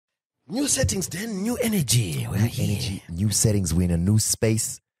New settings, then new energy. New energy, new settings. We're in a new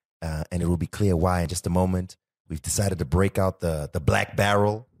space, and it will be clear why in just a moment. We've decided to break out the Black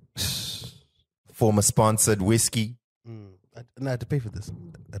Barrel, former sponsored whiskey. I had to pay for this.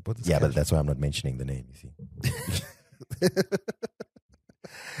 I bought this. Yeah, but that's why I'm not mentioning the name, you see.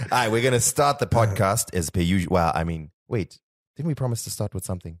 All right, we're going to start the podcast as per usual. Well, I mean, wait, didn't we promise to start with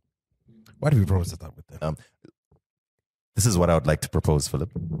something? Why did we promise to start with that? This is what I would like to propose,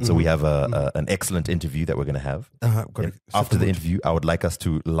 Philip. So we have an excellent interview that we're going to have. After the interview, I would like us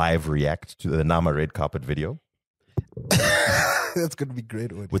to live react to the Nama red carpet video. That's going to be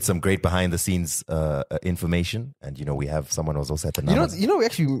great. With some great behind the scenes information. And, we have someone who's also at the Nama.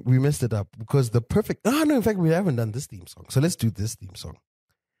 Actually, we messed it up because the perfect... no, in fact, we haven't done this theme song. So let's do this theme song.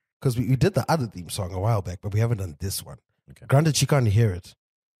 Because we did the other theme song a while back, but we haven't done this one. Okay. Granted, she can't hear it.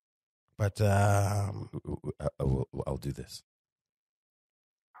 But I'll do this.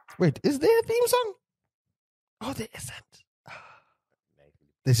 Wait, is there a theme song? Oh, there isn't.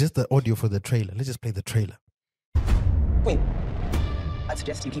 There's just the audio for the trailer. Let's just play the trailer. Queen, I'd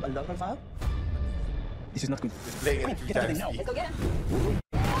suggest you keep a low profile. This is not good. Queen, get out of the Let's go get him.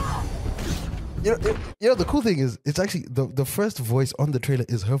 The cool thing is, it's actually the first voice on the trailer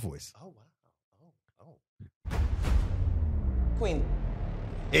is her voice. Oh, wow. Oh. Queen.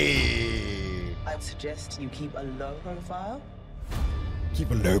 Hey. I would suggest you keep a low profile.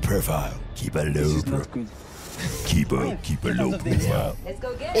 Keep a low profile. Keep a low This is not good. Keep a low profile. Let's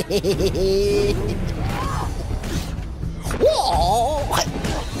go get it.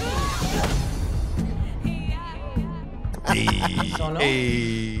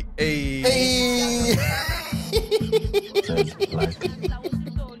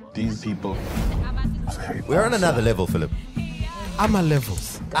 These people are very We're on another level, Philip. Amma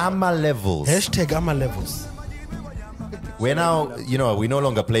levels. Hashtag Amma levels. We're now, we no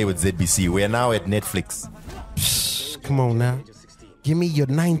longer play with ZBC. We're now at Netflix. Come on now. Give me your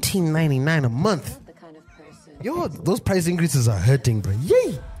 $19.99 a month. Yo, those price increases are hurting, bro.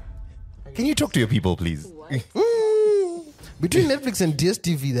 Yay! Can you talk to your people, please? Between Netflix and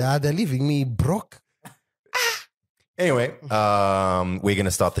DSTV, they're leaving me broke. Anyway, we're gonna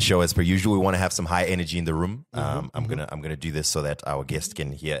start the show as per usual. We want to have some high energy in the room. I'm gonna do this so that our guest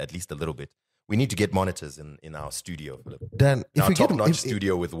can hear at least a little bit. We need to get monitors in our studio, Philip. Dan, if we top-notch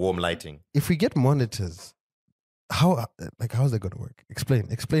studio with warm lighting. If we get monitors, how's that gonna work? Explain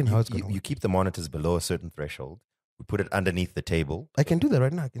how it's gonna work. You keep the monitors below a certain threshold. We put it underneath the table. I can do that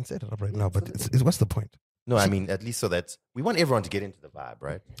right now. I can set it up right now. But it's what's the point? No, I mean, at least so that we want everyone to get into the vibe,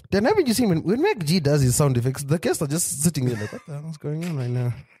 right? Then haven't you seen when Mac G does his sound effects, the guests are just sitting there like, what the hell's going on right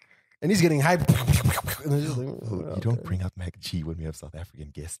now? And he's getting hyped. And just like, you don't bring up Mac G when we have South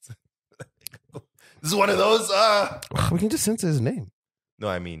African guests. This is one of those. We can just censor his name. No,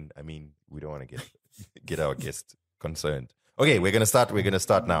 I mean, we don't want to get our guest concerned. Okay, we're gonna start. We're gonna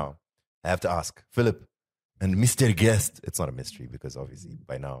start now. I have to ask Philip and Mr. Guest. It's not a mystery because obviously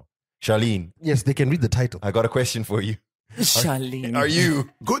by now, Charlene. Yes, they can read the title. I got a question for you. Charlene. Are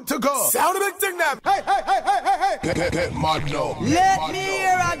you good to go? Sound of it, thing them. Hey. Get mad now. Let me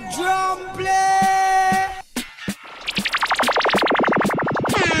hear a drum play.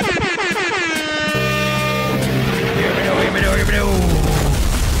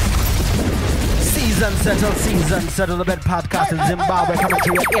 Season settle the bed podcast in Zimbabwe coming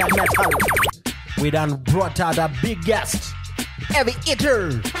to your air metal. We done brought out a big guest, Heavy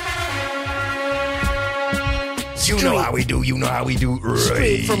Hitter. You know how we do.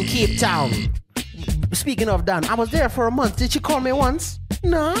 Straight from Cape Town. Speaking of Dan, I was there for a month. Did she call me once?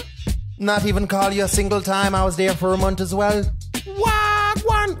 No. Not even call you a single time. I was there for a month as well.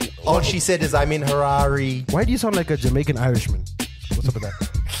 One. All she said is, I'm in Harare. Why do you sound like a Jamaican Irishman? What's up with that?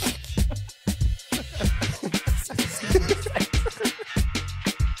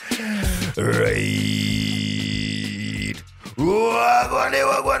 Right.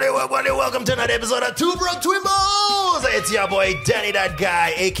 Welcome to another episode of Two Broke Twimbos. It's your boy Danny that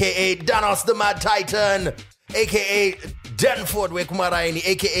guy, aka Danos the Mad Titan, aka Danford Wekumaraini,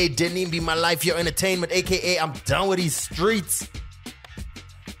 aka Denimbi My Life Your Entertainment, aka I'm down with these streets.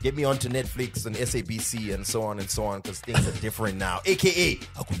 Get me onto Netflix and SABC and so on because things are different now, aka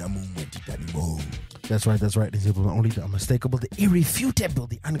Hakuna Movement anymore. That's right. It's only the unmistakable, the irrefutable,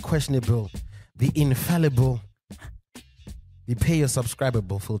 the unquestionable, the infallible, the pay your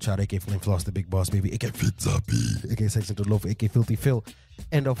subscribable full child, aka Flame Floss, the big boss baby, aka Fitzapi, aka Sex into Loaf, aka Filthy Phil,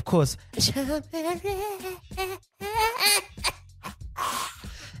 and of course,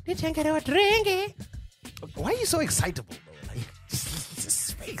 why are you so excitable, bro? Like,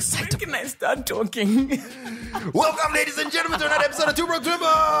 just very excitable. When can I start talking? Welcome, ladies and gentlemen, to another episode of Two Broke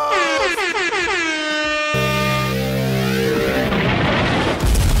Twimbos.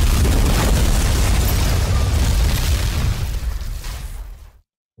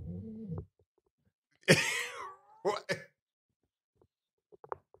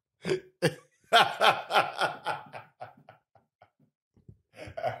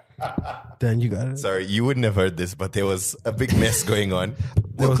 Dan, you got it. Sorry, you wouldn't have heard this, but there was a big mess going on.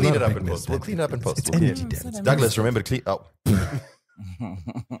 We'll was clean not it a up big in mess, post. We'll Dan. clean it up in post. It's We'll energy, clean it. Dan. Douglas, remember to clean. Oh,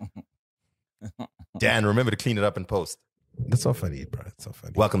 Dan, remember to clean it up in post. That's so funny, bro. It's so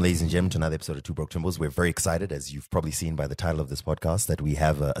funny. Welcome, ladies and gentlemen, to another episode of Two Broke Twimbos. We're very excited, as you've probably seen by the title of this podcast, that we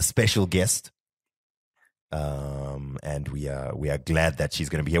have a special guest. And we are glad that she's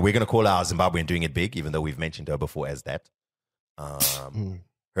going to be here. We're going to call our Zimbabwean doing it big, even though we've mentioned her before as that.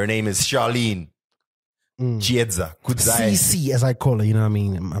 Her name is Charlene Chiedza Kudzai CC, as I call her, you know what I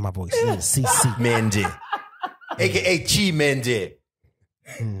mean? My voice. Yeah, CC. Mhende, aka Chi Mhende.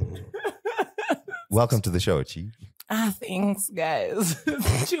 Welcome to the show, Chi. Thanks, guys.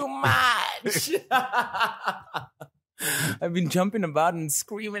 It's too much. I've been jumping about and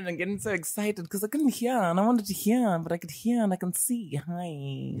screaming and getting so excited because I couldn't hear and I wanted to hear, but I could hear and I can see.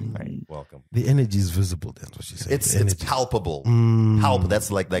 Hi. Hi, welcome. The energy is visible, that's what she said. It's palpable. Palpable. That's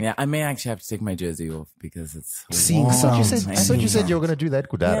like Yeah, I may actually have to take my jersey off because it's Seeing warm. sounds. I thought you said you were going to do that,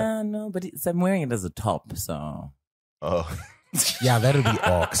 Kudara. Yeah, no, but I'm wearing it as a top, so. Oh, Yeah, that'll be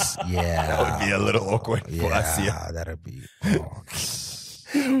ox. Yeah. that would be a little awkward for us here. Yeah, that'll be ox.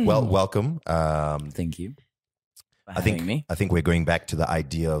 Well, welcome. Thank you for having me. I think we're going back to the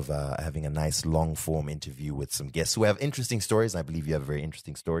idea of having a nice long form interview with some guests who have interesting stories. I believe you have a very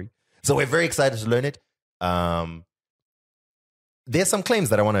interesting story. So we're very excited to learn it. There's some claims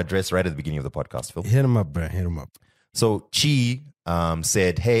that I want to address right at the beginning of the podcast, Phil. Hit him up, bro. Hit him up. So Chi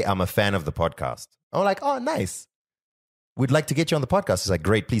said, "Hey, I'm a fan of the podcast." I'm like, "Oh, nice. We'd like to get you on the podcast." He's like,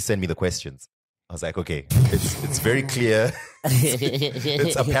 "Great, please send me the questions." I was like, "Okay, it's very clear.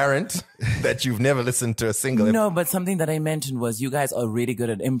 It's apparent that you've never listened to a single." No, but something that I mentioned was you guys are really good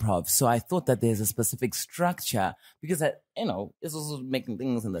at improv. So I thought that there's a specific structure because it's also making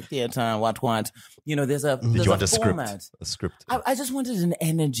things in the theater, what. There's a Did you want a format. script? A script. I just wanted an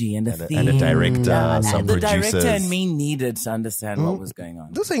energy and a theme. And a director, some the producers. director and me needed to understand what was going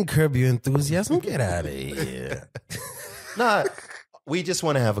on. This ain't Curb Your Enthusiasm. Get out of here. No, we just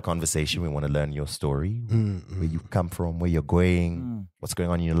want to have a conversation. We want to learn your story, where you come from, where you're going, what's going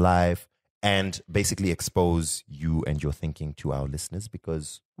on in your life, and basically expose you and your thinking to our listeners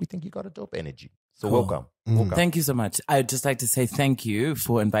because we think you got a dope energy. So welcome. Thank you so much. I'd just like to say thank you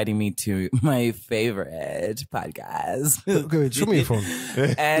for inviting me to my favorite podcast. Okay, wait, show me your phone.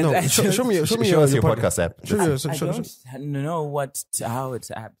 And No, I show just- me Show us your podcast app. Show me your, I don't know how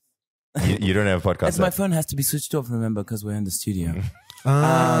it's app. You don't have a podcast My app. phone has to be switched off, remember, because we're in the studio.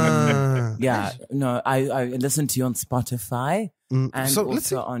 Ah. Yeah, no, I listen to you on Spotify and So let's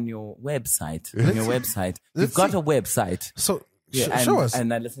see. also on your website. On your website. You've let's got see. a website. So Yeah, show us.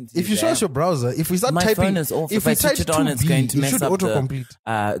 And I listen to If you show there. us your browser, if we start My typing, phone is off. If we I switch type it on, it's 2B, going to it mess should up the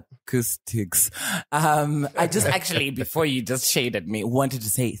autocomplete. acoustics. I just actually, before you just shaded me, wanted to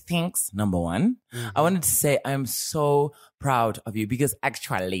say thanks, number one. I wanted to say I'm so proud of you because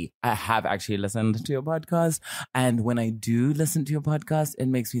actually I have actually listened to your podcast, and when I do listen to your podcast, it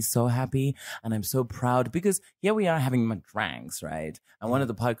makes me so happy and I'm so proud because here we are having my drinks, right? And one of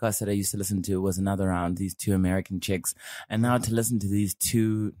the podcasts that I used to listen to was another round, these two American chicks, and now to listen to these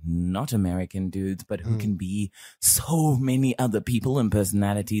two not American dudes, but who can be so many other people and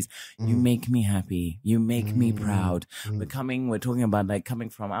personalities, you make me happy. You make me proud. We're talking about like coming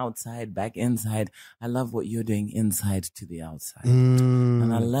from outside back inside. I love what you're doing inside to the outside.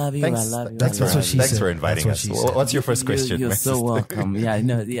 And I love you. Thanks, I love you. that's I what love she you. Thanks said. for inviting That's us. what she said. What's your first question? You're my so sister? welcome.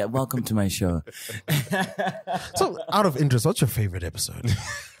 Yeah, welcome to my show. So, out of interest, what's your favorite episode?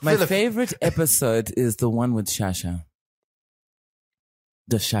 My favorite episode is the one with Shasha.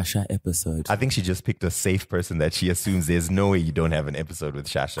 The Shasha episode. I think she just picked a safe person that she assumes there's no way you don't have an episode with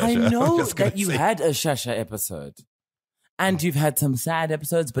Shasha. I I'm know just gonna that you say- had a Shasha episode. And you've had some sad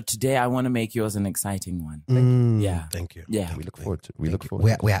episodes, but today I want to make yours an exciting one. Yeah. Thank you. Yeah. We look forward to. We look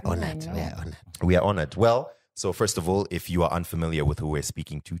forward. We are honored. We are honored. We are honored. Well, so first of all, if you are unfamiliar with who we're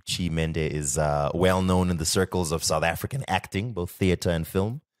speaking to, Chi Mhende is well known in the circles of South African acting, both theater and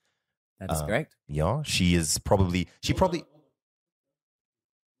film. That is correct. Yeah, she probably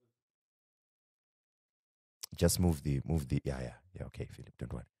just move the yeah, okay, Philip,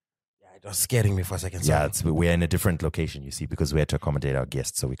 don't worry. Yeah, It was scaring me for a second. Yeah, we're in a different location, you see, because we had to accommodate our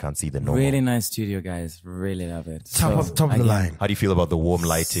guests, so we can't see the normal. Really nice studio, guys. Really love it. Top of the line. How do you feel about the warm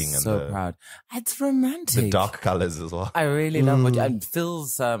lighting and so proud? It's romantic. the dark colors as well? I really love what and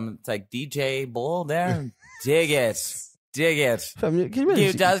Phil's it's like DJ ball there. Dig it. Fam, can you imagine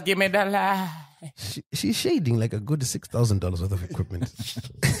You just give me the light. she's shading like a good $6,000 worth of equipment.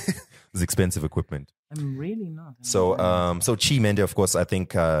 It's expensive equipment. I'm really not. So Chi Mhende, of course, I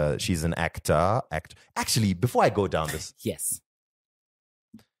think she's an actor. Actually, before I go down this, Yes.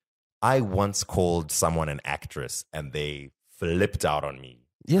 I once called someone an actress and they flipped out on me.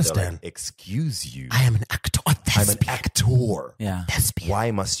 Yes, They're Dan. like, excuse you. I am an actor. I'm an actor. Yeah.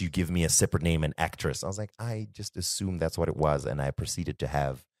 Why must you give me a separate name, an actress? I was like, I just assumed that's what it was. And I proceeded to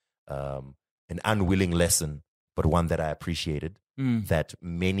have an unwilling lesson, but one that I appreciated, that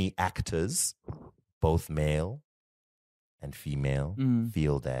many actors, both male and female,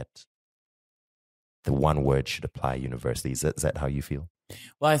 feel that the one word should apply universally. Is that how you feel?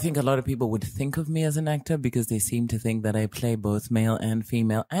 Well, I think a lot of people would think of me as an actor because they seem to think that I play both male and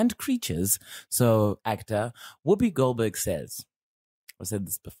female and creatures. So, actor. Whoopi Goldberg says, I've said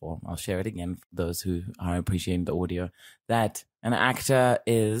this before, I'll share it again for those who are appreciating the audio, that an actress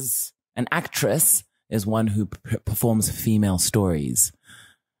is one who performs female stories.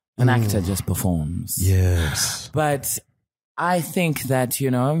 An actor just performs. Yes. But I think that,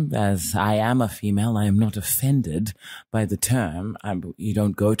 as I am a female, I am not offended by the term. You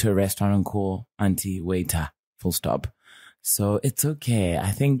don't go to a restaurant and call auntie waiter, full stop. So it's okay.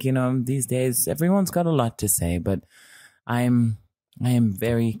 I think, these days everyone's got a lot to say, but I am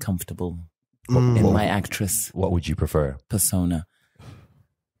very comfortable in my actress What would you prefer? persona.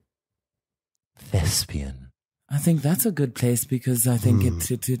 Thespian. I think that's a good place because I think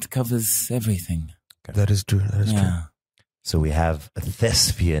it covers everything. That is true. That is true. Yeah. So we have a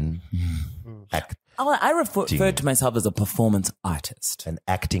thespian act, I refer to myself as a performance artist. an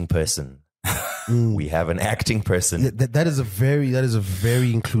acting person. We have an acting person. Yeah, that is a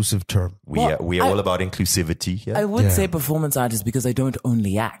very inclusive term. We are all about inclusivity. Yeah? I would say performance artist because I don't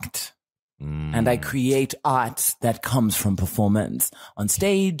only act. And I create art that comes from performance on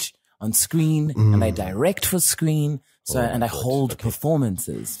stage, on screen, and I direct for screen. So, and I hold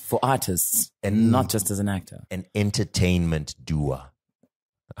performances for artists and not just as an actor. An entertainment doer.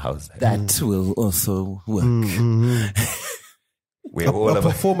 How's that? That will also work. We're all A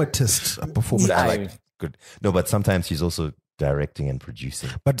about performatist. A performatist. Yeah, I like good. No, but sometimes she's also directing and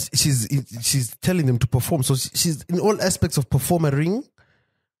producing. But she's telling them to perform. So she's in all aspects of performing.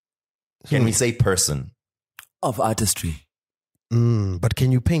 Can we say person? Of artistry. But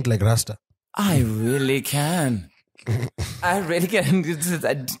can you paint like Rasta? I really can. I really can.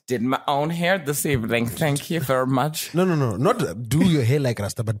 I did my own hair this evening. Thank you very much. No. Not do your hair like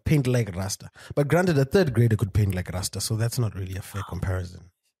Rasta, but paint like Rasta. But granted, a third grader could paint like Rasta, so that's not really a fair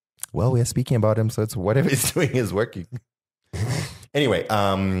comparison. Well, we are speaking about him, so it's whatever he's doing is working. Anyway,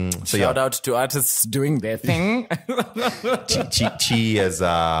 so Shout out to artists doing their thing. Chi is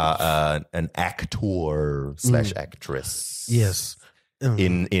an actor / actress. Yes.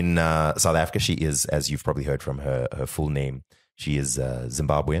 In South Africa, she is, as you've probably heard from her full name, she is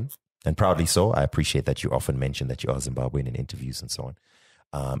Zimbabwean, and proudly so. I appreciate that you often mention that you are Zimbabwean in interviews and so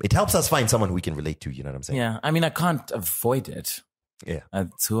on. It helps us find someone we can relate to, you know what I'm saying? Yeah, I mean, I can't avoid it. Yeah.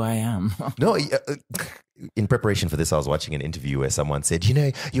 That's who I am. No, in preparation for this, I was watching an interview where someone said,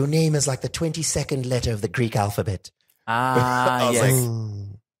 your name is like the 22nd letter of the Greek alphabet. Ah, I was yes. like,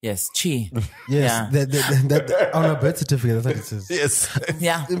 Yes, Chi. Yes. Yeah. That on our birth certificate, that's what it says. yes.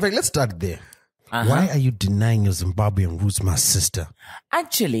 Yeah. In fact, let's start there. Why are you denying your Zimbabwean roots, my sister?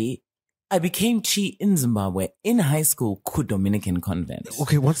 Actually, I became Chi in Zimbabwe in high school, Ku Dominican Convent.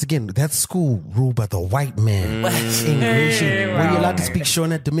 Okay, once again, that school ruled by the white man. Were you allowed to speak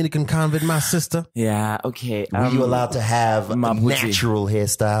Shona at Dominican Convent, my sister? Yeah, okay. Were you allowed to have Mapuche. natural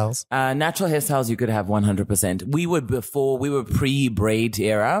hairstyles? Natural hairstyles you could have 100%. We were pre-braid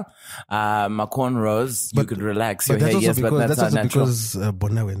era. My cornrows, you could relax your hair, yes, but that's not natural. Because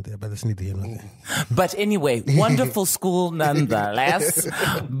Bona went there, but that's neither here nor there. But anyway, wonderful school nonetheless.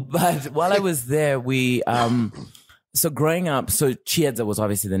 But while I was there, so growing up, so Chiedza was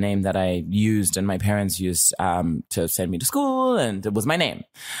obviously the name that I used and my parents used to send me to school, and it was my name.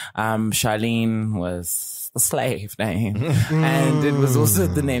 Charlene was the slave name. And it was also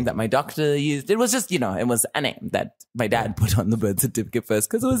the name that my doctor used. It was just, it was a name that my dad put on the birth certificate first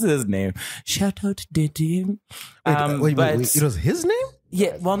because it was his name. Shout out to Diddy. Wait, it was his name?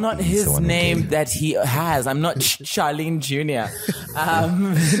 Yeah, well, not his Someone name gay. that he has. I'm not Charlene Jr.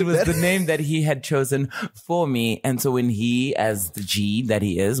 It was the name that he had chosen for me. And so when he, as the G that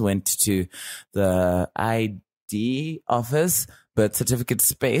he is, went to the ID office, birth certificate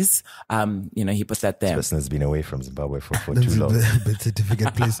space, he put that there. This person has been away from Zimbabwe for too long. Birth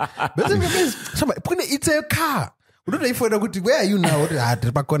certificate, please. Birth certificate, please. Somebody, it's a car. Where are you now?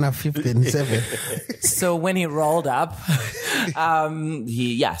 Back on 15, 7. So when he rolled up,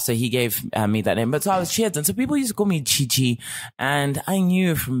 he gave me that name. But so I was Chids, and so people used to call me Chi, and I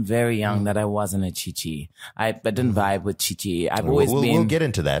knew from very young that I wasn't a Chi. I didn't vibe with Chi. I've always been. We'll get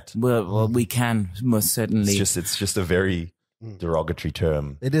into that. Well, we can most certainly. It's just a very derogatory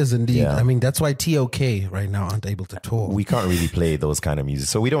term. It is indeed. Yeah. I mean, that's why TOK right now aren't able to talk. We can't really play those kind of music,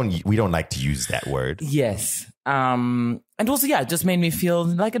 so we don't like to use that word. Yes. And also, it just made me feel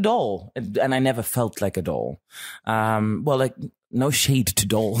like a doll. And I never felt like a doll. No shade to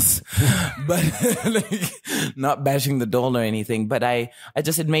dolls, but not bashing the doll or anything. But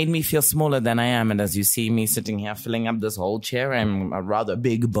it made me feel smaller than I am. And as you see me sitting here filling up this whole chair, I'm a rather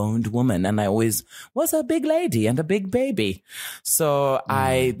big boned woman. And I always was a big lady and a big baby. So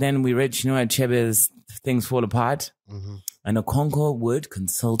then we read Chinua Achebe's Things Fall Apart. Mm-hmm. And Okonkwo would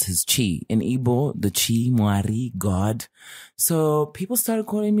consult his chi. In Igbo, the Chi Mwari god. So people started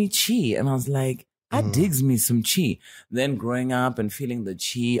calling me Chi. And I was like, that digs me some Chi. Then growing up and feeling the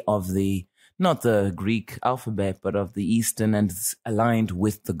Chi of not the Greek alphabet, but of the Eastern and aligned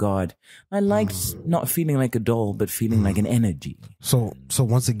with the god. I liked not feeling like a doll, but feeling like an energy. So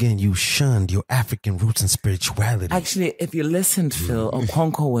once again, you shunned your African roots and spirituality. Actually, if you listened, Phil,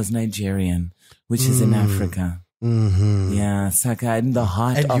 Okonkwo was Nigerian, which is in Africa. Mm-hmm. Yeah, Saka, in the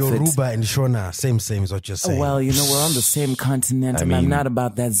heart and of it. And Yoruba and Shona, same is what you're saying. Well, we're on the same continent, and I'm not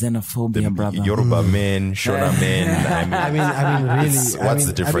about that xenophobia, brother. Yoruba men, Shona men. I mean, really. What's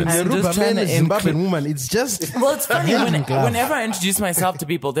the difference? Yoruba men and Zimbabwean woman, it's just... Well, it's funny. Whenever I introduce myself to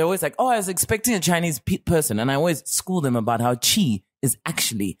people, they're always like, I was expecting a Chinese person, and I always school them about how Chi is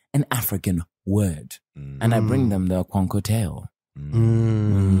actually an African word. And I bring them the Okonkwo tale.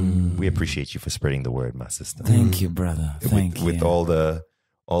 We appreciate you for spreading the word, my sister. Thank you, brother. Thank you. With all the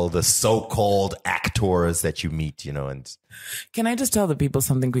so-called actors that you meet, and can I just tell the people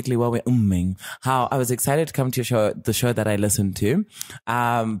something quickly while we're umming? How I was excited to come to your the show that I listened to,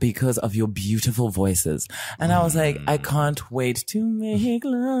 because of your beautiful voices, and I was like, I can't wait to make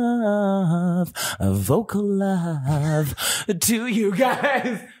love, a vocal love to you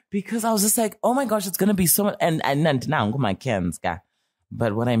guys. Because I was just like, oh my gosh, it's going to be so much. And now I'm my Ken's guy.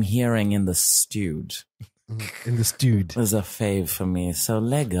 But what I'm hearing in the stewed is a fave for me. So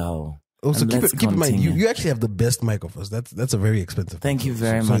Lego. Also, keep in mind, you actually have the best mic of us. That's a very expensive. Thank you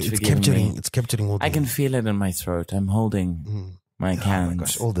very much for giving me. It's capturing all. I can feel it in my throat. I'm holding my cans. Oh my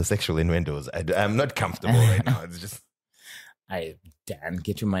gosh, all the sexual innuendos. I'm not comfortable right now. It's just. Dan,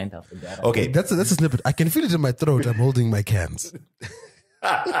 get your mind off of that. Okay, that's a snippet. I can feel it in my throat. I'm holding my cans.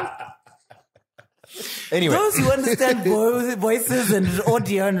 Anyway, those who understand voices and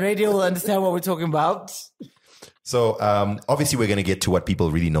audio and radio will understand what we're talking about. So obviously we're going to get to what people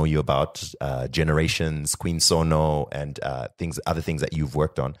really know you about, Generations, Queen Sono, and other things that you've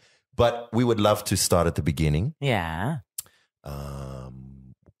worked on. But we would love to start at the beginning. Yeah.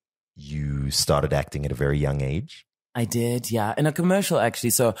 You started acting at a very young age. I did, yeah. In a commercial,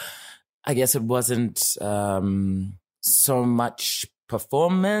 actually. So I guess it wasn't so much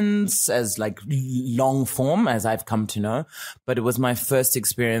performance as like long form as I've come to know, but it was my first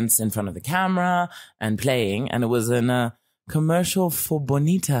experience in front of the camera and playing, and it was in a commercial for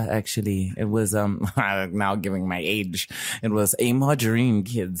Bonita. Actually, it was now giving my age. It was a margarine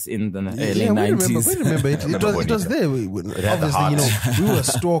kids in the early 90s. We remember it was there. Obviously, we were a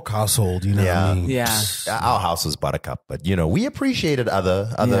stork household. What I mean? Yeah. Our house was Buttercup, but we appreciated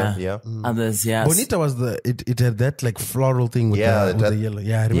others. Yes. Bonita was it had that like floral thing with the yellow.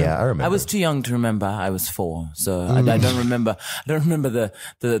 Yeah, I remember. Yeah, I remember. I was too young to remember. I was 4, so I don't remember. I don't remember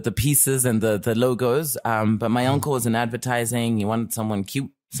the pieces and the logos. But my uncle was an advertiser. He wanted someone cute,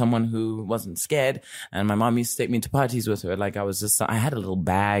 someone who wasn't scared. And my mom used to take me to parties with her. Like I had a little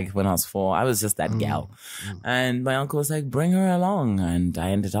bag when I was 4. I was just that gal. And my uncle was like, bring her along. And I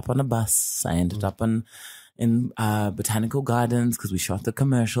ended up on a bus. I ended up in botanical gardens because we shot the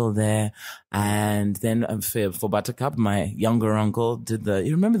commercial there. And then for Buttercup, my younger uncle did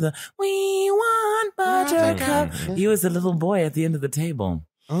you remember we want Buttercup? He was the little boy at the end of the table.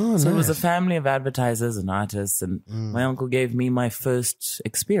 Oh, so nice. It was a family of advertisers and artists, and my uncle gave me my first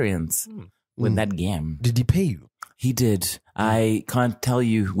experience with that game. Did he pay you? He did. I can't tell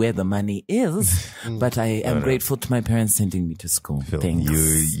you where the money is, but I am grateful to my parents sending me to school. Phil,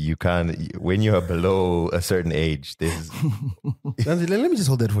 Thanks. you can't, when you're below a certain age, there's Let me just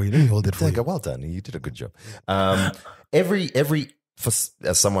hold that for you. Let me hold it for you. well done. You did a good job. As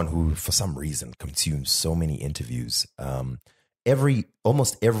someone who for some reason consumes so many interviews,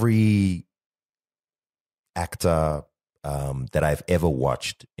 almost every actor that I've ever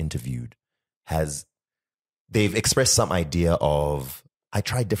watched interviewed they've expressed some idea of, I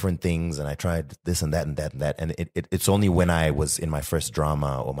tried different things and I tried this and that and that and that. And it's only when I was in my first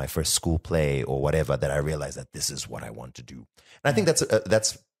drama or my first school play or whatever that I realized that this is what I want to do. And I think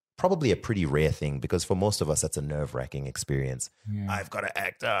that's probably a pretty rare thing, because for most of us, that's a nerve-wracking experience. Yeah. I've got to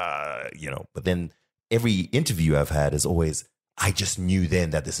act, but then every interview I've had is always, I just knew then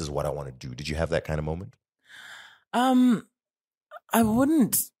that this is what I want to do. Did you have that kind of moment? I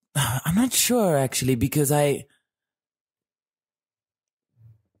wouldn't. I'm not sure, actually, because I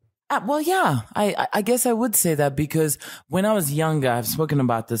guess I would say that, because when I was younger, I've spoken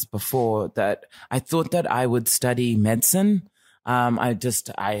about this before, that I thought that I would study medicine. I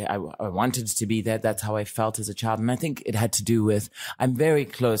wanted to be that. That's how I felt as a child. And I think it had to do with, I'm very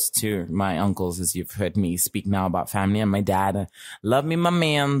close to my uncles, as you've heard me speak now about family, and my dad. I love me, my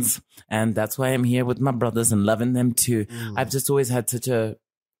mans. And that's why I'm here with my brothers and loving them too. I've just always had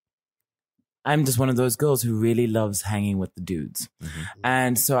I'm just one of those girls who really loves hanging with the dudes. Mm-hmm.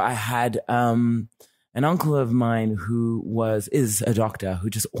 And so I had an uncle of mine who is a doctor,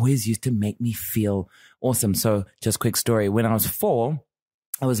 who just always used to make me feel awesome. So just quick story. When I was 4,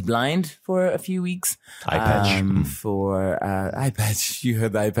 I was blind for a few weeks. Eye patch. Eye patch. You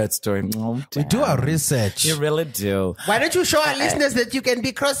heard the eye patch story. Oh, we do our research. You really do. Why don't you show our listeners that you can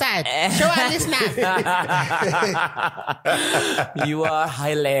be cross-eyed? Show our listeners. You are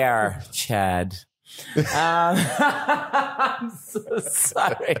hilarious, Chad. I'm so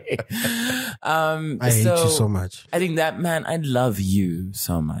sorry. I hate you so much. I think that, man, I love you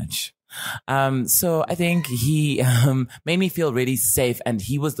so much. So I think he made me feel really safe, and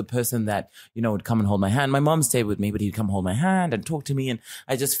he was the person that, would come and hold my hand. My mom stayed with me, but he'd come hold my hand and talk to me, and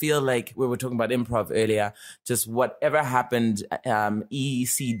I just feel like, we were talking about improv earlier, just whatever happened,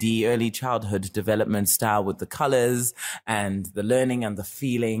 ECD, early childhood development style, with the colors and the learning and the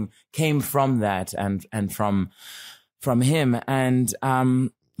feeling, came from that and from him. And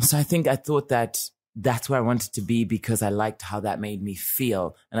so I thought that that's where I wanted to be, because I liked how that made me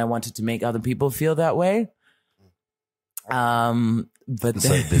feel, and I wanted to make other people feel that way. But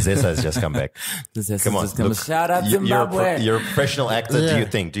so Zesa has just come back. Come on, look, shout out Zimbabwe. You're a professional actor. Yeah.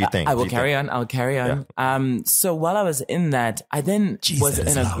 Do you think? I will carry on. I'll carry on. Yeah. So while I was in that, I then was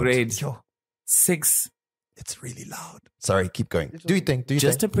in a grade 6. It's really loud. Sorry, keep going. Do you think?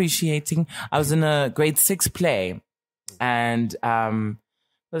 Just appreciating. I was in a grade 6 play, and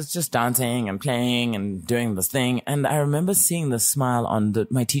was just dancing and playing and doing this thing. And I remember seeing the smile on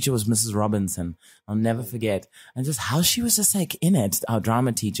my teacher was Mrs. Robinson. I'll never forget. And just how she was just like in it, our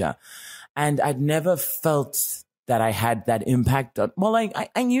drama teacher. And I'd never felt that I had that impact. I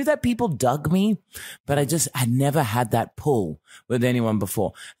knew that people dug me, but I'd never had that pull with anyone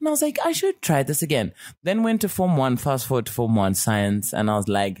before. And I was like, I should try this again. Then went to Form 1, fast forward to Form 1 science. And I was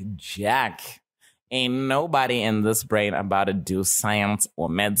like, Jack, ain't nobody in this brain about to do science or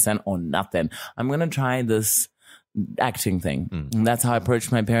medicine or nothing. I'm going to try this acting thing. And that's how I approached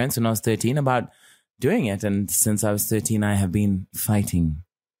my parents when I was 13 about doing it. And since I was 13, I have been fighting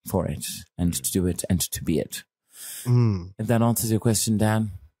for it and to do it and to be it. If that answers your question,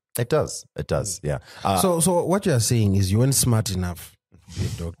 Dan. It does. Yeah. So what you're saying is you weren't smart enough to be a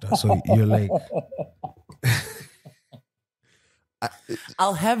doctor. So you're like...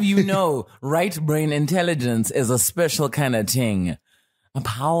 I'll have you know, right brain intelligence is a special kind of thing, a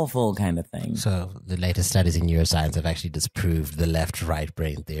powerful kind of thing. So the latest studies in neuroscience have actually disproved the left-right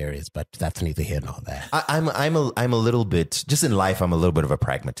brain theories, but that's neither here nor there. I'm a little bit, just in life, I'm a little bit of a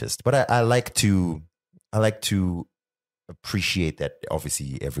pragmatist, but I like to appreciate that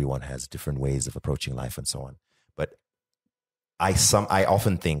obviously everyone has different ways of approaching life and so on. But I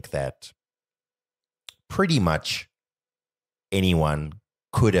often think that pretty much anyone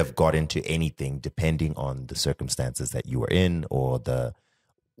could have got into anything depending on the circumstances that you were in or the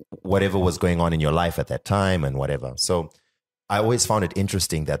whatever was going on in your life at that time and whatever. So I always found it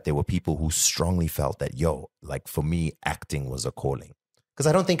interesting that there were people who strongly felt that, like for me, acting was a calling. Because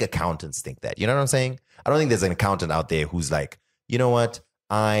I don't think accountants think that. You know what I'm saying? I don't think there's an accountant out there who's like, you know what?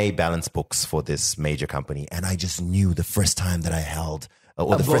 I balance books for this major company, and I just knew the first time that I held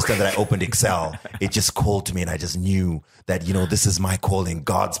or the first time that I opened Excel, it just called to me, and I just knew that, you know, this is my calling.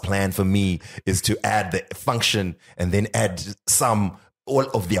 God's plan for me is to add the function and then add some, all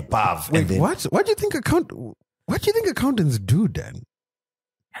of the above. Wait, and then, what? What do you think accountants do, Dan?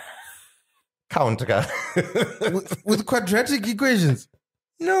 Count. With quadratic equations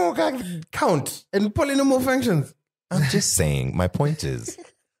No, count. and polynomial functions. I'm just saying, my point is,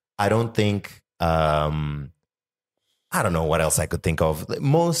 I don't think, I don't know what else I could think of.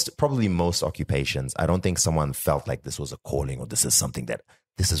 Probably most occupations, I don't think someone felt like this was a calling or this is something that,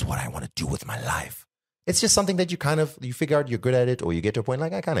 this is what I want to do with my life. It's just something that you figure out you're good at it, or you get to a point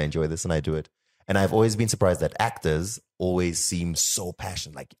like, I kind of enjoy this and I do it. And I've always been surprised that actors always seem so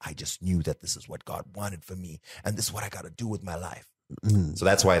passionate. Like, I just knew that this is what God wanted for me, and this is what I got to do with my life. So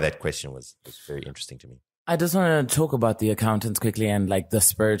that's why that question was very interesting to me. I just want to talk about the accountants quickly and like the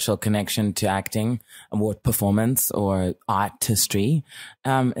spiritual connection to acting or performance or artistry.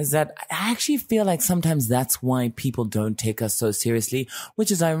 Is that I actually feel like sometimes that's why people don't take us so seriously,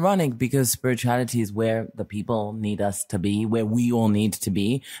 which is ironic because spirituality is where the people need us to be, where we all need to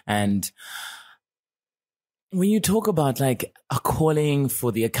be. And when you talk about like a calling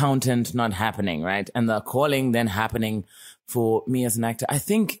for the accountant not happening, right? And the calling then happening for me as an actor, I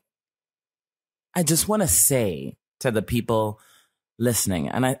think I just want to say to the people listening,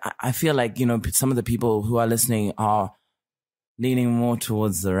 and I feel like, you know, some of the people who are listening are leaning more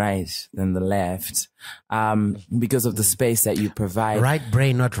towards the right than the left, because of the space that you provide. Right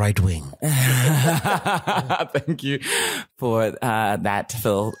brain, not right wing. Thank you for that,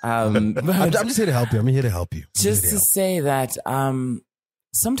 Phil. I'm just here to help you. I'm here to help you. Just to say that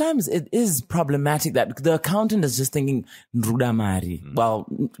sometimes it is problematic that the accountant is just thinking Rudamari. Well,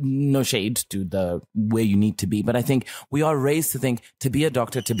 no shade to the where you need to be, but I think we are raised to think to be a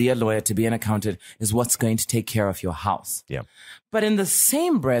doctor, to be a lawyer, to be an accountant is what's going to take care of your house. Yeah. But in the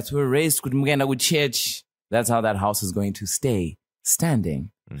same breath, we're raised with church. That's how that house is going to stay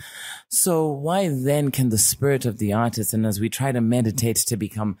standing. So why then can the spirit of the artist, and as we try to meditate to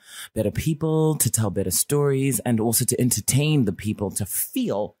become better people, to tell better stories, and also to entertain the people to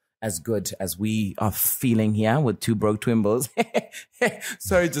feel as good as we are feeling here with two broke Twimbos.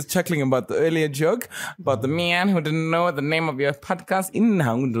 Sorry, just chuckling about the earlier joke about the man who didn't know the name of your podcast.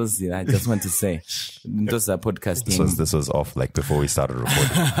 I just want to say, this podcast. This was off like before we started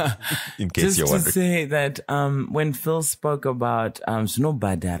recording. In case just you're to wondering. say that when Phil spoke about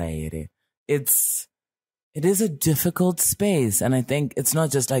it is a difficult space. And I think it's not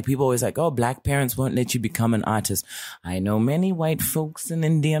just like people always like, oh, black parents won't let you become an artist. I know many white folks and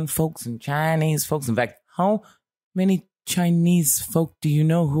Indian folks and Chinese folks. In fact, how many Chinese folk do you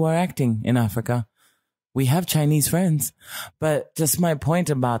know who are acting in Africa? We have Chinese friends. But just my point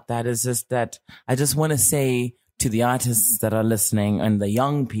about that is just that I just want to say to the artists that are listening and the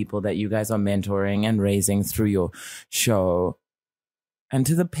young people that you guys are mentoring and raising through your show, and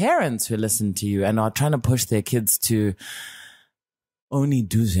to the parents who listen to you and are trying to push their kids to only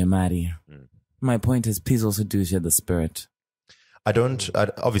do Mari. My point is, please also do the spirit.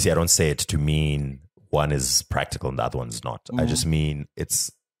 Obviously I don't say it to mean one is practical and the other one's not. I just mean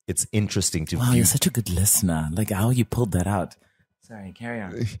it's interesting to Wow, view. you're such a good listener. Like how you pulled that out. Sorry, carry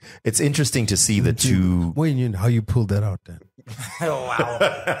on. It's interesting to see the two. Wait, how you pulled that out then? Oh, wow.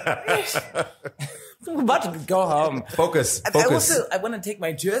 I'm about to go home. Focus. I want to take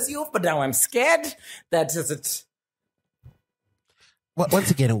my jersey off, but now I'm scared. That is it. Once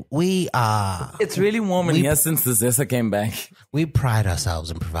again, we are. It's really warm in here since the Zessa came back. We pride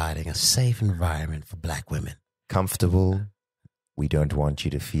ourselves in providing a safe environment for black women. Comfortable. We don't want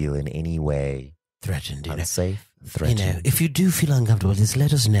you to feel in any way Threatened, unsafe. Threatened. If you do feel uncomfortable, just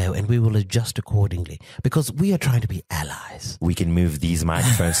let us know and we will adjust accordingly because we are trying to be allies. We can move these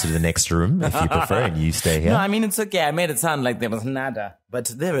microphones to the next room if you prefer, and you stay here. No, I mean, it's okay. I made it sound like there was nada, but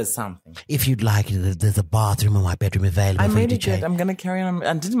there is something. If you'd like, there's a bathroom in my bedroom available. I for made you it to good. change. I'm going to carry on.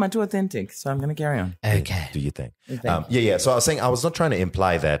 I did my too authentic, so I'm going to carry on. Okay. Do you think? Yeah. So I was saying, I was not trying to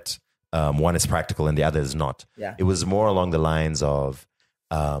imply that one is practical and the other is not. Yeah. It was more along the lines of,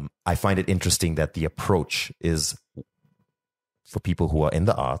 I find it interesting that the approach is for people who are in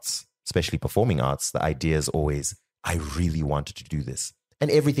the arts, especially performing arts, the idea is always, I really wanted to do this.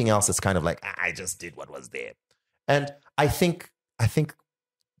 And everything else is kind of like, I just did what was there. And I think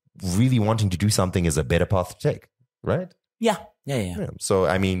really wanting to do something is a better path to take, right? Yeah. So,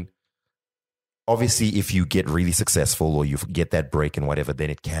 I mean, obviously, if you get really successful or you get that break and whatever, then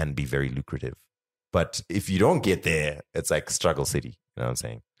it can be very lucrative. But if you don't get there, it's like struggle city. You know what I'm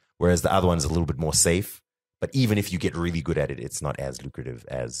saying? Whereas the other one is a little bit more safe. But even if you get really good at it, it's not as lucrative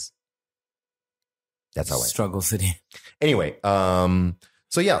as. That's how I. Struggle city. Anyway,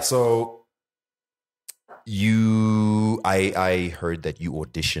 So I heard that you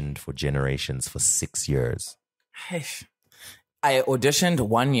auditioned for Generations for 6 years. I auditioned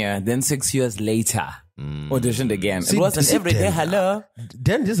 1 year, then 6 years later, auditioned again. See, it wasn't see, every day. Dan, Hello.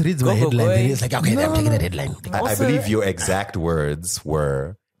 Dan just reads my Go, headline. go, Then he's like, okay, I'm taking that headline. I believe your exact words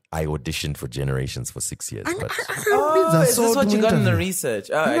were, I auditioned for Generations for 6 years. But Oh, is this what you got in the research?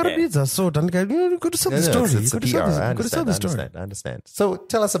 Oh, You gotta okay. read the sword and you got to sell the story. it's You got to PR. sell I the story. understand. So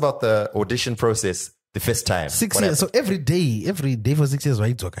tell us about the audition process the first time. 6 What years. So every day for 6 years,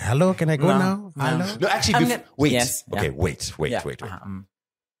 right? It's okay. Hello, can I go No, now? no. Hello. happened? No, actually, I'm gonna- wait. Yes, Okay, yeah. wait. Yeah.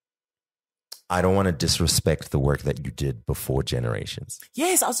 I don't want to disrespect the work that you did before Generations.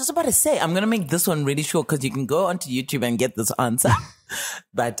 Yes, I was just about to say, I'm going to make this one really short because you can go onto YouTube and get this answer.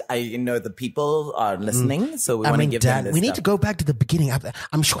 But I know the people are listening, so we want to give them Dan, this we need stuff. to go back to the beginning.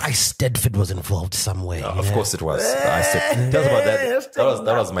 I'm sure Stedford was involved somewhere. Of course it was. I said, tell us about that.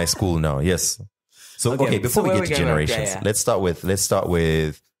 That was my school now. Yes. So Okay, before so we where get we to going? Generations, Yeah. let's start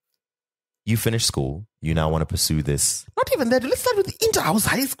with you finished school. You now want to pursue this. Not even that. Let's start with the inter-house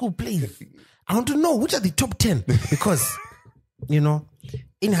high school plays. I want to know which are the top 10 because, in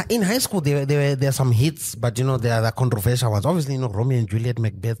high school there are some hits, but there are the controversial ones. Obviously, Romeo and Juliet,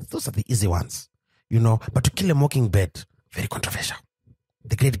 Macbeth, those are the easy ones. But To Kill a Mockingbird, very controversial.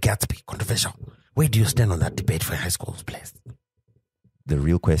 The Great Gatsby, controversial. Where do you stand on that debate for high school plays? The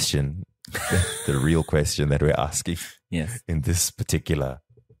real question that we're asking Yes. in this particular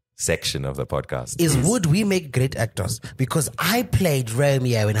section of the podcast Is would we make great actors? Because I played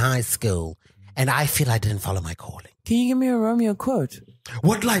Romeo in high school and I feel I didn't follow my calling. Can you give me a Romeo quote?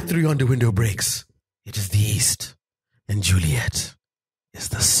 What light through yonder window breaks? It is the east, and Juliet is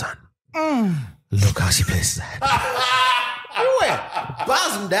the sun. Look how she plays that.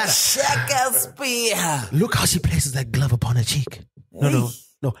 Shakespeare. Look how she places that glove upon her cheek. No,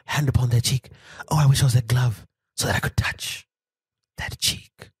 hand upon that cheek. Oh, I wish I was that glove so that I could touch that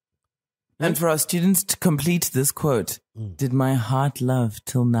cheek. And for our students to complete this quote, did my heart love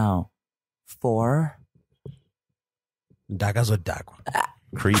till now? 4. Daggers or dagger?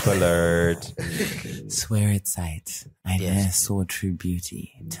 Creep alert. Swear at sight, I never saw true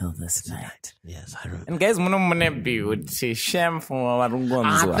beauty till this night. Yes, I remember. And guys, mune beauty. Shame for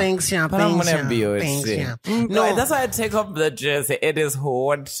warungonzwa. Thanks, yeah, But thanks, mune yeah, beauty. thanks, yeah. No, that's why I take off the jersey. It is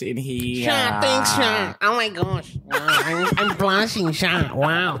hot in here. Thanks, Sean. Oh my gosh. Wow, I'm blushing, Sean.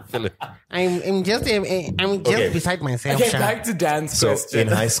 Wow. I'm just beside myself, Okay, Sean. back to Dan's So question. in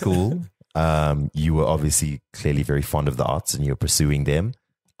high school, you were obviously clearly very fond of the arts and you're pursuing them.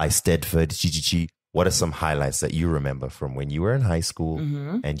 I Stedford, Chi. What are some highlights that you remember from when you were in high school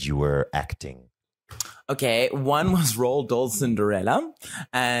and you were acting? Okay, one was Roald Dahl's Cinderella,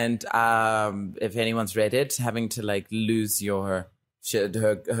 and if anyone's read it, having to lose her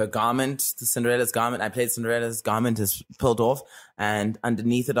garment, the Cinderella's garment. I played Cinderella's garment is pulled off, and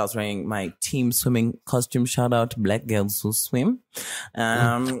underneath it, I was wearing my team swimming costume. Shout out to Black Girls Who Swim.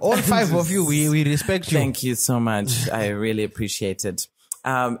 All 5 of you, we respect you. Thank you so much. I really appreciate it.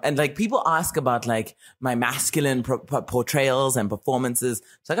 And people ask about my masculine portrayals and performances.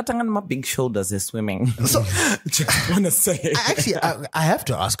 So I got my big shoulders is swimming. So just want to say. Actually, I have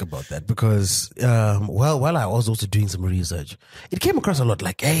to ask about that because, while I was also doing some research, it came across a lot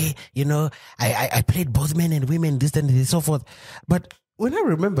hey, I played both men and women, this and so forth. But when I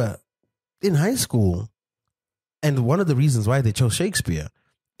remember in high school, and one of the reasons why they chose Shakespeare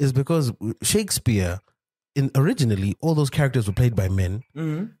is because Shakespeare, originally, all those characters were played by men.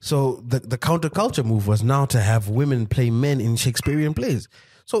 So the counterculture move was now to have women play men in Shakespearean plays.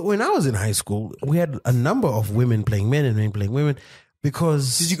 So when I was in high school, we had a number of women playing men and men playing women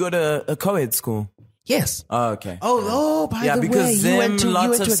because... Did you go to a co-ed school? Yes. Oh, okay. Oh, by the way, because you went to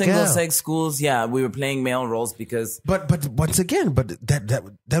lots of a single girl. sex schools. Yeah, we were playing male roles because. But once again,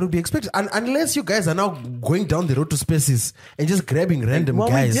 that would be expected unless you guys are now going down the road to spaces and just grabbing random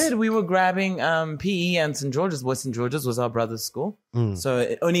guys. We did. We were grabbing PE and St. George's. West St. George's was our brother's school.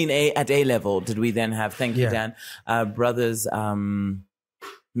 So only at A level did we then have. Thank you, Dan. Brothers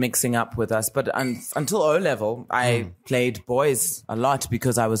mixing up with us, but until O level, I played boys a lot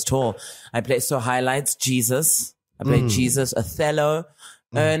because I was tall. I played highlights Jesus. I played Jesus, Othello,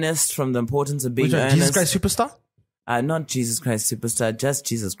 Ernest from The Importance of Being Which one? Earnest. Jesus Christ Superstar? Not Jesus Christ Superstar, just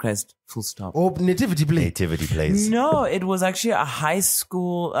Jesus Christ, full stop. Or Nativity Play? Nativity plays. No, it was actually a high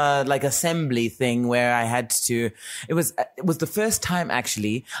school assembly thing where I had to. It was the first time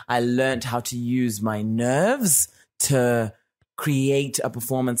actually I learned how to use my nerves to create a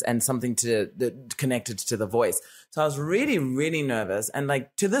performance and something connected to the voice. So I was really, really nervous. And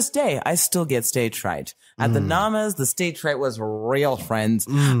like to this day, I still get stage fright. At the Namas, the stage fright was real, friends.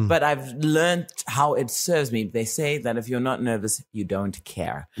 But I've learned how it serves me. They say that if you're not nervous, you don't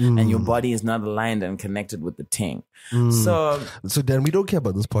care. And your body is not aligned and connected with the ting. So then we don't care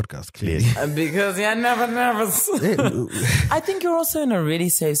about this podcast, clearly. because you're never nervous. I think you're also in a really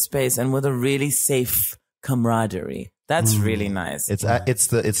safe space and with a really safe camaraderie. That's really nice. It's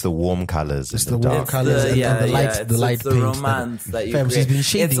the warm colors. It's the warm colors and the light, the light it's the paint. romance that you Fam, she's create. been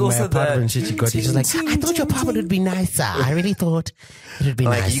shading It's my also apartment. She got it. She's like, I thought your apartment would be nicer. I really thought it would be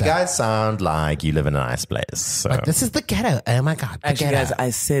Like, nicer. you guys sound like you live in a nice place. So. But this is the ghetto. Oh my God. The Actually, ghetto. guys,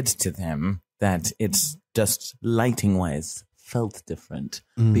 I said to them that it's just lighting-wise felt different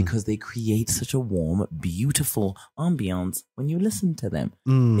because they create such a warm, beautiful ambience when you listen to them.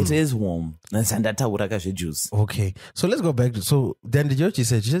 It is warm. Juice. Okay. So let's go back to, so then the judge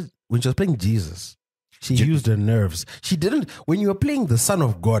said, when she was playing Jesus, she used her nerves. She didn't, when you were playing the Son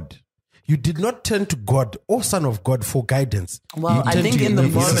of God, you did not turn to God or Son of God for guidance. Well, You I turned think to in your the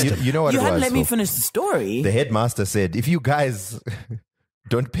nervous moment, system. You know what you it had to was, let me Phil? finish the story. The headmaster said, if you guys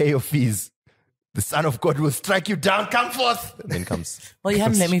don't pay your fees, the Son of God will strike you down. Come forth. And then comes. Well, you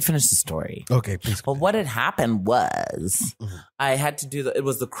hadn't let me finish the story. Okay, please. Well, what had happened was I had to do it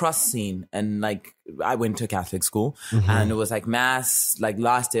was the cross scene. And like, I went to Catholic school and it was like mass, like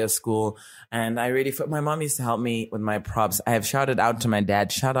last day of school. And my mom used to help me with my props. I have shouted out to my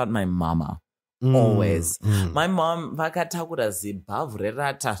dad, shout out my mama. Always. My mom, to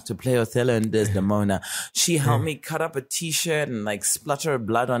play Othello and Desdemona, she helped me cut up a t-shirt and like splatter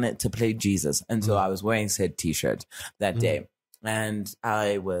blood on it to play Jesus. And so I was wearing said t-shirt that day. And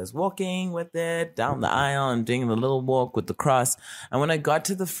I was walking with it down the aisle and doing the little walk with the cross. And when I got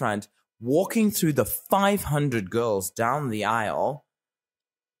to the front, walking through the 500 girls down the aisle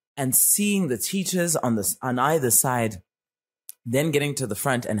and seeing the teachers on either side, then getting to the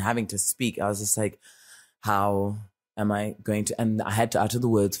front and having to speak, I was just like, how am I going to? And I had to utter the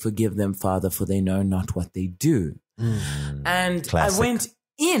words, forgive them, Father, for they know not what they do. And Classic. I went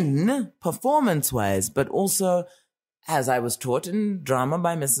in performance-wise, but also, as I was taught in drama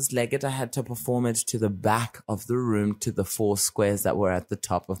by Mrs. Leggett, I had to perform it to the back of the room, to the 4 squares that were at the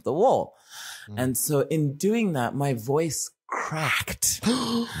top of the wall. And so in doing that, my voice cracked.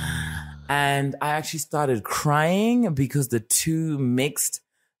 And I actually started crying because the two mixed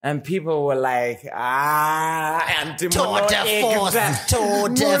and people were like, and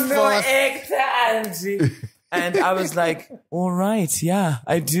and I was like, all right, yeah,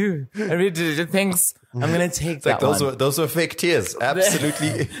 I do. I really did it. Thanks. I'm going to take that one. Those were fake tears.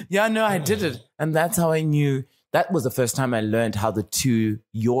 Absolutely. Yeah, no, I did it. And that's how I knew. That was the first time I learned how the two,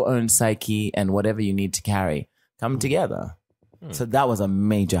 your own psyche and whatever you need to carry, come together. So that was a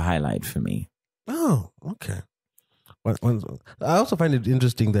major highlight for me. Oh, okay. I also find it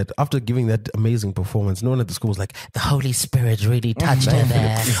interesting that after giving that amazing performance, no one at the school was like, the Holy Spirit really touched her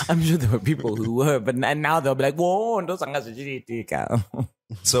there. I'm sure there were people who were, but now they'll be like, whoa,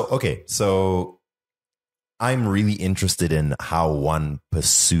 So I'm really interested in how one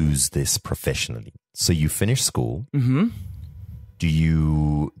pursues this professionally. So you finish school. Mm-hmm. Did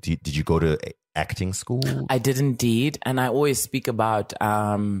you go to acting school? I did indeed. And I always speak about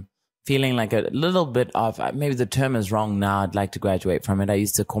feeling like a little bit of, maybe the term is wrong now, I'd like to graduate from it. I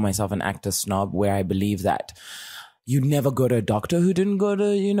used to call myself an actor snob, where I believe that you'd never go to a doctor who didn't go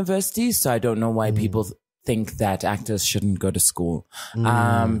to university. So I don't know why people think that actors shouldn't go to school.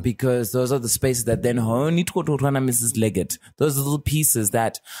 Because those are the spaces that then, Mrs. Leggett, those are the pieces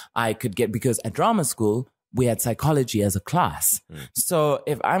that I could get, because at drama school, we had psychology as a class. So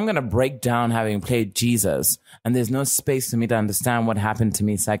if I'm going to break down having played Jesus and there's no space for me to understand what happened to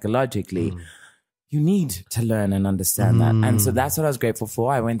me psychologically, you need to learn and understand that. And so that's what I was grateful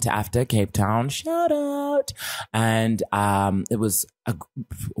for. I went to AFTA Cape Town, shout out. And it was a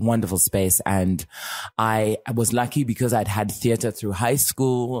wonderful space. And I was lucky because I'd had theater through high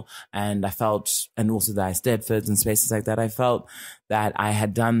school, and I felt, and also the Stedfords and spaces like that, I felt that I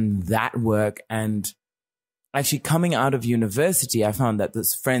had done that work. And actually, coming out of university, I found that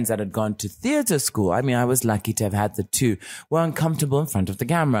those friends that had gone to theater school, I mean, I was lucky to have had the two, were uncomfortable in front of the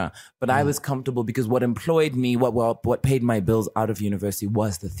camera. But I was comfortable because what employed me, what paid my bills out of university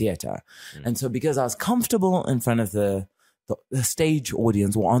was the theater. And so because I was comfortable in front of the stage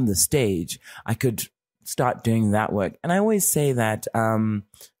audience or on the stage, I could start doing that work. And I always say that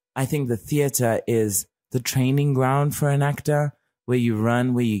I think the theater is the training ground for an actor, where you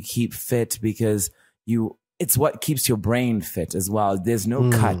run, where you keep fit, because it's what keeps your brain fit as well. There's no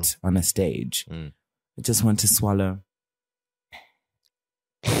cut on a stage. I just want to swallow.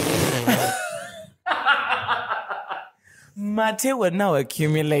 Mate, we're now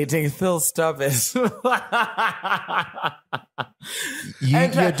accumulating. Phil, stop it.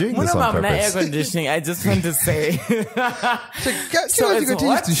 You're doing this on air purpose. conditioning. I just want to say. So it's it's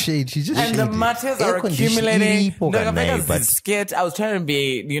what? to shade. She just And the shaded. matters Air are conditioning accumulating. po ka na, but- Scared. I was trying to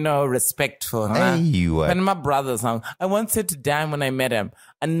be, respectful. Hey, you are. And my brother's I once said to Dan when I met him,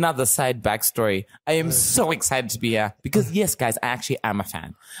 another side backstory. I am so excited to be here because yes, guys, I actually am a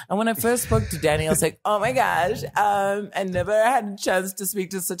fan. And when I first spoke to Danny, I was like, oh my gosh, I never had a chance to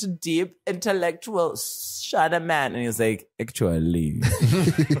speak to such a deep, intellectual, shana man. And he was like, actually.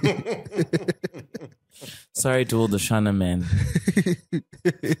 Sorry to all the shana men.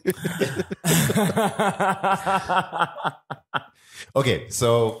 Okay,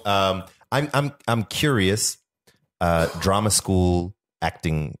 so I'm curious. Drama school,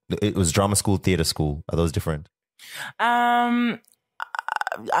 acting. It was drama school, theater school. Are those different? I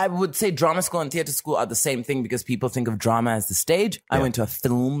would say drama school and theater school are the same thing because people think of drama as the stage. I went to a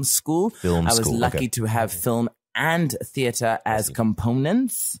film school. I was lucky to have film and theater as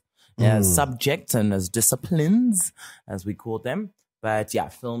components, as subjects and as disciplines, as we call them. But yeah,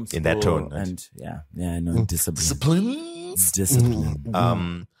 film school In that tone, right? and disciplines.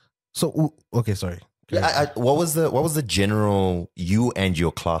 Discipline. So okay, sorry. What was the general, you and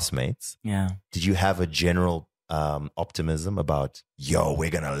your classmates? Yeah. Did you have a general optimism about, yo, we're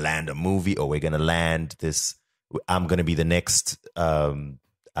gonna land a movie, or we're gonna land this? I'm gonna be the next, I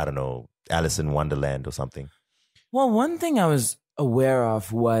don't know, Alice in Wonderland or something. Well, one thing I was aware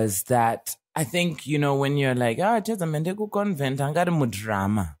of was that I think, when you're like, Chi Mhende ku convent, angari mu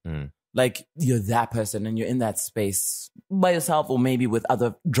drama. Like you're that person and you're in that space by yourself or maybe with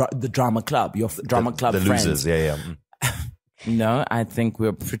other, the drama club, your drama club the friends. losers, yeah. No, I think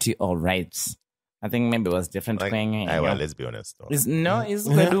we're pretty all right. I think maybe it was different. Like, well, let's be honest. Though.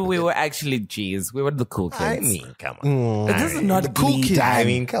 We were actually G's. We were the cool kids. I mean, come on. This is not cool Glee kids. time. I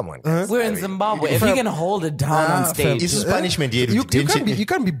mean, come on. We're in Zimbabwe. If you can hold it down on stage. This is punishment. You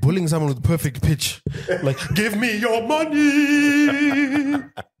can't be bullying someone with perfect pitch. Like, give me your money.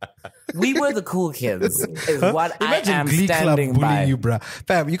 We were the cool kids, is what Imagine I am Glee Club standing bullying by. you, bruh.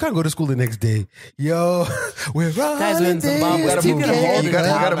 Fam, you can't go to school the next day. Yo, we're running. Guys, we're in Zimbabwe. this You gotta hold together. it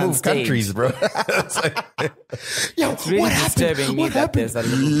down gotta on move stage. countries, bro. Yo, It's really what happened? disturbing me What that happened? there's a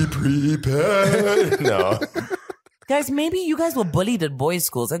little... Prepared. No. Guys, maybe you guys were bullied at boys'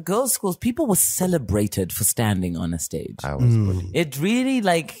 schools. At girls' schools, people were celebrated for standing on a stage. I was bullied. It really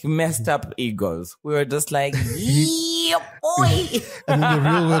messed up egos. We were just like, yeah, boy. And then the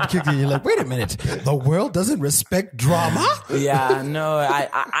real world kicked in. You're like, wait a minute. The world doesn't respect drama? Yeah, no,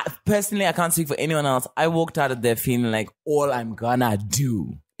 I personally, I can't speak for anyone else. I walked out of there feeling like all I'm gonna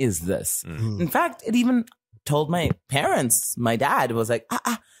do is this. In fact, it even told my parents, my dad was like,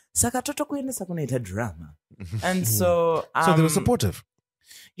 sakatoto kuendesa kunaita drama. And so... So they were supportive.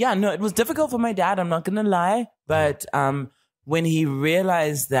 Yeah, no, it was difficult for my dad, I'm not going to lie. But when he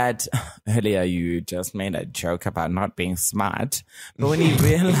realized that... Earlier, you just made a joke about not being smart. But when he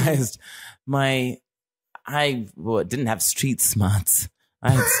realized I didn't have street smarts.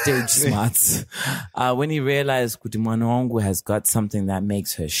 I had stage smarts. When he realized Kuti mwana wangu has got something that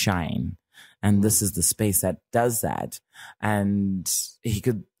makes her shine. And this is the space that does that. And he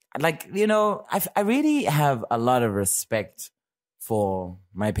could... I really have a lot of respect for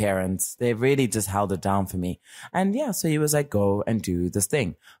my parents. They really just held it down for me. And yeah, so he was like, go and do this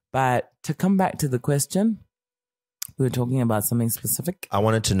thing. But to come back to the question, we were talking about something specific. I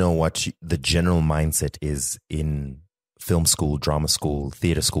wanted to know what the general mindset is in film school, drama school,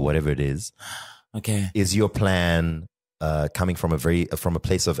 theater school, whatever it is. Okay. Is your plan coming from a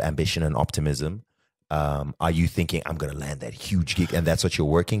place of ambition and optimism? Are you thinking I'm going to land that huge gig and that's what you're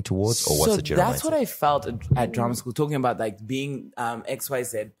working towards, or what's the general that's mindset? what I felt at drama school, talking about like being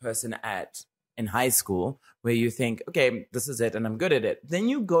XYZ person in high school, where you think, okay, this is it and I'm good at it. Then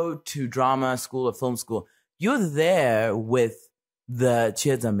you go to drama school or film school. You're there with the Chi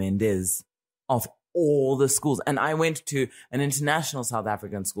Mhende of all the schools. And I went to an international South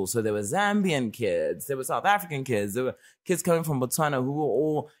African school. So there were Zambian kids, there were South African kids, there were kids coming from Botswana who were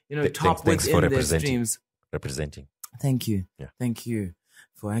all, top Thanks within for their streams. representing. Thank you. Yeah. Thank you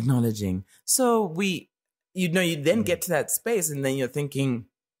for acknowledging. So you then get to that space and then you're thinking,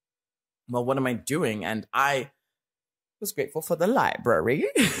 well, what am I doing? And I was grateful for the library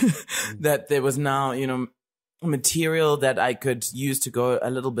that there was now, material that I could use to go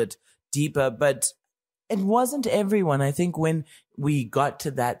a little bit deeper, but it wasn't everyone. I think when we got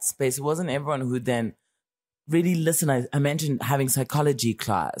to that space, it wasn't everyone who then really listened. I mentioned having psychology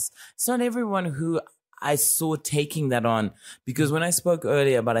class. It's not everyone who I saw taking that on, because when I spoke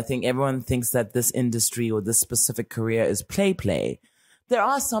earlier about, I think everyone thinks that this industry or this specific career is play. There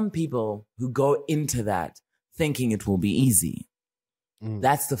are some people who go into that thinking it will be easy.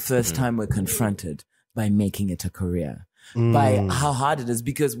 That's the first time we're confronted by making it a career, by how hard it is.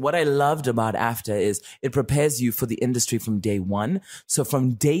 Because what I loved about AFTA is it prepares you for the industry from day one. So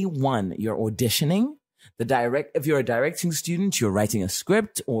from day one, you're auditioning. If you're a directing student, you're writing a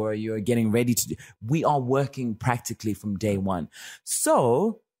script or you're getting ready we are working practically from day one.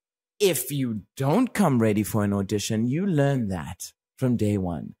 So if you don't come ready for an audition, you learn that from day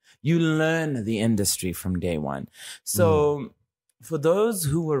one. You learn the industry from day one. So for those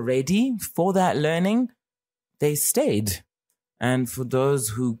who were ready for that learning, they stayed. And for those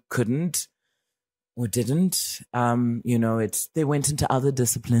who couldn't, or didn't, they went into other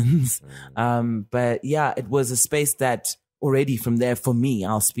disciplines. But yeah, it was a space that already from there, for me,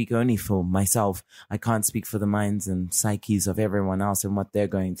 I'll speak only for myself. I can't speak for the minds and psyches of everyone else and what they're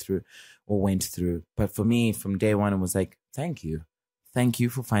going through or went through. But for me, from day one, it was like, thank you. Thank you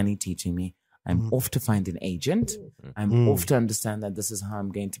for finally teaching me. I'm off to find an agent. I'm off to understand that this is how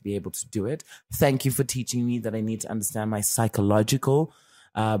I'm going to be able to do it. Thank you for teaching me that I need to understand my psychological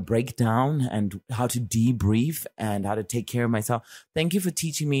breakdown and how to debrief and how to take care of myself. Thank you for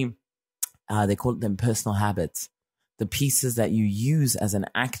teaching me, they call them personal habits, the pieces that you use as an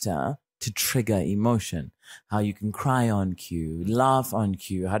actor to trigger emotion, how you can cry on cue, laugh on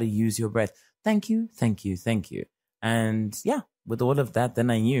cue, how to use your breath. Thank you, thank you, thank you. And yeah, with all of that,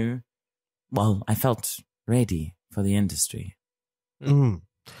 then I knew, I felt ready for the industry.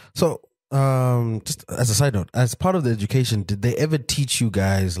 So, just as a side note, as part of the education, did they ever teach you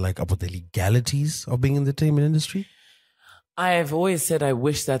guys like about the legalities of being in the entertainment industry? I've always said I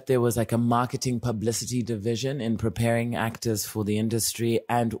wish that there was like a marketing publicity division in preparing actors for the industry,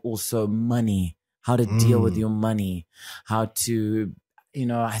 and also money, how to deal with your money, how to,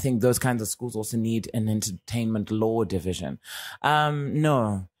 I think those kinds of schools also need an entertainment law division.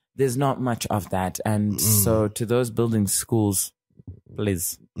 No, there's not much of that. And so to those building schools,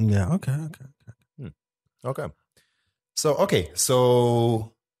 please. Yeah. Okay. Okay.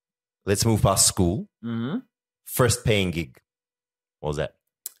 So let's move past school. First paying gig. What was that?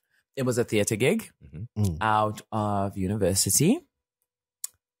 It was a theater gig out of university.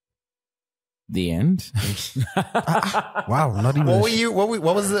 The end. Wow, not even. What were you? What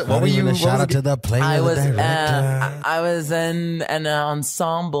was it? What were you? Shout out to the player. I was. Director. I was in an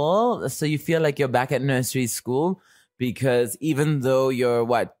ensemble, so you feel like you're back at nursery school, because even though you're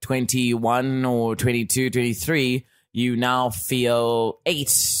 21 or 22, 23, you now feel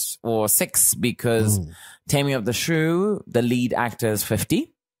 8 or 6 because Taming of the Shrew, the lead actor is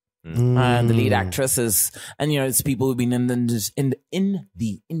 50. And the lead actress is, and it's people who've been in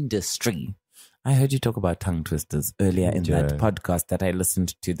the industry. I heard you talk about tongue twisters earlier in that podcast that I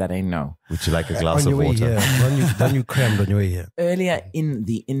listened to that I know. Would you like a glass of water? Then you crammed on your way here. Earlier in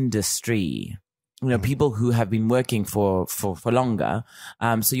the industry, people who have been working for longer.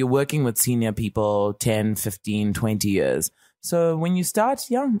 So you're working with senior people 10, 15, 20 years. So when you start,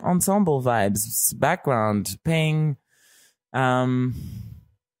 ensemble vibes, background, paying, a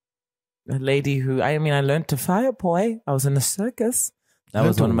lady who, I learned to fire poi. I was in a circus. That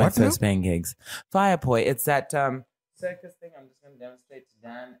was one of my first paying gigs. Fire poi. It's that circus thing. I'm just going to demonstrate to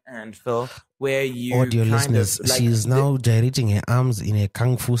Dan and Phil, where you audio listeners, she is now gyrating her arms in a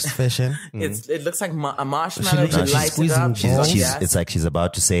kung fu fashion. It looks like a marshmallow. She's squeezing balls. It's like she's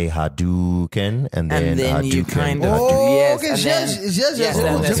about to say Hadouken, and then you Hadouken. kind of okay. Yes.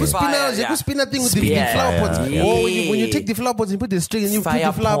 Spinner thing with the flower pots. When you take the flower pots and put the string and you put the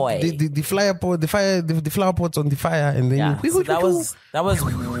flower pots on the fire, and then you. That was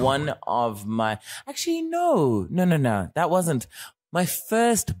one of my. Actually, no. That wasn't. My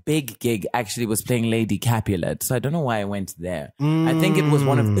first big gig actually was playing Lady Capulet, so I don't know why I went there. I think it was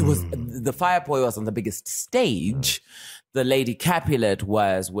the Fire Poi was on the biggest stage. The Lady Capulet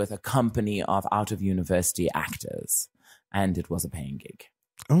was with a company of out of university actors, and it was a paying gig.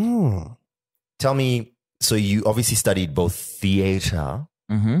 Oh, tell me. So you obviously studied both theater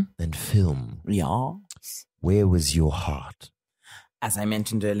and film. Yeah. Where was your heart? As I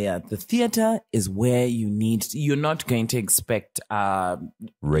mentioned earlier, the theater is where you're not going to expect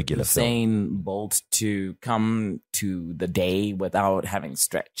regular Usain Bolt to come to the day without having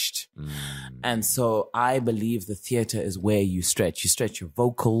stretched. And so I believe the theater is where you stretch. You stretch your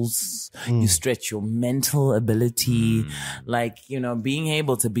vocals, you stretch your mental ability, being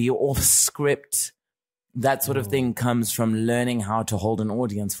able to be off script. That sort of thing comes from learning how to hold an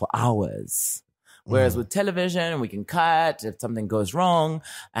audience for hours Whereas with television, we can cut if something goes wrong.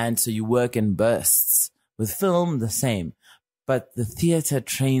 And so you work in bursts. With film, the same. But the theater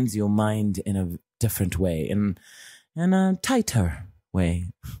trains your mind in a different way, in a tighter way.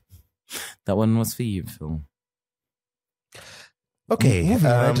 That one was for you, Phil. Okay, moving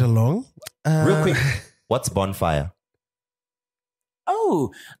right along. Real quick, what's bonfire?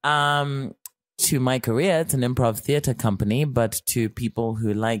 Oh, to my career, it's an improv theater company, but to people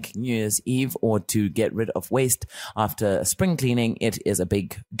who like New Year's Eve or to get rid of waste after spring cleaning, it is a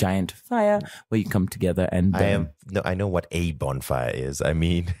big giant fire where you come together and I know what a bonfire is. I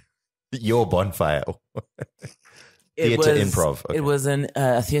mean, your bonfire. Theater improv. Okay. It was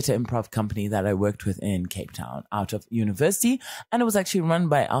a theater improv company that I worked with in Cape Town out of university, and it was actually run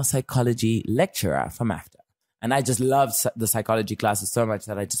by our psychology lecturer from AFTA. And I just loved the psychology classes so much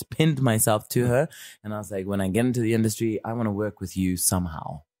that I just pinned myself to her. And I was like, when I get into the industry, I want to work with you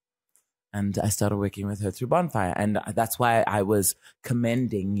somehow. And I started working with her through Bonfire. And that's why I was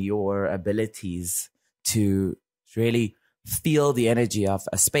commending your abilities to really feel the energy of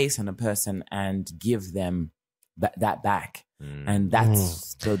a space and a person and give them that back. And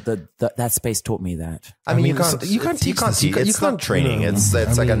that's that space taught me that. I mean, you can't teach. It's not training. It's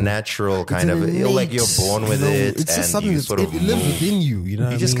like a natural kind of like you're born with it. It's just and something it lives within you. You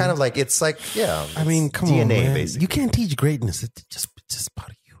know, you just kind of like it's like I mean, come DNA, on, man. basically. You can't teach greatness. It's just part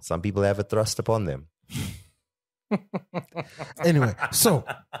of you. Some people have it thrust upon them. Anyway, so.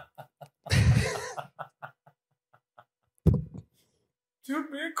 To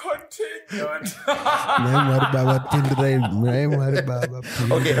be continued.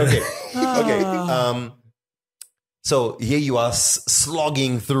 Okay. So here you are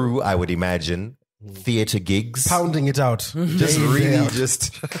slogging through, I would imagine, theater gigs. Pounding it out. Just really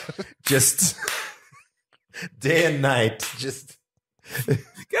just day and night. Just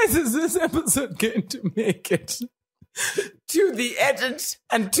Guys, is this episode going to make it to the edit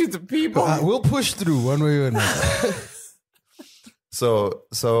and to the people? We'll push through one way or another. So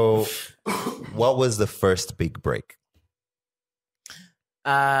what was the first big break?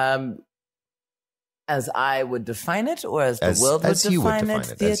 As I would define it, or as the world would define it,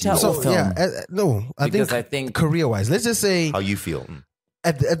 theater or film? I think career-wise, let's just say how you feel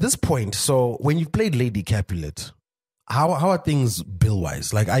at this point. So when you've played Lady Capulet, how are things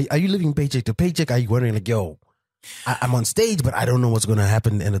bill-wise? Like, are you living paycheck to paycheck? Are you wondering like, yo, I'm on stage, but I don't know what's going to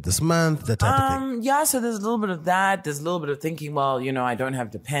happen at the end of this month, that type of thing? Yeah, so there's a little bit of that. There's a little bit of thinking, well, you know, I don't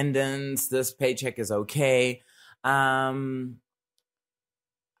have dependents. This paycheck is okay. I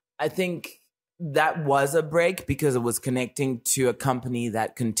think that was a break because it was connecting to a company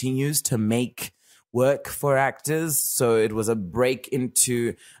that continues to make work for actors. So it was a break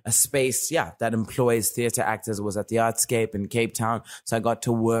into a space, that employs theater actors. It was at the Artscape in Cape Town. So I got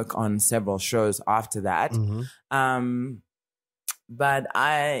to work on several shows after that. But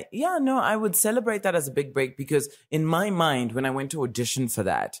I would celebrate that as a big break because in my mind, when I went to audition for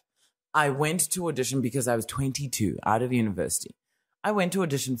that, I went to audition because I was 22 out of university. I went to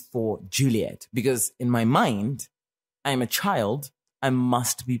audition for Juliet because in my mind, I'm a child. I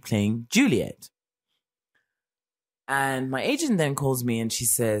must be playing Juliet. And my agent then calls me and she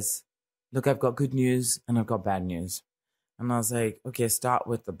says, look, I've got good news and I've got bad news. And I was like, okay, start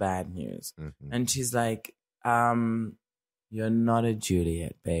with the bad news. And she's like, you're not a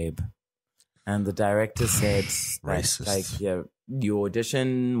Juliet, babe. And the director said, like, your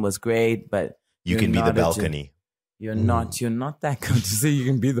audition was great, but you can be the balcony. You're not that good to say you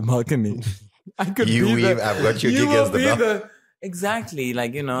can be the balcony. I've got your gig as the balcony. Exactly,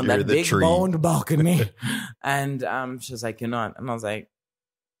 like, you know, You're that big boned balcony. And she was like, you're not. And I was like,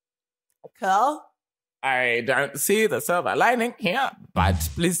 cool. I don't see the silver lining here, but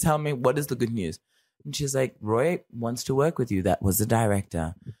please tell me, what is the good news? And she's like, Roy wants to work with you. That was the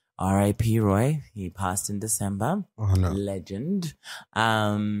director. R.I.P. Roy. He passed in December. Oh, no. Legend.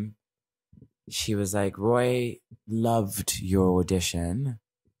 She was like, Roy loved your audition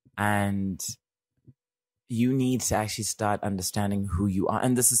and you need to actually start understanding who you are.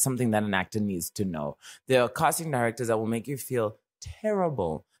 And this is something that an actor needs to know. There are casting directors that will make you feel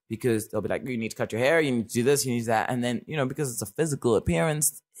terrible because they'll be like, you need to cut your hair, you need to do this, you need that. And then, you know, because it's a physical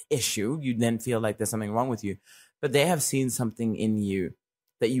appearance issue, you then feel like there's something wrong with you. But they have seen something in you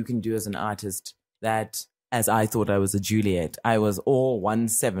that you can do as an artist that, as I thought I was a Juliet, I was all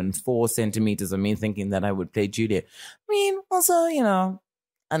 174 centimeters of me thinking that I would play Juliet. I mean, also, you know,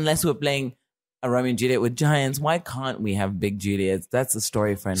 unless we're playing a Romeo and Juliet with giants. Why can't we have big Juliets? That's a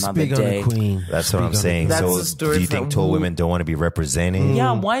story for another Speak on day. the queen. That's what I'm saying. That's So the story do you for- think tall women don't want to be represented?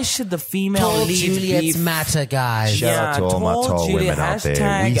 Yeah, why should the female Tall lead Juliets be matter, guys. Shout out to all my tall Juliet, women out there.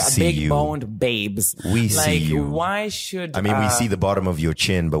 hashtag We see you. big boned babes. We see you. Why should I mean, we see the bottom of your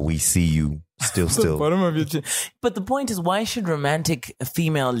chin, but we see you still. bottom of your chin? But the point is, why should romantic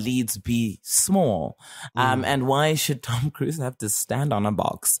female leads be small? And why should Tom Cruise have to stand on a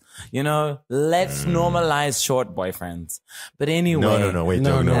box? You know, let's normalize short boyfriends. But anyway, No, wait,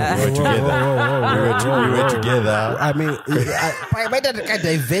 No, no. no. We were together. We were together. I mean, why that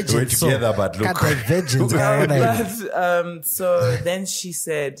divergence? We're together, but look. divergence. So then she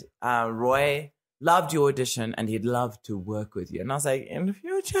said, Roy loved your audition and he'd love to work with you. And I was like, in the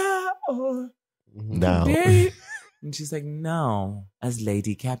future or No. today? And she's like, no, as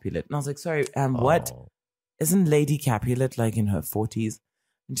Lady Capulet. And I was like, sorry, what? Isn't Lady Capulet like in her 40s?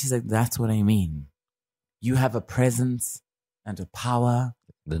 And she's like, that's what I mean. You have a presence and a power.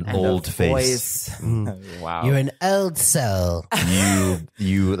 An And old a face. voice. Wow. You're an old soul.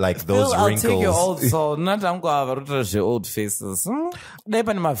 You like those Phil, I'll wrinkles. take your old soul. Not I'm going to your old faces.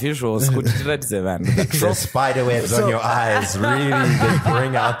 Never in my visuals. The spider webs on your eyes really they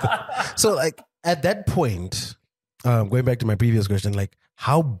bring out the... So, like, at that point, going back to my previous question, like,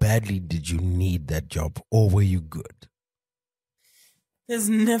 how badly did you need that job, or were you good? There's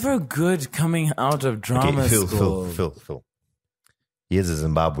never good coming out of drama school. Phil. Here's a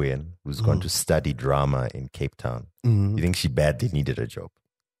Zimbabwean who's gone to study drama in Cape Town. Mhm. You think she badly needed a job?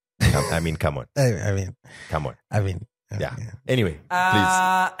 I mean, come on. Come on. Yeah. Anyway,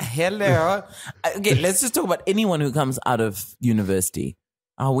 please. Hello. Okay, let's just talk about anyone who comes out of university.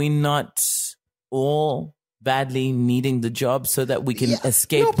 Are we not all badly needing the job so that we can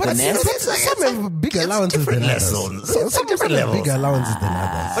escape the nest? Some have big allowances than others. Some different have levels. big allowances than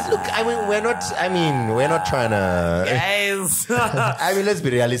others. But look, I mean, we're not trying to... Guys, I mean, let's be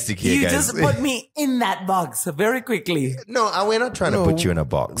realistic here, you guys. just put me in that box very quickly. No, we're not trying to put you in a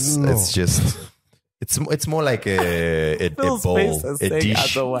box. No. It's just... It's more like a Phil's bowl, face is a saying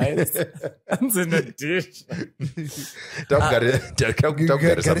dish. otherwise. It's in a dish. Don't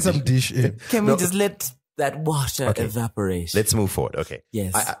get it. Some dish in. Can we just let that water evaporate? Let's move forward. Okay.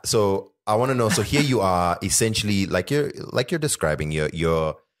 Yes. So I want to know. So here you are, essentially, like you're describing.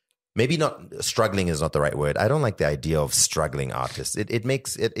 You're maybe not struggling is not the right word. I don't like the idea of struggling artists. It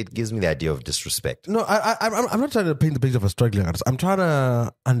gives me the idea of disrespect. No, I'm not trying to paint the picture of a struggling artist. I'm trying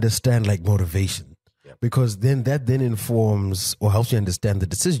to understand like motivation, because then that informs or helps you understand the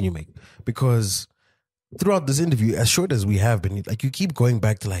decision you make. Because throughout this interview, as short as we have been, like you keep going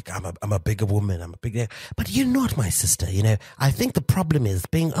back to like I'm a bigger woman, I'm a bigger, but you're not my sister. You know, I think the problem is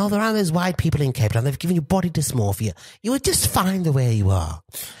being around those white people in Cape Town. They've given you body dysmorphia. You were just fine the way you are.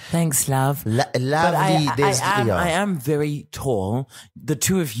 Thanks, love. But I am very tall. The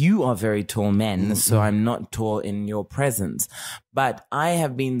two of you are very tall men, so I'm not tall in your presence. But I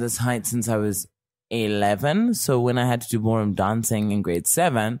have been this height since I was 11. So when I had to do ballroom dancing in grade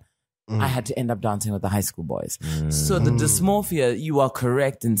 7, I had to end up dancing with the high school boys. So the dysmorphia, you are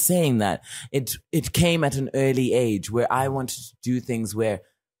correct in saying that. It came at an early age where I wanted to do things where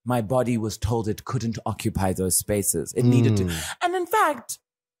my body was told it couldn't occupy those spaces. It needed to. And in fact,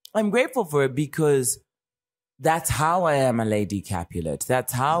 I'm grateful for it because that's how I am a Lady Capulet.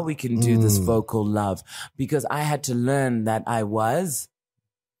 That's how we can do this vocal love, because I had to learn that I was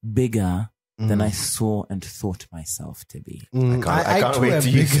bigger than I saw and thought myself to be. I can't wait to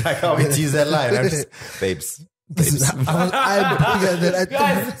use that line. Babes. I'm bigger than I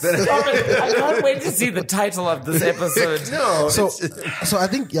Guys, stop it. I can't wait to see the title of this episode. No. So I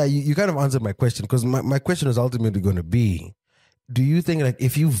think, you kind of answered my question, because my question is ultimately going to be, do you think like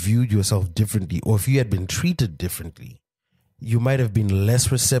if you viewed yourself differently, or if you had been treated differently, you might have been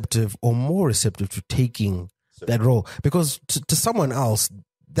less receptive or more receptive to taking that role? Because to someone else,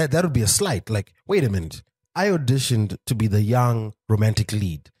 that would be a slight. Like, wait a minute, I auditioned to be the young romantic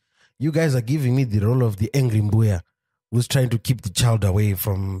lead. You guys are giving me the role of the angry mbuya who's trying to keep the child away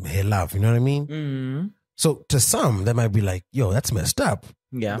from her love. You know what I mean? Mm-hmm. So to some, they might be like, yo, that's messed up.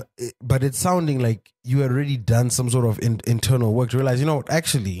 Yeah. But it's sounding like you had already done some sort of internal work to realize, you know what,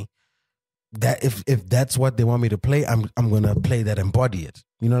 actually, that if that's what they want me to play, I'm going to play that, embody it.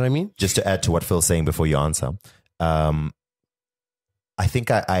 You know what I mean? Just to add to what Phil's saying before you answer, I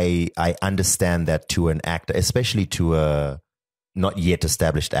think I understand that to an actor, especially to a not yet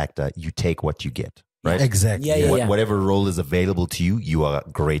established actor, you take what you get, right? Exactly. Yeah. Whatever role is available to you, you are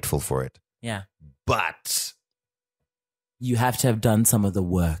grateful for it. Yeah. But You have to have done some of the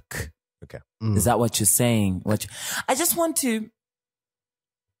work. okay, Is that what you're saying? I just want to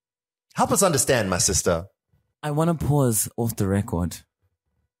Help us understand, my sister. I want to pause off the record.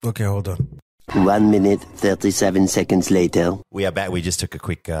 Okay, hold on. 1 minute, 37 seconds later. We are back. We just took a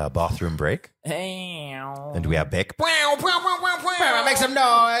quick bathroom break. And we are back. Make some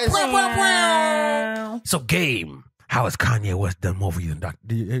noise. So, game. How has Kanye West done more for you than Dr.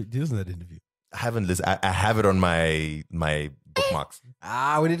 Did you listen to that interview? I haven't listened. I have it on my bookmarks.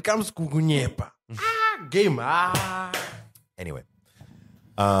 When it comes to Kunyepa. Game. Anyway.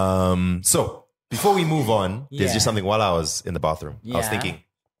 So, before we move on, there's Yeah. just something while I was in the bathroom. I was Yeah. thinking,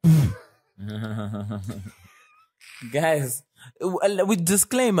 Guys, with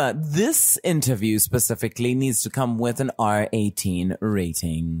disclaimer, this interview specifically needs to come with an R18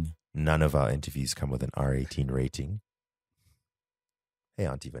 rating. none of our interviews come with an R18 rating. Hey,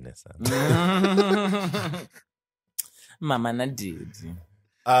 Auntie Vanessa. Mama na dude.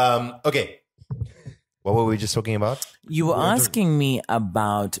 Okay. What were we just talking about? You were asking me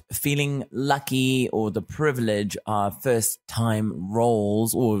about feeling lucky or the privilege of first-time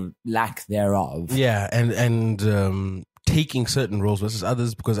roles or lack thereof. Yeah, and taking certain roles versus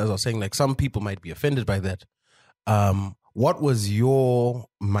others, because as I was saying, like some people might be offended by that. What was your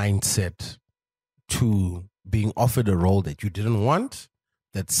mindset to being offered a role that you didn't want,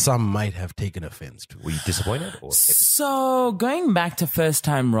 that some might have taken offense to? Were you disappointed? Or So going back to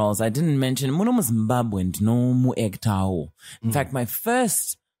first-time roles, I didn't mention muno Zimbabwean no mu actor. In fact, my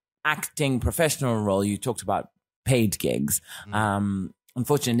first acting professional role, you talked about paid gigs.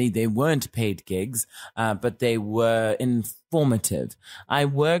 Unfortunately, they weren't paid gigs, but they were informative. I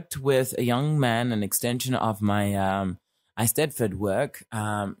worked with a young man, an extension of my Stedford work.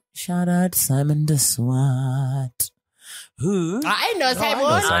 Shout out Simon DeSwat. Who? I know Simon.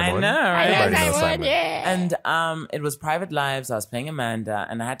 I know, right? Everybody knows Simon. And it was Private Lives. I was playing Amanda,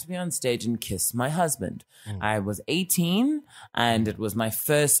 and I had to be on stage and kiss my husband. I was 18, and it was my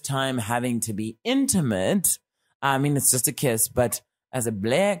first time having to be intimate. I mean, it's just a kiss, but as a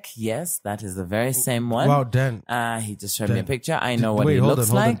black, yes, that is the very same one. Wow, Dan. He just showed me a Dan, picture. I know what wait, he hold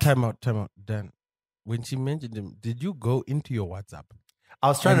looks on, hold on. like. Time out. Dan, when she mentioned him, did you go into your WhatsApp I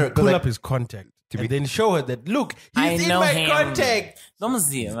was trying and to pull like, up his contact and then show her that, look, he's I in know my him. contact? Vamos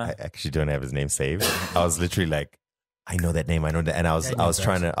ver. I actually don't have his name saved. I was literally like, I know that name. I know that, and I was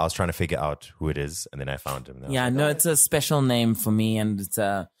trying to figure out who it is, and then I found him. Yeah, no, it's a special name for me, and it's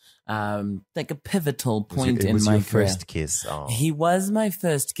a like a pivotal point in my your career. first kiss. Oh. He was my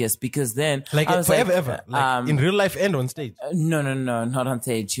first kiss because then Like I was forever, like, ever. Like in real life and on stage. No, not on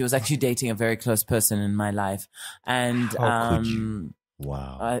stage. He was actually dating a very close person in my life, and How could you?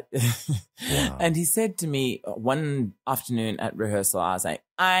 Wow. Wow. And he said to me one afternoon at rehearsal, I was like,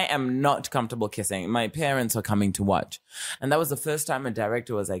 I am not comfortable kissing. My parents are coming to watch. And that was the first time a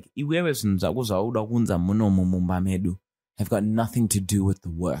director was like, have got nothing to do with the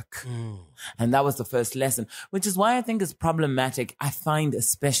work. And that was the first lesson, which is why I think it's problematic. I find,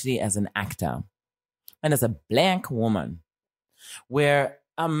 especially as an actor and as a black woman, where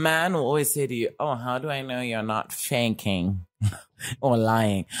a man will always say to you, oh, how do I know you're not faking or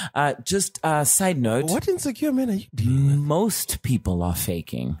lying? Just a side note. What insecure men are you dealing with? Most people are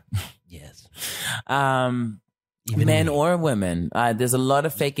faking. Yes. Men or women. There's a lot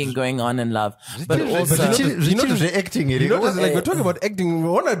of faking going on in love. But also, acting. Like we're talking about acting.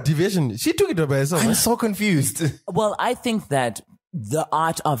 We're on a deviation. She took it by herself. I'm so confused. well, I think that the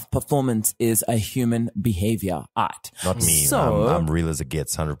art of performance is a human behavior art. Not me. So, I'm real as it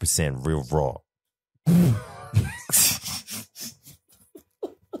gets. 100% real raw.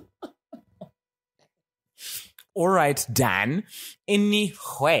 all right, Dan.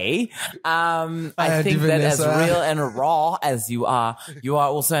 Anyway, I think Di that as Vanessa. real and raw as you are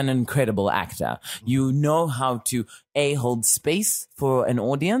also an incredible actor. You know how to hold space for an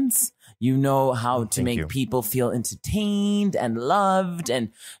audience. You know how to make you. people feel entertained and loved, and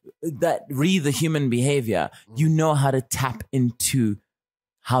that read the human behavior. You know how to tap into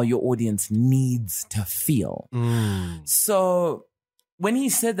how your audience needs to feel. So when he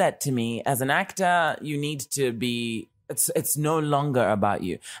said that to me, as an actor, you need to be, it's no longer about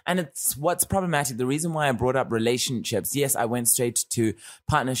you. And it's what's problematic. The reason why I brought up relationships, yes, I went straight to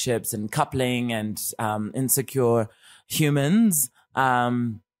partnerships and coupling and insecure humans.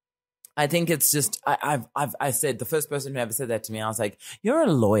 I think it's just, I said, the first person who ever said that to me, I was like, you're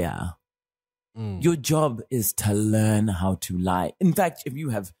a lawyer. Your job is to learn how to lie. In fact, if you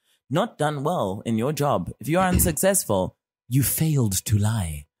have not done well in your job, if you're unsuccessful, you failed to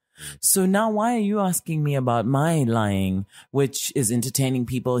lie. So now why are you asking me about my lying, which is entertaining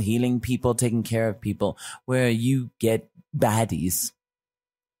people, healing people, taking care of people, where you get baddies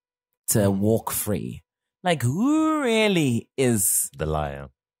to walk free? Like, who really is The liar.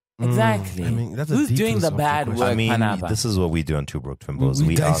 Exactly. I mean, that's a who's deep doing the bad philosophical work? I mean, Panapa? this is what we do on Two Broke Twimbos. We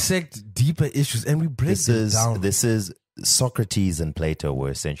We are, dissect deeper issues and we break this them is down. this is Socrates and Plato were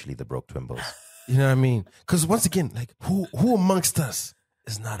essentially the Broke Twimbos. You know what I mean? Because once again, like who amongst us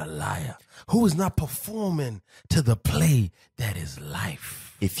is not a liar? Who is not performing to the play that is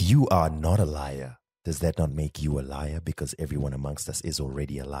life? If you are not a liar, does that not make you a liar? Because everyone amongst us is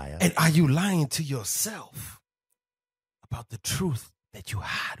already a liar. And are you lying to yourself about the truth that you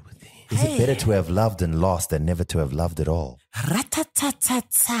had within? Is it better to have loved and lost than never to have loved at all?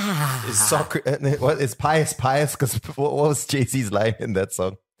 Ra-ta-ta-ta-ta. Is Socrates? What is pious? Because what was Jay-Z's line in that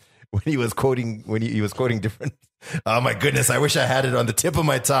song when he was quoting he was quoting different? Oh my goodness! I wish I had it on the tip of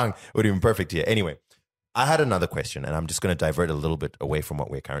my tongue. Would have been perfect here. Anyway, I had another question, and I'm just going to divert a little bit away from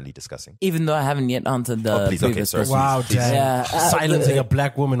what we're currently discussing. Even though I haven't yet answered the Please, okay, previous sorry. question. Wow, Dan. Yeah, Silencing a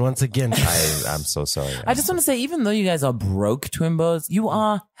black woman once again. I'm so sorry. I just want to say, even though you guys are broke Twimbos, you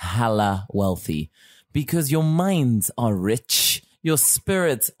are hella wealthy because your minds are rich. Your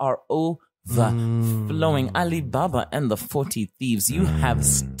spirits are overflowing. Alibaba and the 40 thieves. You have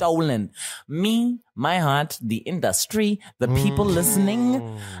stolen me, my heart, the industry, the people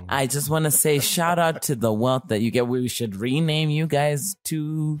listening. I just want to say shout out to the wealth that you get. We should rename you guys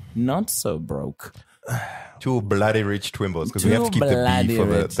to Not So Broke. Two bloody rich Twimbos, because we have to Two keep the B bloody for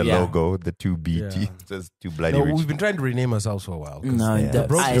rich, the yeah. logo, the 2BT. Yeah. Says two bloody No, rich. we've been trying to rename ourselves for a while. 'cause No, the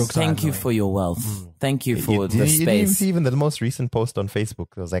broke I jokes are thank you annoying. for your wealth. Thank you for the you didn't even space. see even the most recent post on Facebook.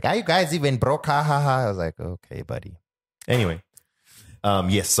 I was like, "Are you guys even broke?" Ha ha ha. I was like, "Okay, buddy." Anyway,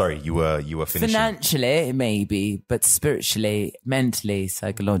 yes. Sorry, you were finishing. Financially, maybe, but spiritually, mentally,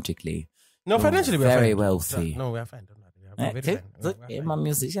 psychologically. No, financially we're very fine. wealthy. No, we're fine. Don't worry. We're very Okay, fine. look, We're fine. I'm a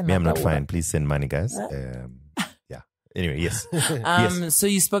musician. Me, I'm not that fine. Please send money, guys. Yeah. Anyway, yes. Yes. So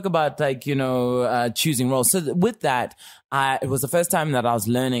you spoke about choosing roles. So with that, it was the first time that I was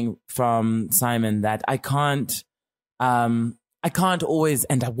learning from Simon that I can't always,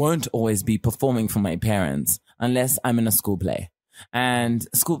 and I won't always be performing for my parents unless I'm in a school play. And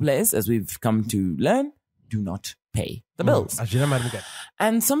school plays, as we've come to learn, do not pay the bills.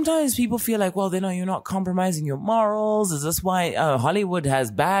 And sometimes people feel like, well, you're not compromising your morals. Is this why Hollywood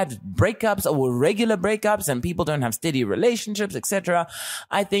has bad breakups or regular breakups and people don't have steady relationships, etc.?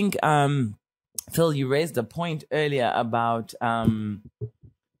 I think, Phil, you raised a point earlier about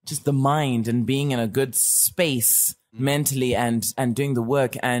just the mind and being in a good space mentally and doing the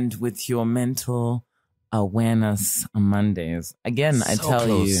work and with your mental awareness on Mondays. Again, I tell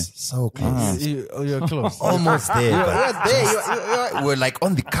you. So close. You're close. Almost there. You're but there. we're like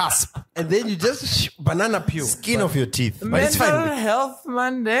on the cusp. And then you just banana peel. Skin of your teeth. But it's Mental fine. Health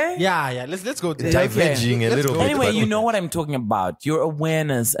Monday. Yeah. Let's go there. Diverging a Let's little go. bit. Anyway, but- you know what I'm talking about. Your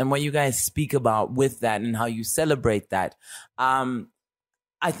awareness and what you guys speak about with that and how you celebrate that.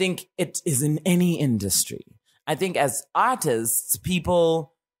 I think it is in any industry. I think as artists,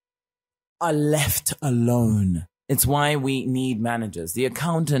 people are left alone. It's why we need managers. The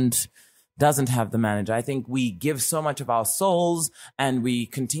accountant doesn't have the manager. I think we give so much of our souls and we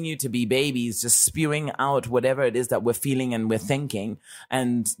continue to be babies, just spewing out whatever it is that we're feeling and we're thinking.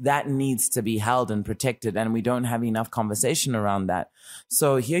 And that needs to be held and protected. And we don't have enough conversation around that.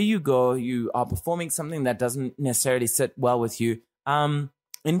 So here you go. You are performing something that doesn't necessarily sit well with you.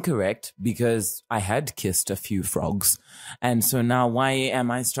 Incorrect, because I had kissed a few frogs. And so now why am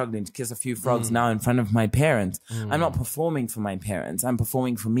I struggling to kiss a few frogs now in front of my parents? I'm not performing for my parents. I'm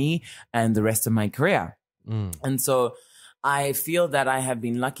performing for me and the rest of my career. And so I feel that I have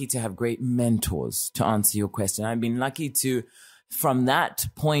been lucky to have great mentors, to answer your question. I've been lucky to, from that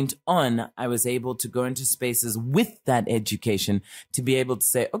point on, I was able to go into spaces with that education to be able to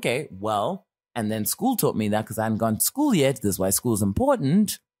say, okay, well, and then school taught me that because I hadn't gone to school yet. This is why school is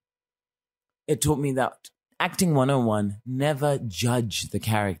important. It taught me that acting 101, never judge the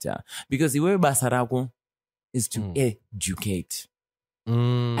character. Because the way basarago is to educate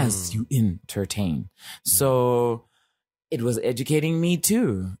as you entertain. So it was educating me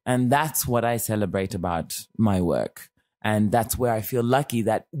too. And that's what I celebrate about my work. And that's where I feel lucky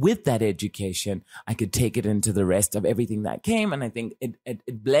that with that education, I could take it into the rest of everything that came. And I think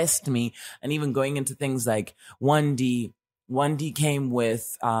it blessed me. And even going into things like 1D came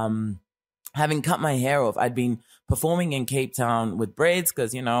with having cut my hair off. I'd been performing in Cape Town with braids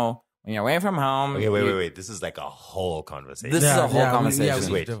because, when you're away from home. Okay, wait. This is like a whole conversation. This is a whole conversation.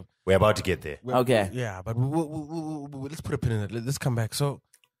 Just wait. We're about to get there. Okay. Yeah, but let's put a pin in it. Let's come back. So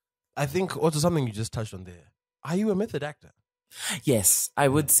I think also something you just touched on there. Are you a method actor? Yes, I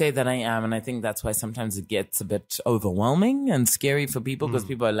would say that I am. And I think that's why sometimes it gets a bit overwhelming and scary for people because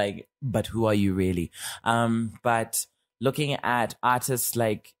people are like, but who are you really? But looking at artists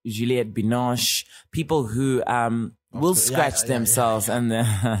like Juliette Binoche, people who will scratch themselves and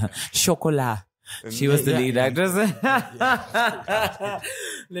Chocolat. She was the lead actress.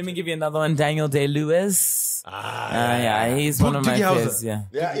 Let me give you another one. Daniel Day-Lewis. He's one of my favorites.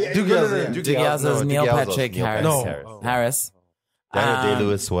 Doogie Howser's Neil Patrick Harris. Daniel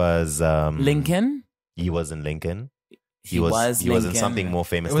Day-Lewis was Lincoln. He was in Lincoln. He was in something more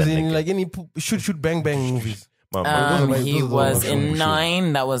famous. Was than in Lincoln. like any shoot bang bang movies? He was in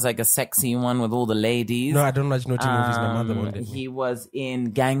 9. That was like a sexy one with all the ladies. No, I don't watch naughty movies. My mother won't let me. He was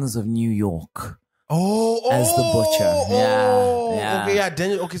in Gangs of New York. As the butcher. Yeah. Okay,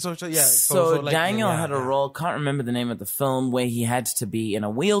 Daniel. Okay, so like, Daniel had a role, can't remember the name of the film, where he had to be in a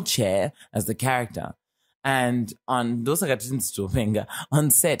wheelchair as the character. And on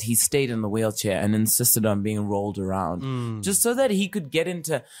set, he stayed in the wheelchair and insisted on being rolled around just so that he could get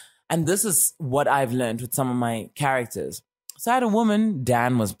into. And this is what I've learned with some of my characters. So I had a woman,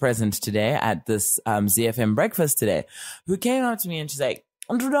 Dan was present today at this ZFM breakfast today, who came up to me and she's like,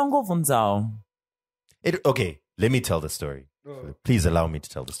 Okay, let me tell the story. Please allow me to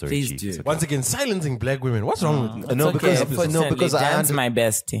tell the story. Please Chi. do. It's okay. Once again, silencing black women. What's wrong with you? No, because Dan's my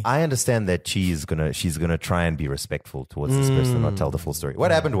bestie. I understand that she's gonna try and be respectful towards this person and not tell the full story.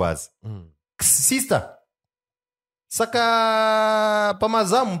 What happened was, sister, saka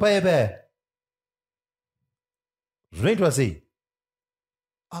pamazamu paebe.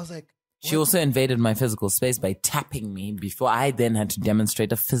 I was like, She also invaded my physical space by tapping me before I then had to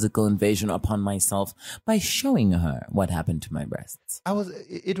demonstrate a physical invasion upon myself by showing her what happened to my breasts.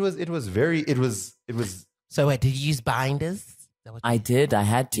 it was very. So wait, did you use binders? I did. I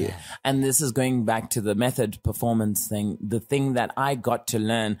had to. Yeah. And this is going back to the method performance thing, the thing that I got to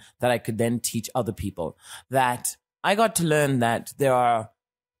learn that I could then teach other people. That I got to learn that there are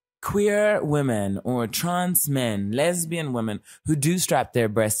queer women or trans men, lesbian women who do strap their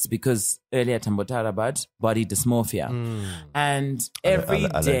breasts because earlier Tambotara about body dysmorphia. And every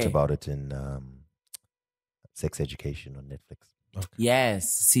I day. learned about it in Sex Education on Netflix. Okay.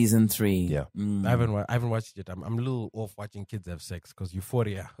 Yes, season 3. Yeah. I haven't watched it. I'm a little off watching kids have sex because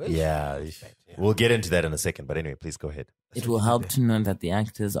Euphoria. Yeah, we'll get into that in a second. But anyway, please go ahead. It will help to know that the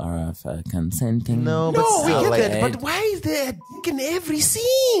actors are of consenting. No, but No, we still, get like, that. But why is there a dick in every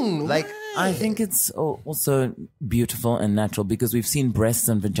scene? Like, I think it's also beautiful and natural because we've seen breasts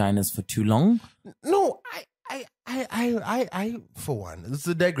and vaginas for too long. No, I, for one, this is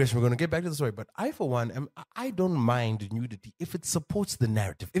a digression. We're going to get back to the story, but I, for one, I don't mind nudity if it supports the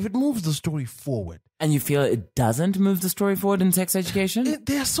narrative, if it moves the story forward. And you feel it doesn't move the story forward in sex education?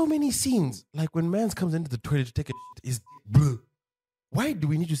 There are so many scenes, like when man comes into the toilet to take a shit, is bleh. Why do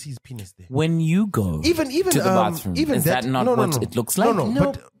we need to see his penis there? When you go Even to the bathroom, is that not what it looks like?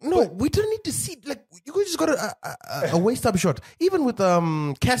 No, we don't need to see. Like you just got a waist up shot. Even with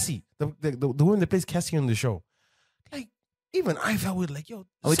Cassie, the woman that plays Cassie on the show. Like even I felt weird. Like yo,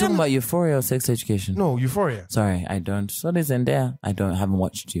 Are we talking about Euphoria or sex education? No, Euphoria. Sorry, I don't. What is in there? Haven't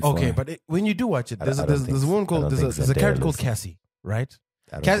watched Euphoria. Okay, but when you do watch it, there's I don't a think- woman I called don't there's think a character Zendaya called listens. Cassie, right?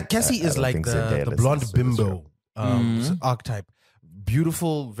 I don't think- Cassie I is don't like think the Zendaya blonde listens to this bimbo show. archetype.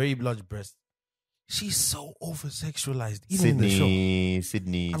 Beautiful, very large breasts. She's so over sexualized, even in the show.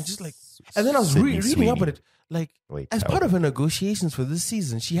 Sydney. I'm just like, and then I was Sydney reading up on Sweeney. it. Like, Wait, as part of her negotiations for this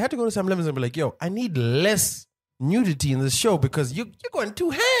season, she had to go to Sam Levins and be like, yo, I need less nudity in this show because you're going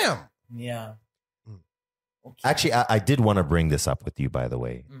too ham. Yeah. Actually, I did want to bring this up with you, by the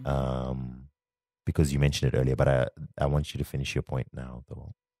way, because you mentioned it earlier, but I want you to finish your point now,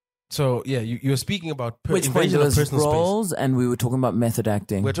 though. So, yeah, you're speaking about Which point invasion there of was personal space. roles, and we were talking about method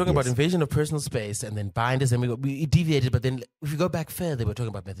acting. We're talking about Yes. invasion of personal space and then binders, and we deviated, but then if you go back further, we're talking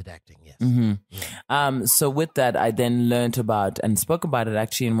about method acting, yes. So with that, I then learned about and spoke about it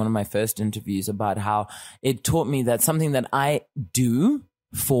actually in one of my first interviews about how it taught me that something that I do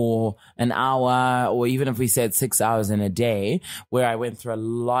for an hour, or even if we said 6 hours in a day, where I went through a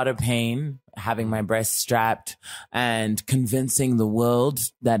lot of pain, having my breasts strapped and convincing the world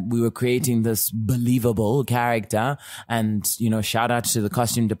that we were creating this believable character. And, shout out to the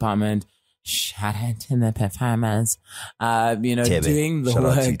costume department. Shout out to the performers, Tebe. doing the Shout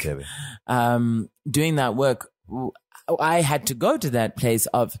out to work, Tebe. doing that work. I had to go to that place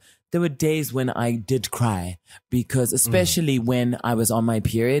of, there were days when I did cry because especially when I was on my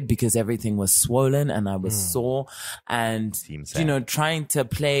period, because everything was swollen and I was sore and, Seems sad. trying to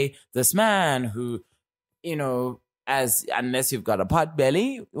play this man who, unless you've got a pot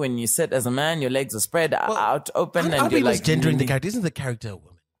belly, when you sit as a man, your legs are spread out open Aren't and we you're like misgendering the character? Isn't the character a woman?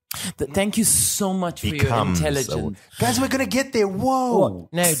 Thank you so much for your becomes intelligence. Guys, we're gonna get there. Whoa.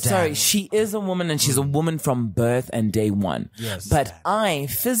 No, Dan. Sorry, she is a woman and she's a woman from birth and day one. Yes, but Dan. I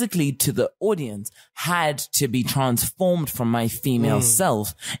physically to the audience had to be transformed from my female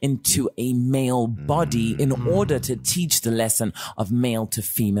self into a male body in order to teach the lesson of male to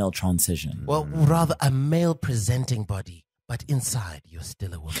female transition. Well, rather a male presenting body, but inside you're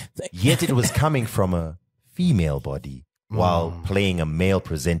still a woman. Yet it was coming from a female body while playing a male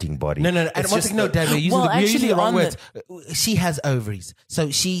presenting body. No. And It's one just thing, no, Dan, we're using, Well, we're using actually, the wrong on words. She has ovaries,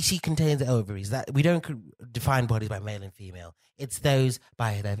 so she contains the ovaries. That we don't define bodies by male and female. It's those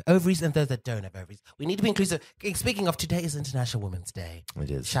by their ovaries and those that don't have ovaries. We need to be inclusive. Speaking of, today is International Women's Day.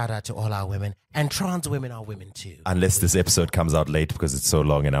 It is. Shout out to all our women, and trans women are women too. Unless this episode comes out late because it's so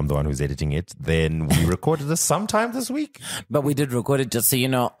long and I'm the one who's editing it, then we recorded this sometime this week. But we did record it, just so you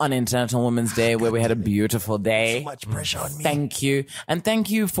know, on International Women's Day, where we had a beautiful day. So much pressure on me. Thank you. And thank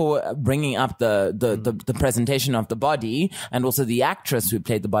you for bringing up the presentation of the body and also the actress who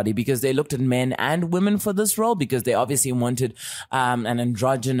played the body, because they looked at men and women for this role, because they obviously wanted an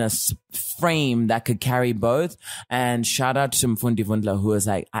androgynous frame that could carry both. And shout out to Mfundi Vundla, who was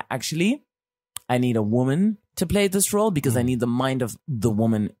like, I need a woman to play this role because I need the mind of the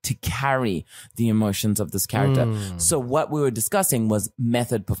woman to carry the emotions of this character. So what we were discussing was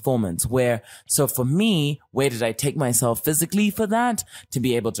method performance, so for me, where did I take myself physically for that to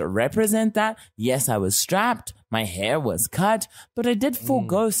be able to represent that? Yes, I was strapped. My hair was cut, but I did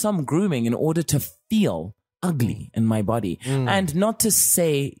forego some grooming in order to feel ugly in my body. And not to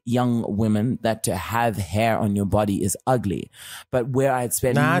say, young women, that to have hair on your body is ugly, but where I'd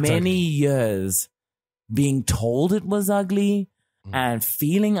spent many years being told it was ugly and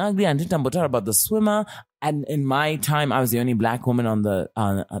feeling ugly. And didn't about the swimmer. And in my time, I was the only black woman on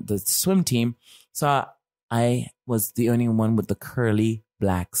the swim team. So I was the only one with the curly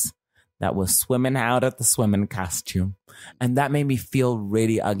blacks that was swimming out of the swimming costume. And that made me feel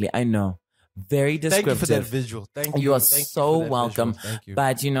really ugly. I know. Very descriptive. Thank you for that visual. Thank you. You are Thank you so for that welcome. visual. Thank you.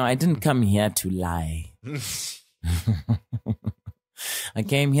 But, I didn't come here to lie. I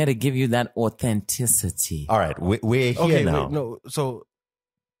came here to give you that authenticity. All right, we're here now. Wait, no. So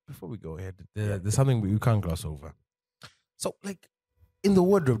before we go ahead, there's something we can't gloss over. So, like, in the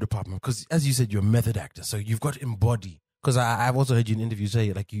wardrobe department, because as you said, you're a method actor, so you've got to embody. Because I've also heard you in interviews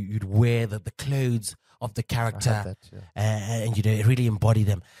say, like, you'd wear the clothes of the character, and really embody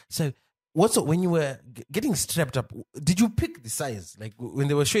them. So, when you were getting strapped up, did you pick the size? Like, when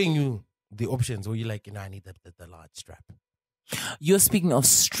they were showing you the options, were you like, I need the large strap? You're speaking of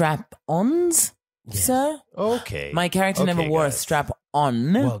strap-ons, sir? Okay. My character never wore a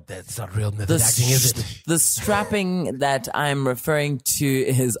strap-on. Well, that's not real method acting, is it? The strapping that I'm referring to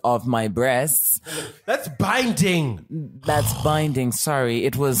is of my breasts. That's binding. That's binding. Sorry,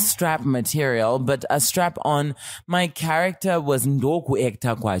 it was strap material, but a strap-on. My character was Ndoku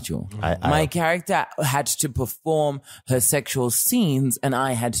Ekta Kwachu. My character had to perform her sexual scenes, and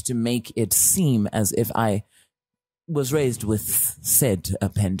I had to make it seem as if I was raised with said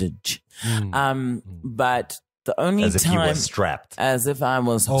appendage. But the only as if time... you were strapped. As if I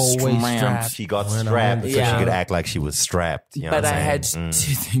was Always strapped. She got strapped so she could act like she was strapped. You know But what I I'm had saying?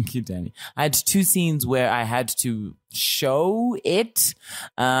 two, thank you, Danny. I had two scenes where I had to show it,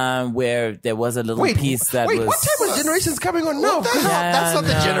 where there was a little piece that was... what type of Generations coming on now? That's not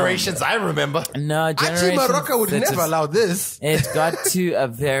the no. Generations I remember. No, Actually, Generations... Morocco would it never just- allow this. It got to a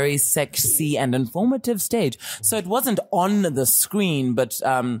very sexy and informative stage. So it wasn't on the screen, but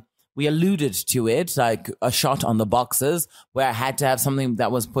we alluded to it, like a shot on the boxes where I had to have something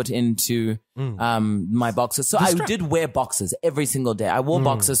that was put into my boxes. So I did wear boxes every single day. I wore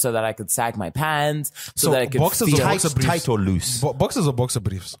boxes so that I could sag my pants, so that I could boxes feel... or boxer briefs? Tight or loose? Boxers or boxer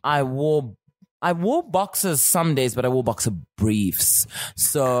briefs? I wore boxers some days, but I wore boxer briefs.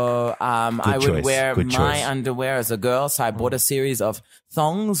 So I would choice. wear Good my choice. underwear as a girl. So I bought a series of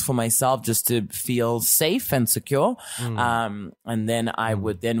thongs for myself just to feel safe and secure. And then I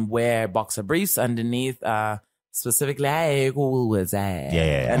would then wear boxer briefs underneath. Specifically, who was that?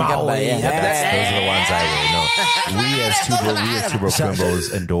 Yeah. And Those are the ones I wear. No, we as Tubro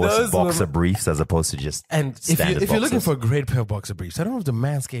Twimbos endorse Those boxer briefs as opposed to just And standard if you're looking boxers. for a great pair of boxer briefs, I don't know if the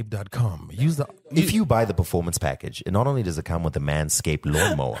manscaped.com. If you buy the performance package, it not only does it come with the Manscaped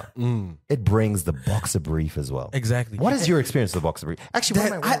lawnmower, it brings the boxer brief as well. Exactly. What is your experience with the boxer brief? Actually,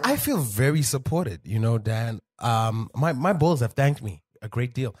 Dan, I feel very supported, Dan. My balls have thanked me. a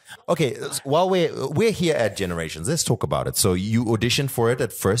great deal. Okay, while we're here at Generations, let's talk about it. So you auditioned for it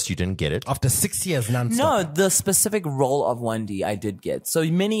at first, you didn't get it. After 6 years nonstop. No, the specific role of Wandile I did get. So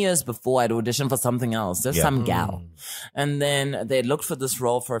many years before, I'd auditioned for something else. There's some gal. And then they looked for this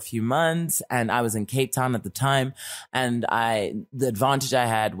role for a few months, and I was in Cape Town at the time. And the advantage I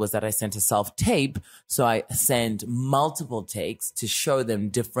had was that I sent a self-tape. So I sent multiple takes to show them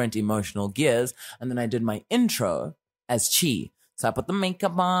different emotional gears. And then I did my intro as Chi. So I put the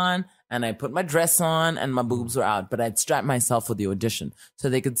makeup on and I put my dress on and my boobs were out, but I'd strapped myself for the audition so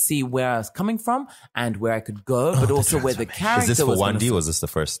they could see where I was coming from and where I could go, but also where the character was. Is this for gonna 1D or was this the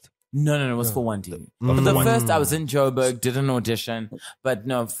first? No, it was for 1D. But the first, I was in Joburg, did an audition. But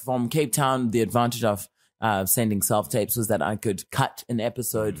no, from Cape Town, the advantage of sending self-tapes was that I could cut an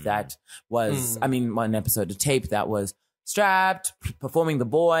episode that was, one episode of tape that was strapped, performing the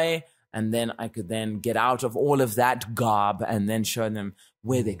boy, and then I could then get out of all of that garb and then show them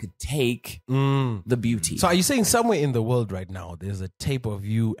where they could take the beauty. So are you saying somewhere in the world right now, there's a tape of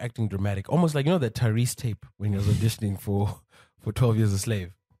you acting dramatic, almost like, that Tyrese tape when he was auditioning for 12 Years a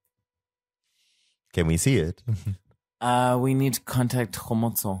Slave? Can we see it? We need to contact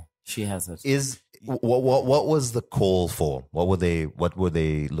Homotso. She has it. What was the call for? What were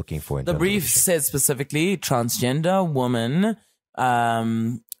they looking for? The brief said specifically transgender woman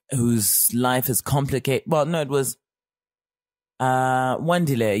whose life is complicated. Well, no, it was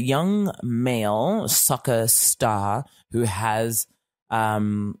Wandile, a young male soccer star who has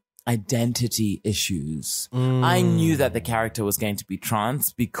identity issues. I knew that the character was going to be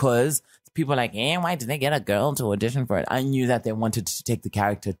trans because people are like, why did they get a girl to audition for it? I knew that they wanted to take the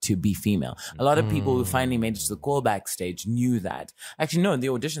character to be female. A lot of people who finally made it to the callback stage knew that. Actually, no, the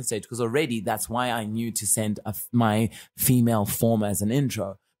audition stage, because already that's why I knew to send my female form as an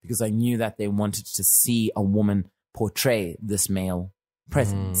intro, because I knew that they wanted to see a woman portray this male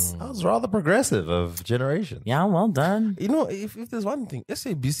presence. That was rather progressive of Generation. Yeah, well done. If there's one thing,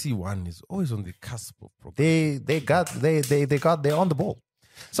 SABC One is always on the cusp of progress. They're on the ball.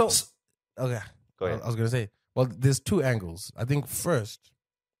 So okay, go ahead. I was gonna say, well, there's two angles. I think first,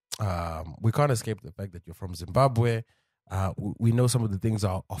 we can't escape the fact that you're from Zimbabwe. We know some of the things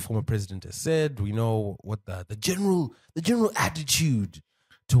our former president has said. We know what the general attitude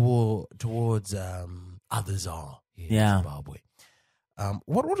towards others are in Zimbabwe.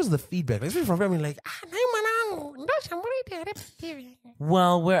 What is the feedback? Especially from family, like,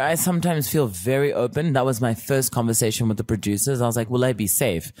 well, where I sometimes feel very open. That was my first conversation with the producers. I was like, will I be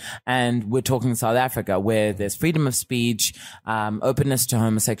safe? And we're talking South Africa, where there's freedom of speech, openness to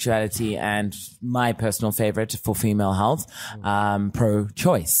homosexuality, and my personal favorite for female health,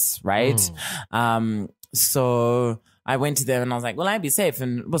 pro-choice, right? So I went to them and I was like, will I be safe?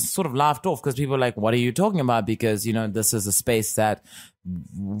 And it was sort of laughed off because people were like, what are you talking about? Because, this is a space that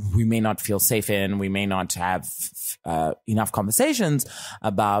we may not feel safe in. We may not have enough conversations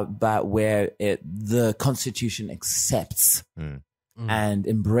about, but where the Constitution accepts and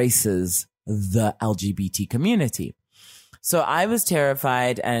embraces the LGBT community. So I was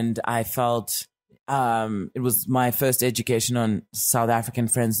terrified, and I felt it was my first education on South African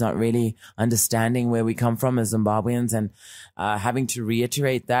friends not really understanding where we come from as Zimbabweans, and having to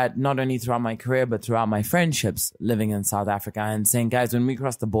reiterate that not only throughout my career, but throughout my friendships living in South Africa, and saying, guys, when we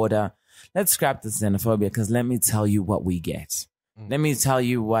cross the border, let's scrap the xenophobia, because let me tell you what we get. Let me tell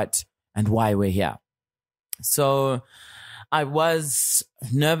you what and why we're here. So I was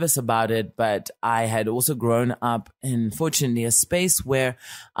nervous about it, but I had also grown up in, fortunately, a space where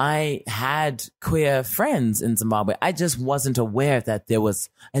I had queer friends in Zimbabwe. I just wasn't aware that there was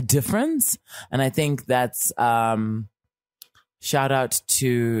a difference. And I think that's shout out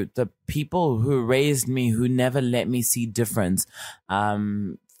to the people who raised me, who never let me see difference,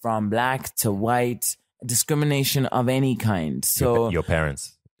 from black to white, discrimination of any kind. So your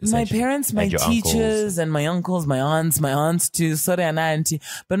parents. My parents, my teachers, uncles. And my uncles, my aunts too. Sorry, and auntie.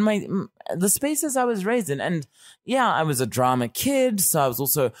 But the spaces I was raised in, and yeah, I was a drama kid, so I was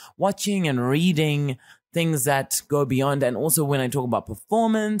also watching and reading things that go beyond. And also, when I talk about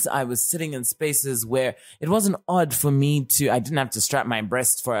performance, I was sitting in spaces where it wasn't odd for me I didn't have to strap my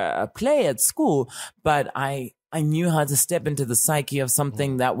breast for a play at school, but I knew how to step into the psyche of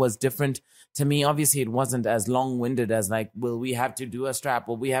something that was different to me. Obviously, it wasn't as long-winded as like, well, we have to do a strap,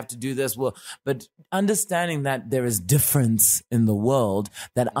 or we have to do this. But understanding that there is difference in the world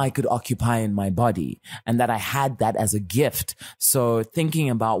that I could occupy in my body, and that I had that as a gift. So thinking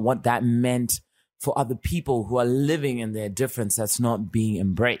about what that meant for other people who are living in their difference that's not being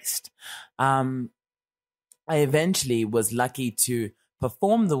embraced. I eventually was lucky to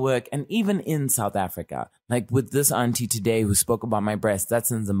perform the work, and even in South Africa, like with this auntie today who spoke about my breast,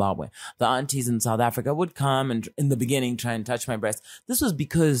 that's in Zimbabwe. The aunties in South Africa would come and in the beginning try and touch my breast. This was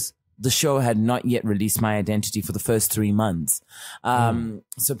because the show had not yet released my identity for the first 3 months.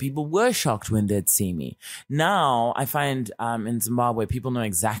 So people were shocked when they'd see me. Now I find in Zimbabwe, people know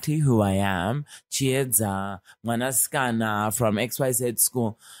exactly who I am. Chiedza, Mwanaskana from XYZ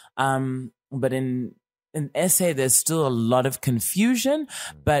school. But in SA, there's still a lot of confusion,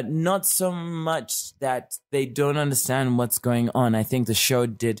 but not so much that they don't understand what's going on. I think the show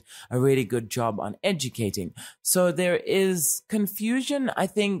did a really good job on educating. So there is confusion. I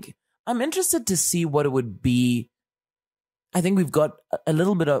think I'm interested to see what it would be. I think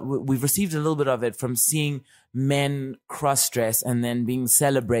we've received a little bit of it from seeing men cross-dress and then being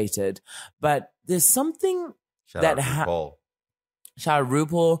celebrated. But there's something Shout out RuPaul. Shout out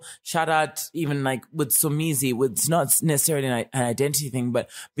RuPaul, shout out even like with Somizi, it's not necessarily an identity thing, but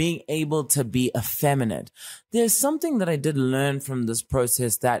being able to be effeminate. There's something that I did learn from this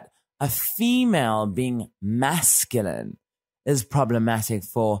process, that a female being masculine is problematic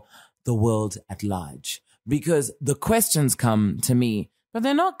for the world at large, because the questions come to me, but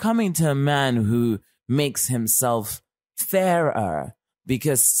they're not coming to a man who makes himself fairer,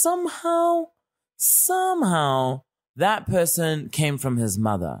 because somehow that person came from his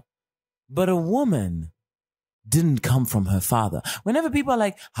mother, but a woman didn't come from her father. Whenever people are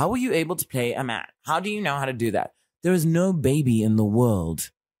like, how were you able to play a man? How do you know how to do that? There is no baby in the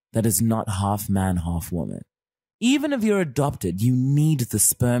world that is not half man, half woman. Even if you're adopted, you need the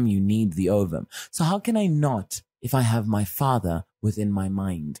sperm, you need the ovum. So how can I not, if I have my father within my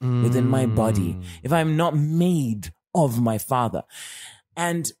mind, within my body, if I'm not made of my father?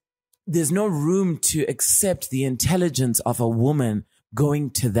 And there's no room to accept the intelligence of a woman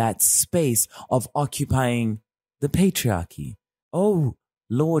going to that space of occupying the patriarchy. Oh,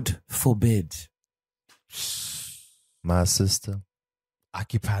 Lord forbid. My sister,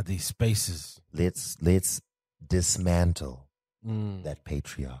 Occupy these spaces. let's dismantle that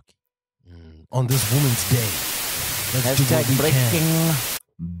patriarchy. On this Women's Day. Let's do what Hashtag we can. breaking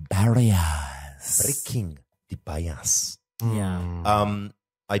barriers. Breaking the bias. Yeah.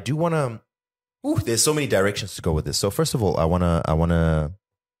 I do want to. There's so many directions to go with this. So first of all, I want to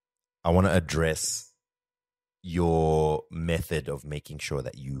address your method of making sure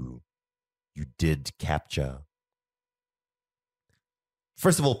that you did capture.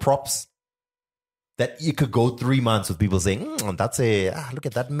 First of all, props that you could go 3 months with people saying, look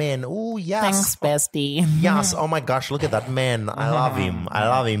at that man. Oh, yes. Thanks, bestie. Yes. Oh my gosh, look at that man. I love him. I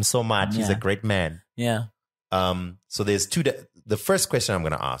love him so much. He's a great man. Yeah. So there's two. The first question I'm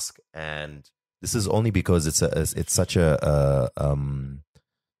going to ask, and this is only because it's such a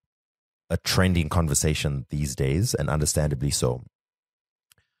trending conversation these days, and understandably so.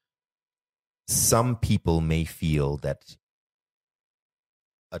 Some people may feel that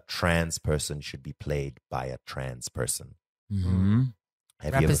a trans person should be played by a trans person. Mm-hmm.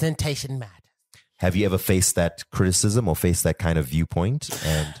 Representation matters. Have you ever faced that criticism or faced that kind of viewpoint?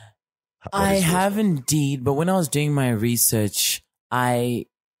 And I have indeed, but when I was doing my research, I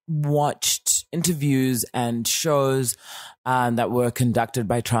watched interviews and shows that were conducted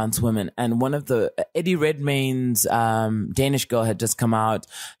by trans women. And one of the, Eddie Redmayne's Danish Girl had just come out.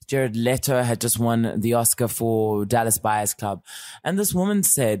 Jared Leto had just won the Oscar for Dallas Buyers Club. And this woman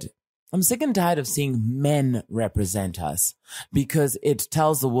said, I'm sick and tired of seeing men represent us because it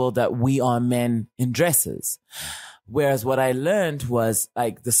tells the world that we are men in dresses. Whereas what I learned was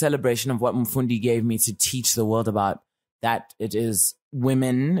like the celebration of what Mfundi gave me to teach the world about that it is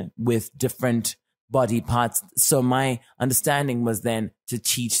women with different body parts. So my understanding was then to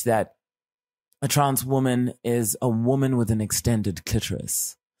teach that a trans woman is a woman with an extended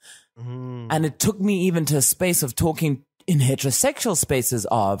clitoris. And it took me even to a space of talking in heterosexual spaces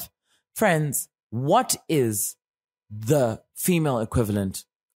of, friends, what is the female equivalent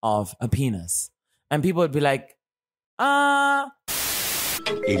of a penis? And people would be like, A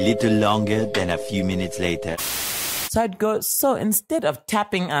little longer than a few minutes later. So I'd go, so instead of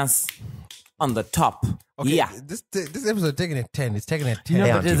tapping us on the top, Okay, yeah. This episode taking a 10. It's taking a 10. No,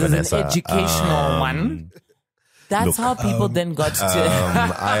 Hey, but Auntie this is Vanessa, an educational one. That's look, how people then got to...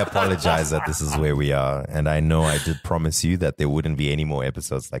 I apologize that this is where we are. And I know I did promise you that there wouldn't be any more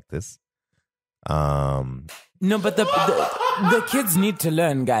episodes like this. No, but the kids need to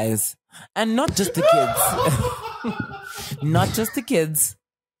learn, guys. And not just the kids. Not just the kids.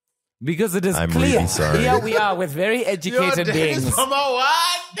 Because it is I'm clear. really sorry. Here we are with very educated beings.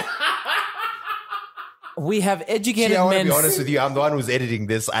 We have educated I want to men. be honest with you. I'm the one who's editing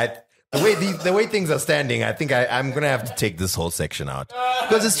this. the way things are standing, I think I'm gonna have to take this whole section out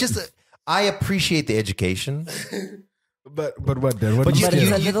because it's just I appreciate the education, But what then? What But do you- But it's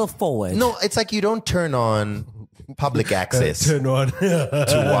you- a little forward. no, it's like you don't turn on public access turn on?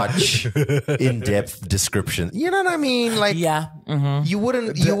 to watch in-depth description. You know what I mean? Like, Yeah. Mm-hmm. you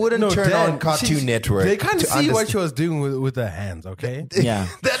wouldn't turn Dan, on Cartoon Network. They can't to see what understand- she was doing with her hands. Okay. Yeah.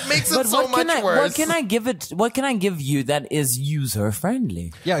 That makes it But so what much can I, worse. what can I give it? What can I give you that is user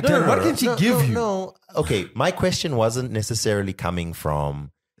friendly? Yeah. Dan, what can she give you? No. Okay, my question wasn't necessarily coming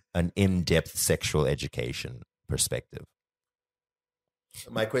from an in-depth sexual education perspective.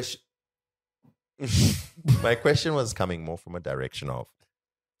 My question was coming more from a direction of,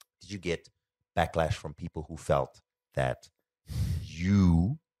 did you get backlash from people who felt that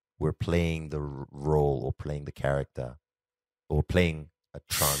you were playing the role or playing the character or playing a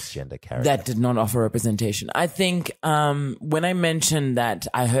transgender character? That did not offer representation. I think when I mentioned that,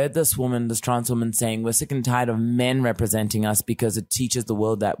 I heard this woman, this trans woman saying, we're sick and tired of men representing us because it teaches the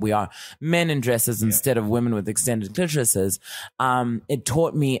world that we are men in dresses instead of women with extended clitorises. It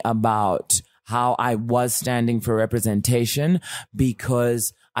taught me about how I was standing for representation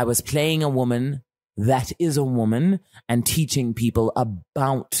because I was playing a woman that is a woman and teaching people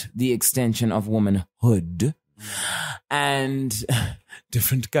about the extension of womanhood. And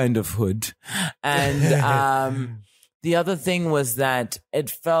different kind of hood. And the other thing was that it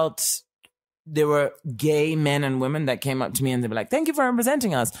felt there were gay men and women that came up to me and they'd be like, thank you for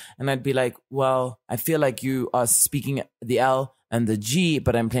representing us. And I'd be like, well, I feel like you are speaking the L and the G,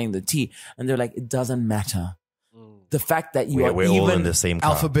 but I'm playing the T. And they're like, it doesn't matter. The fact that you are we're even all in the same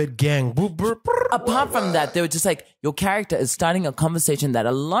car. Alphabet gang. Boop, boop, boop. apart from that, they were just like, your character is starting a conversation that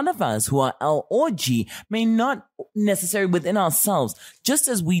a lot of us who are L or G may not necessarily within ourselves, just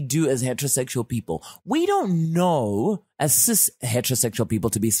as we do as heterosexual people. We don't know, as cis heterosexual people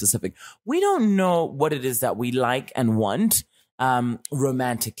to be specific, we don't know what it is that we like and want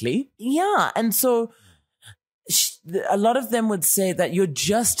romantically. Yeah. And so a lot of them would say that you're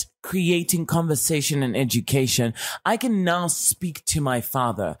just creating conversation and education. I can now speak to my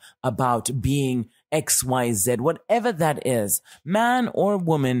father about being XYZ, whatever that is, man or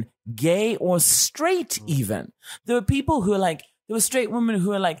woman, gay or straight even. There were people who are like, there were straight women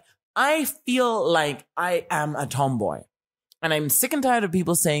who are like, I feel like I am a tomboy. And I'm sick and tired of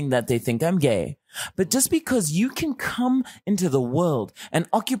people saying that they think I'm gay. But just because you can come into the world and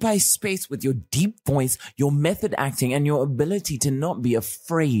occupy space with your deep voice, your method acting, and your ability to not be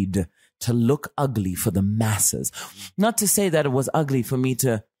afraid to look ugly for the masses. Not to say that it was ugly for me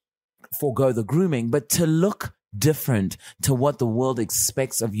to forego the grooming, but to look different to what the world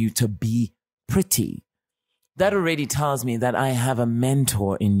expects of you to be pretty. That already tells me that I have a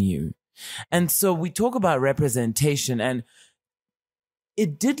mentor in you. And so we talk about representation, and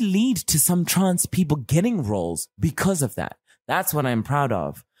it did lead to some trans people getting roles because of that. That's what I'm proud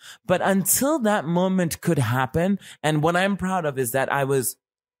of. But until that moment could happen, and what I'm proud of is that I was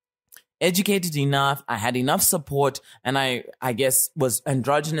educated enough, I had enough support, and I guess was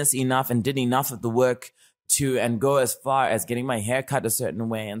androgynous enough and did enough of the work to and go as far as getting my hair cut a certain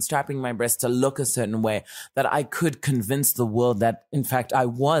way and strapping my breasts to look a certain way that I could convince the world that, in fact, I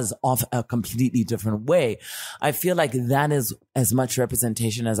was of a completely different way. I feel like that is as much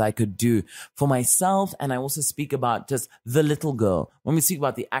representation as I could do for myself. And I also speak about just the little girl. When we speak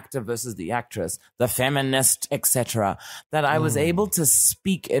about the actor versus the actress, the feminist, etc., that I was able to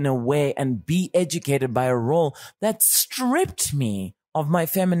speak in a way and be educated by a role that stripped me of my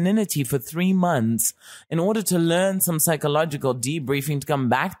femininity for 3 months in order to learn some psychological debriefing to come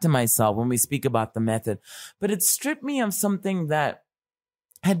back to myself when we speak about the method. But it stripped me of something that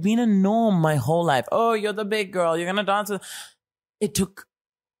had been a norm my whole life. Oh, you're the big girl. You're going to dance. It took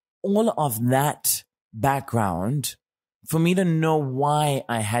all of that background for me to know why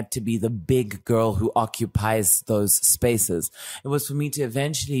I had to be the big girl who occupies those spaces. It was for me to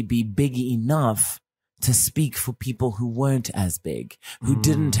eventually be big enough to speak for people who weren't as big, who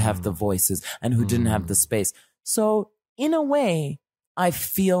didn't have the voices and who didn't have the space. So in a way, I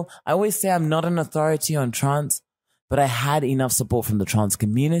always say I'm not an authority on trans, but I had enough support from the trans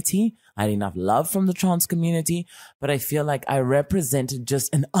community. I had enough love from the trans community, but I feel like I represented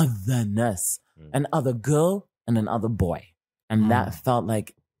just an otherness, an other girl and an other boy. And that felt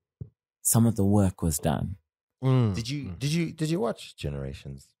like some of the work was done. Did you watch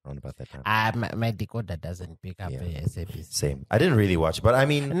Generations around about that time? My decoder doesn't pick up SAPs. Same. I didn't really watch, but I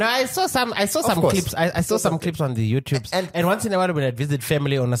mean, No, I saw some course. clips. I saw some clips on the YouTubes. And once in a while when I'd visit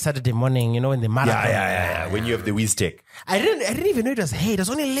family on a Saturday morning, in the marathon. yeah. When you have the Wii stick. I didn't even know it was hate. It was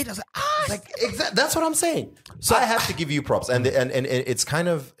only late. I was like, Like that's what I'm saying. So I have to give you props, and it's kind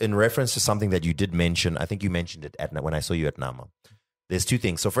of in reference to something that you did mention. I think you mentioned it when I saw you at Nama. There's two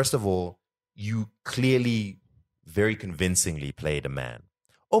things. So first of all, you clearly, very convincingly played a man.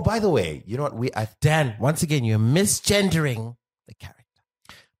 Oh, by the way, you know what? Dan, once again, you're misgendering the character.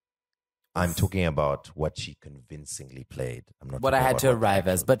 I'm talking about what she convincingly played. I'm not What I talking had about to what arrive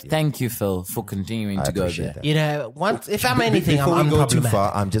as. But thank you, Phil, for continuing I to go appreciate there. that. You know, once if I'm anything, Before I'm we go too unproblematic.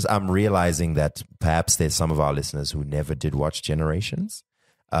 far, I'm realizing that perhaps there's some of our listeners who never did watch Generations.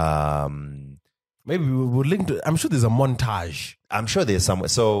 Maybe we'll link to. I'm sure there's a montage. I'm sure there's somewhere.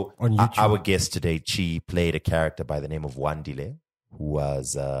 So On YouTube. our guest today, Chi, played a character by the name of Wandile, who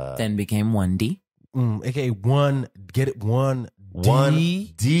was Then became 1D. AKA one. Get it? One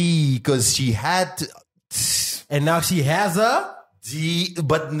D, because she had to, and now she has a D,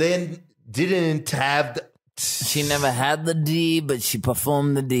 but then didn't have the. She never had the D, but she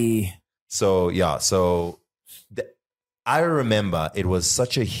performed the D. So yeah, I remember it was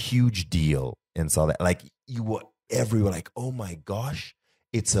such a huge deal in South Africa. Like you were everywhere, like, oh my gosh,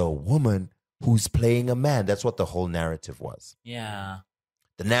 it's a woman who's playing a man. That's what the whole narrative was. Yeah.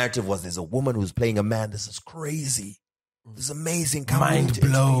 The narrative was there's a woman who's playing a man. This is crazy. This is amazing. Mind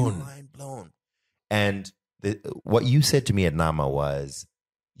blown. Mind blown. And what you said to me at Nama was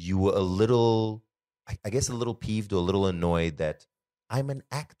you were a little, I guess, a little peeved or a little annoyed that I'm an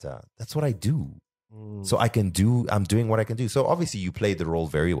actor. That's what I do. So I'm doing what I can do. So obviously you played the role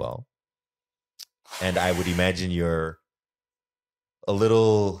very well. And I would imagine you're a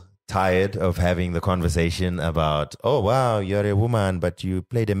little tired of having the conversation about, oh, wow, you're a woman, but you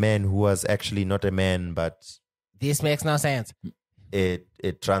played a man who was actually not a man, but This makes no sense. a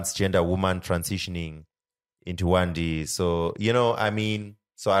transgender woman transitioning into 1D. So,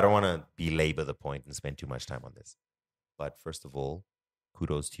 so I don't want to belabor the point and spend too much time on this. But first of all,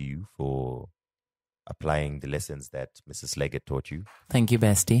 kudos to you for applying the lessons that Mrs. Leggett taught you. Thank you,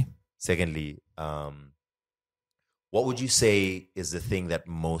 bestie. Secondly, what would you say is the thing that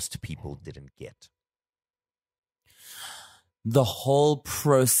most people didn't get? The whole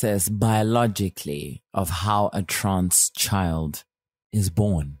process biologically of how a trans child is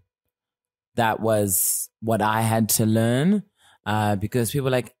born. That was what I had to learn because people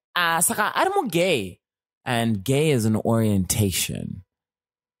were like, Saka, I'm gay. And gay is an orientation.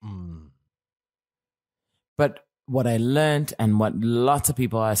 But what I learned and what lots of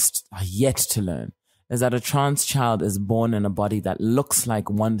people are yet to learn is that a trans child is born in a body that looks like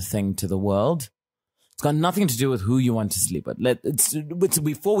one thing to the world. It's got nothing to do with who you want to sleep with. It's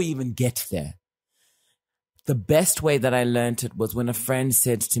before we even get there. The best way that I learned it was when a friend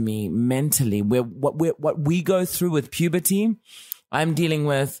said to me mentally, what we go through with puberty, I'm dealing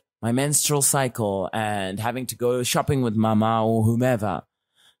with my menstrual cycle and having to go shopping with mama or whomever.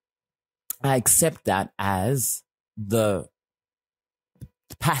 I accept that as the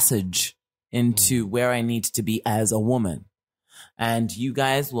passage into where I need to be as a woman. And you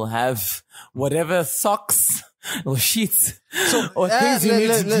guys will have whatever socks or sheets or things you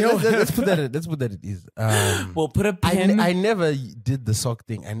need to deal with. Let's put that it is. We'll put a pin. I never did the sock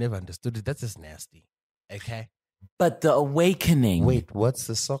thing. I never understood it. That's just nasty. Okay. But the awakening. Wait, what's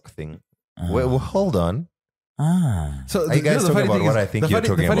the sock thing? Well, hold on. So Are you guys talking about what I think you're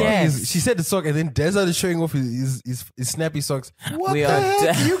talking about? Is, she said the sock, and then Desert is showing off his snappy socks. What the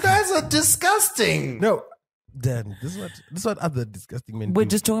heck? You guys are disgusting. No, Dan, this is what other disgusting men We're do.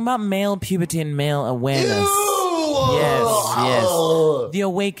 just talking about male puberty and male awareness. Ew. Yes. The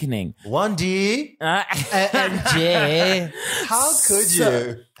awakening. 1D. MJ. How could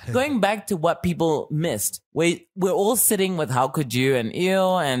you? Going back to what people missed, we're all sitting with how could you and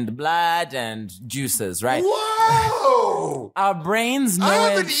eel and blood and juices, right? Whoa! Our brains know I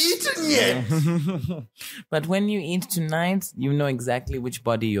haven't it. eaten yet. But when you eat tonight, you know exactly which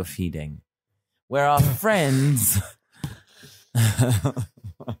body you're feeding. Where our friends...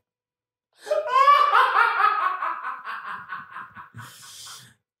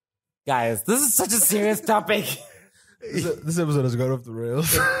 Guys, this is such a serious topic. This episode has gone off the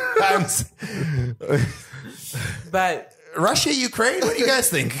rails. But Russia, Ukraine, what do you guys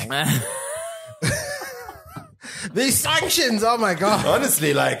think? These sanctions, oh my God.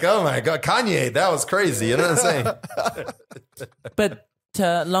 Honestly, like, oh my God, Kanye, that was crazy. You know what I'm saying? But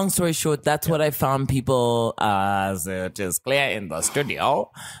long story short, that's what I found people, as it is clear in the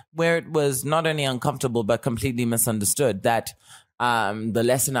studio, where it was not only uncomfortable but completely misunderstood. That the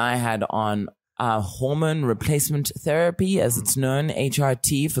lesson I had on hormone replacement therapy, as it's known,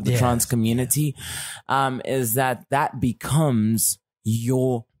 HRT for the trans community, is that becomes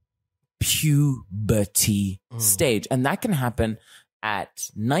your puberty stage. And that can happen at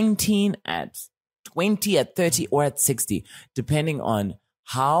 19, at 20, at 30, or at 60, depending on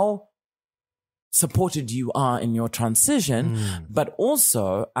how supported you are in your transition. But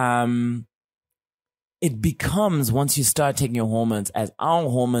also, it becomes, once you start taking your hormones, as our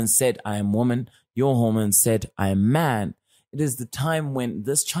hormones said, I am woman, your hormones said, I am man. It is the time when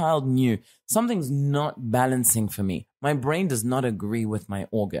this child knew something's not balancing for me. My brain does not agree with my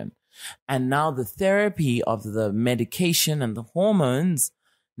organ. And now the therapy of the medication and the hormones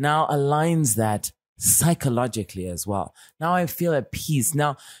now aligns that psychologically as well. Now I feel at peace.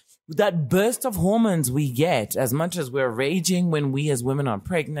 Now, that burst of hormones we get, as much as we're raging when we as women are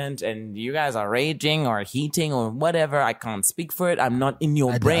pregnant and you guys are raging or heating or whatever, I can't speak for it. I'm not in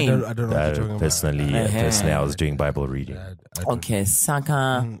your brain. I don't know what you're talking Personally, I was doing Bible reading. Okay,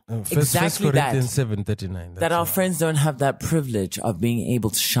 Saka. Exactly First that. Corinthians 7:39. That our friends don't have that privilege of being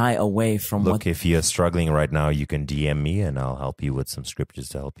able to shy away from Look, what. if you're struggling right now, you can DM me and I'll help you with some scriptures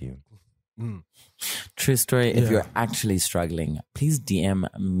to help you. True story. If you're actually struggling, please DM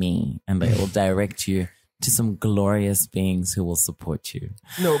me and I will direct you to some glorious beings who will support you.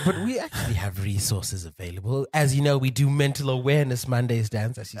 No, but we actually have resources available. As you know, we do Mental Awareness Mondays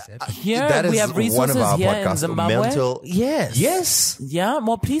dance, as you said. Here That we is have resources one of our here in podcasts. Zimbabwe. Yes. Yeah,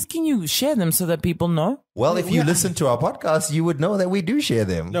 well, please can you share them so that people know? Well, if you listen to our podcast, you would know that we do share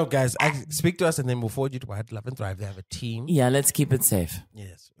them. No, guys, speak to us and then we'll forward you to White Love and Thrive. They have a team. Yeah, let's keep it safe.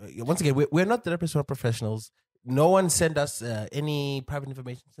 Yes. Once again, we're not therapists or professionals. No one send us any private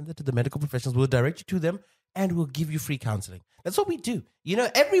information. Send it to the medical professionals. We'll direct you to them and we'll give you free counseling. That's what we do. You know,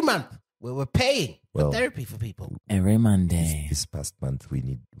 every month we're paying for therapy for people. Every Monday. This past month, we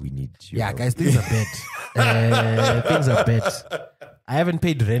need your Yeah, help. guys, things are bad. Things are bad. I haven't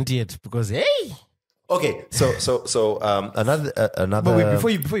paid rent yet because, hey. Okay, so another. But wait,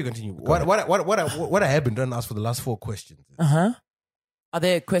 before you continue, what I have been trying to ask for the last 4 questions. Are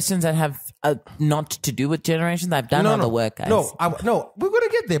there questions that have not to do with generations? I've done all the work, guys. No, we're gonna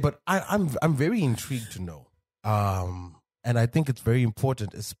get there, but I'm very intrigued to know, and I think it's very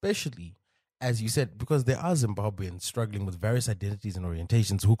important, especially as you said, because there are Zimbabweans struggling with various identities and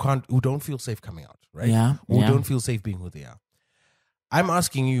orientations who don't feel safe coming out, right? Yeah, who yeah. don't feel safe being who they are. I'm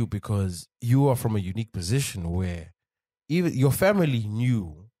asking you because you are from a unique position where even your family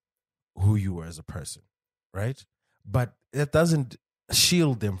knew who you were as a person, right? But that doesn't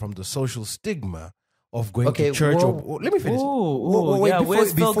shield them from the social stigma of going to church. Let me finish.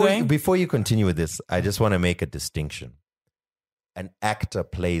 Wait, before you continue with this, I just want to make a distinction. An actor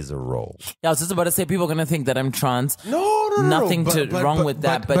plays a role. Yeah, I was just about to say people are going to think that I'm trans. No. Nothing But wrong with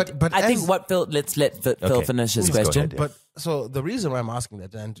that. But I think what Phil, let's let Phil finish his Please go question. ahead, yeah. But so the reason why I'm asking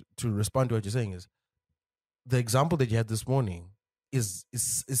that and to respond to what you're saying is the example that you had this morning is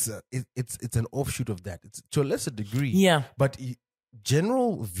it's an offshoot of that. It's to a lesser degree. Yeah. But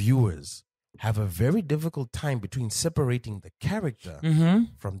general viewers have a very difficult time between separating the character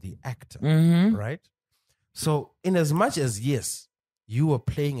from the actor, right? So in as much as, yes, you are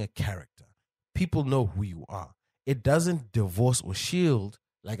playing a character, people know who you are. It doesn't divorce or shield,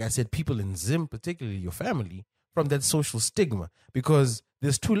 like I said, people in Zim, particularly your family, from that social stigma. Because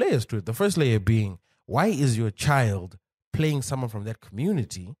there's 2 layers to it. The first layer being, why is your child playing someone from that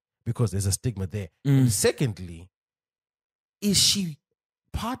community? Because there's a stigma there. And secondly, is she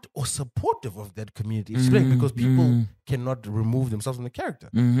part or supportive of that community? Explain, because people cannot remove themselves from the character.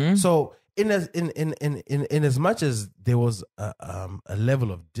 So in as much as there was a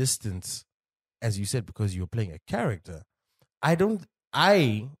level of distance, as you said, because you're playing a character, I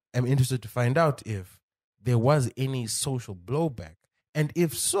am interested to find out if there was any social blowback, and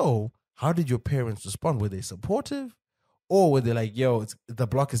if so, how did your parents respond? Were they supportive, or were they like, "Yo, the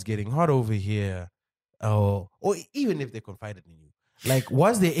block is getting hot over here," or even if they confided in you? Like,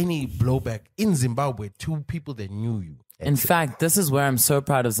 was there any blowback in Zimbabwe to people that knew you? In fact, this is where I'm so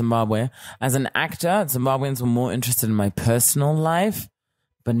proud of Zimbabwe. As an actor, Zimbabweans were more interested in my personal life,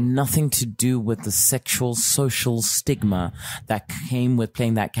 but nothing to do with the sexual social stigma that came with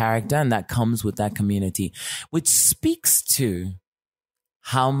playing that character and that comes with that community, which speaks to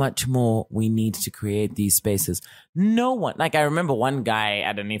how much more we need to create these spaces. No one, like I remember one guy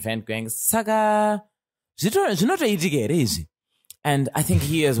at an event going, Saga, and I think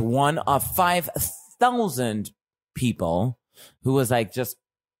he is one of 5,000 people who was like just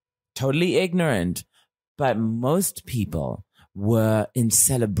totally ignorant. But most people were in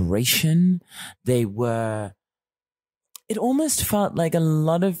celebration. It almost felt like a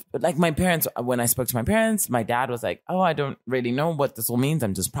lot of, like my parents, when I spoke to my parents, my dad was like, oh, I don't really know what this all means.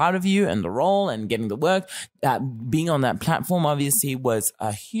 I'm just proud of you and the role and getting the work. Being on that platform obviously was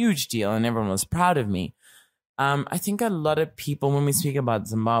a huge deal and everyone was proud of me. I think a lot of people, when we speak about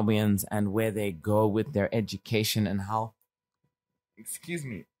Zimbabweans and where they go with their education and how, excuse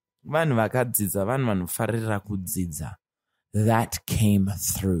me, vanhu vakadzidza, vanhu vanofarira kudzidza, that came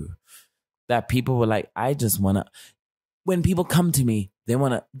through. That people were like, I just want to, when people come to me,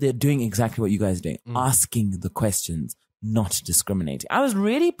 they're doing exactly what you guys are doing, asking the questions, not discriminating. I was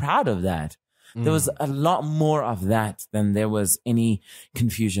really proud of that. There was a lot more of that than there was any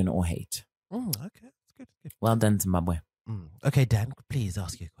confusion or hate. Okay, that's good. Well done, Zimbabwe. Okay, Dan, please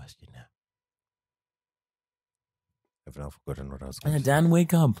ask your question now. I've now forgotten what I was going to say. Dan,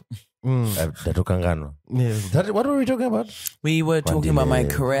 wake up. Yeah. What were we talking about? We were talking about my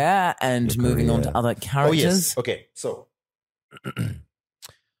career and moving on to other characters. Oh, yes. Okay, so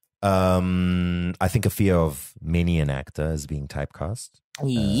I think a fear of many an actor is being typecast.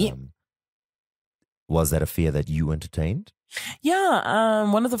 Yeah. Was that a fear that you entertained? Yeah,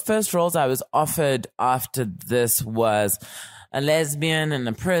 one of the first roles I was offered after this was a lesbian in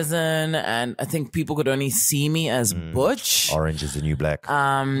a prison, and I think people could only see me as butch. Orange is the New Black.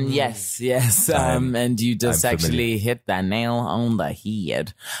 Yes. And you just actually hit that nail on the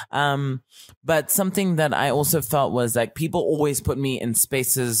head. But something that I also felt was like people always put me in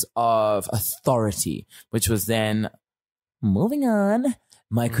spaces of authority, which was then moving on.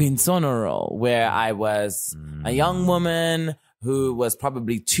 My Queen Sono role, where I was a young woman who was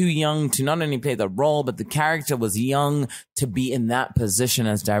probably too young to not only play the role, but the character was young to be in that position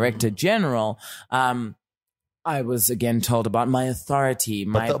as director general. I was again told about my authority,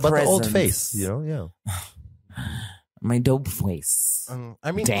 my presence. But the old face, yeah. My dope face.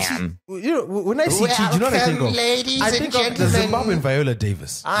 I mean, Dan. When I see Chi, do you know what I think of? Ladies I and think of the gentlemen. Zimbabwean Viola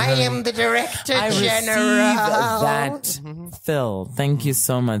Davis. I am the director I general. received that, Phil. Thank you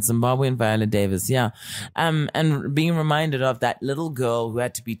so much. Zimbabwean Viola Davis, yeah. And being reminded of that little girl who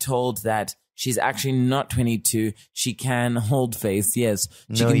had to be told that she's actually not 22. She can hold face, yes.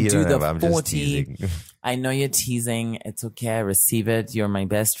 She can do the I'm just 40. teasing. I know you're teasing. It's okay. I receive it. You're my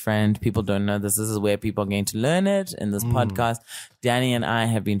best friend. People don't know this. This is where people are going to learn it in this podcast. Danny and I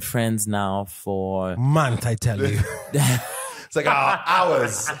have been friends now for... Month, I tell you. It's like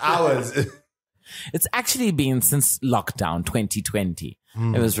hours. It's actually been since lockdown 2020.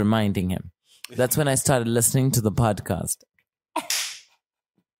 I was reminding him. That's when I started listening to the podcast.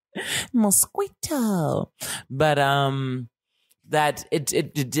 Mosquito. But that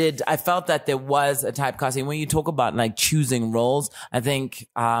it did, I felt that there was a typecasting. When you talk about like choosing roles, I think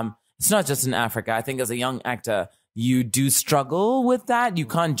it's not just in Africa. I think as a young actor, you do struggle with that. You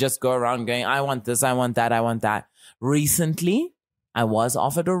can't just go around going, I want this, I want that, I want that. Recently, I was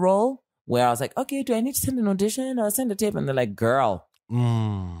offered a role where I was like, okay, do I need to send an audition or send a tape? And they're like, girl,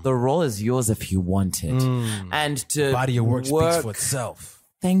 the role is yours if you want it. And to Body of work speaks for itself.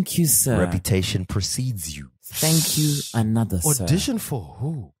 Thank you, sir. Reputation precedes you. Thank you, another sir. Audition for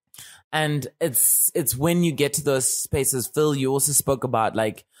who? And it's when you get to those spaces, Phil, you also spoke about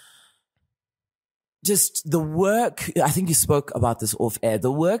like just the work. I think you spoke about this off air,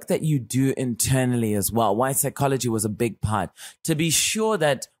 the work that you do internally as well. Why psychology was a big part to be sure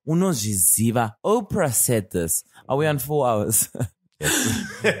that unozviziva. Oprah said this. Are we on 4 hours?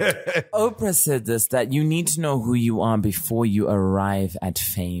 Oprah said this, that you need to know who you are before you arrive at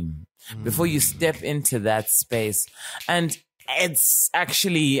fame, before you step into that space. And it's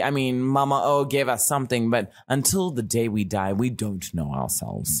actually, I mean, Mama O gave us something, but until the day we die, we don't know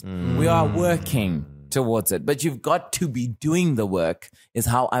ourselves. We are working towards it, but you've got to be doing the work, is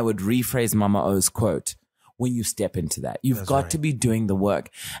how I would rephrase Mama O's quote. When you step into that, you've got to be doing the work.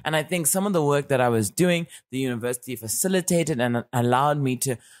 And I think some of the work that I was doing, the university facilitated and allowed me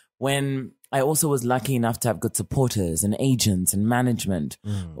to, when I also was lucky enough to have good supporters and agents and management,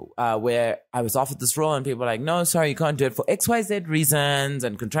 where I was offered this role and people were like, no, sorry, you can't do it for XYZ reasons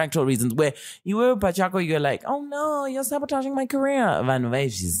and contractual reasons, where you were, Pachako, you're like, oh no, you're sabotaging my career.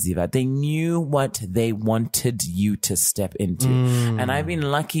 They knew what they wanted you to step into. And I've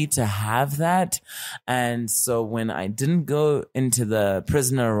been lucky to have that. And so when I didn't go into the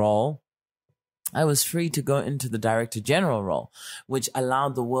prisoner role, I was free to go into the director general role, which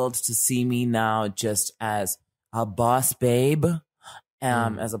allowed the world to see me now just as a boss babe,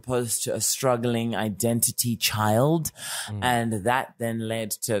 as opposed to a struggling identity child. And that then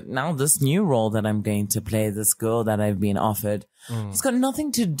led to now this new role that I'm going to play, this girl that I've been offered. It's got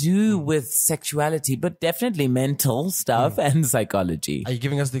nothing to do with sexuality, but definitely mental stuff and psychology. Are you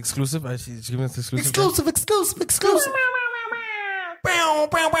giving us the exclusive? She's giving us the exclusive. Exclusive.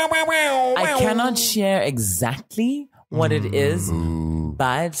 I cannot share exactly what it is,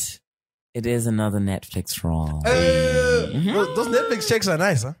 but it is another Netflix role. Those Netflix checks are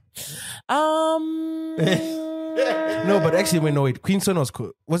nice, huh? No, but actually, wait. Queen Sono was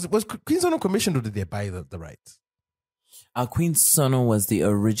Queen Sono commissioned, or did they buy the rights? Queen Sono was the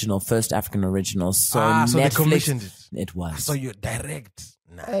first African original. So so they Netflix, commissioned it. It was. So you're direct.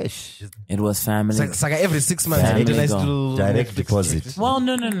 Nice. It was family. It's like every 6 months, Family you get a nice go. little Direct Netflix deposit. check. Well,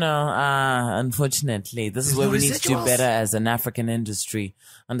 no. Unfortunately, this is where no we need to do residuals. better as an African industry,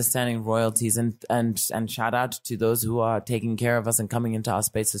 understanding royalties and shout out to those who are taking care of us and coming into our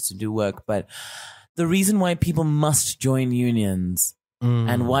spaces to do work. But the reason why people must join unions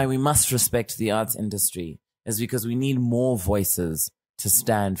and why we must respect the arts industry is because we need more voices to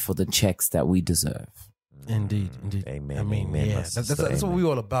stand for the checks that we deserve. Indeed. Amen, I mean, amen, yeah, my that's sister, what amen. we're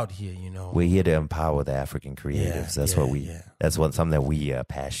all about here, you know. We're here to empower the African creatives. That's what we. yeah. That's something that we are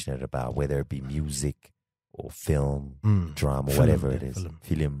passionate about. Whether it be music or film, drama, Film, whatever yeah, it is,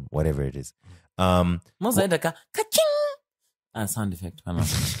 film. whatever it is. Ka-ching! Sound effect. I don't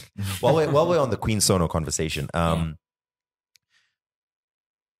know. While we're on the Queen Sono conversation,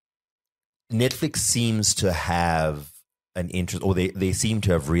 Netflix seems to have an interest, or they seem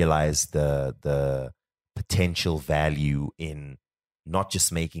to have realized the potential value in not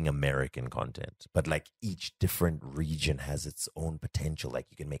just making American content, but like each different region has its own potential. Like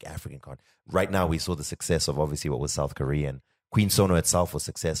you can make African content. Right now, we saw the success of obviously what was South Korean. Queen Sono itself was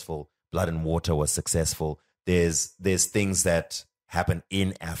successful. Blood and Water was successful. There's things that happen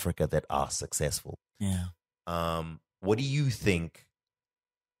in Africa that are successful. Yeah. What do you think,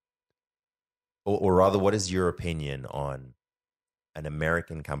 or rather, what is your opinion on an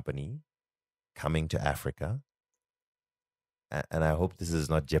American company coming to Africa? And I hope this is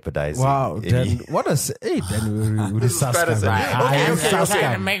not jeopardizing. Wow, any- Dan, what a Dan, This is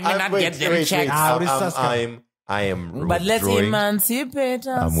Patterson. Make me not get them wait, checked. I am But let's withdrawing- emancipate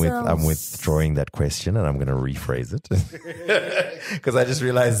I'm ourselves. withdrawing that question, and I'm going to rephrase it because I just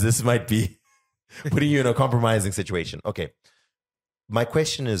realized this might be putting you in a compromising situation. Okay, my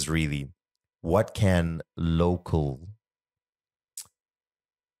question is really, what can local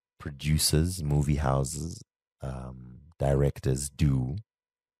producers, movie houses, directors do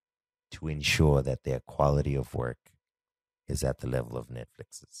to ensure that their quality of work is at the level of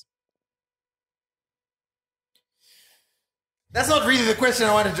Netflix's? That's not really the question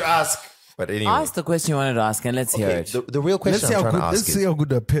I wanted to ask. But anyway. Ask the question you wanted to ask and let's hear it. The real question I'm trying to ask let's see how good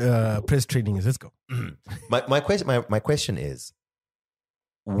the press training is. Let's go. my question is,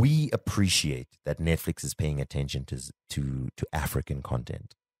 we appreciate that Netflix is paying attention to African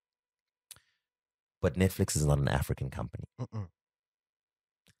content. But Netflix is not an African company.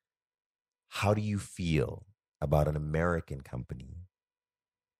 How do you feel about an American company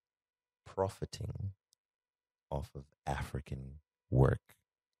profiting off of African work?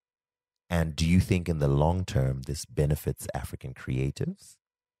 And do you think in the long term this benefits African creatives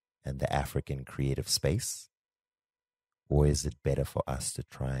and the African creative space? Or is it better for us to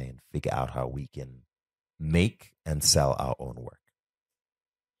try and figure out how we can make and sell our own work?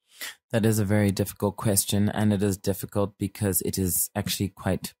 That is a very difficult question, and it is difficult because it is actually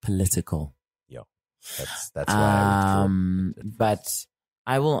quite political. Yeah, that's why I withdraw. But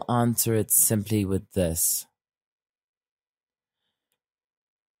I will answer it simply with this.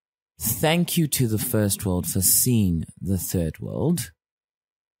 Thank you to the first world for seeing the third world.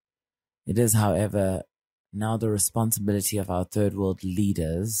 It is, however, now the responsibility of our third world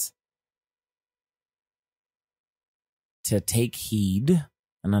leaders to take heed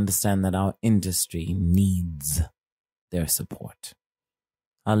and understand that our industry needs their support.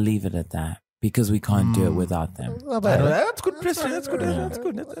 I'll leave it at that because we can't do it without them. That's good press. That's good. That's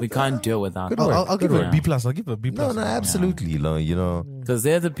good. We can't do it without them. I'll give it a Yeah. B plus. I'll give it a B plus. No, absolutely. No, you know. Because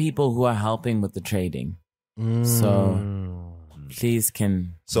they're the people who are helping with the trading. So please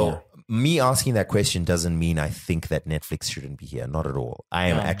Me asking that question doesn't mean I think that Netflix shouldn't be here. Not at all. I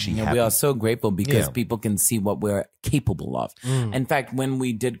am actually happy. We are so grateful because Yeah. people can see what we're capable of. In fact, when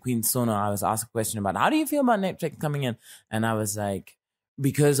we did Queen Sono, I was asked a question about how do you feel about Netflix coming in? And I was like,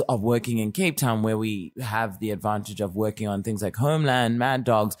 because of working in Cape Town, where we have the advantage of working on things like Homeland, Mad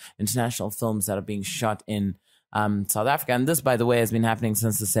Dogs, international films that are being shot in South Africa. And this, by the way, has been happening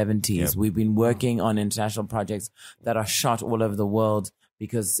since the 70s. We've been working on international projects that are shot all over the world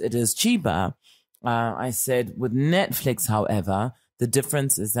because it is cheaper. I said with Netflix, however, the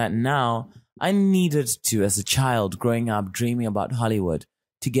difference is that now I needed to, as a child growing up, dreaming about Hollywood,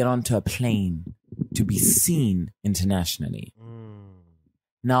 to get onto a plane, to be seen internationally.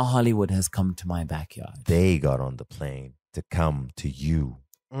 Now Hollywood has come to my backyard. They got on the plane to come to you.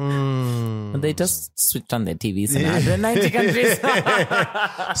 But they just switched on their TVs in 190 countries.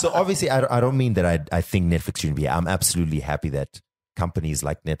 So obviously, I don't mean that I think Netflix shouldn't be. I'm absolutely happy that companies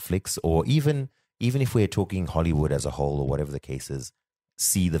like Netflix or even even if we're talking Hollywood as a whole or whatever the case is,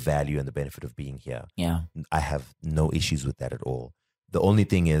 see the value and the benefit of being here. Yeah. I have no issues with that at all. The only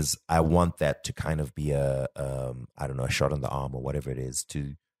thing is I want that to kind of be a shot on the arm or whatever it is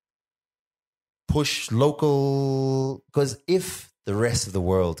to push local, because if the rest of the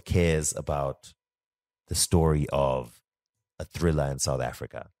world cares about the story of a thriller in South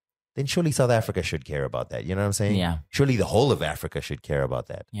Africa, then surely South Africa should care about that. You know what I'm saying? Yeah. Surely the whole of Africa should care about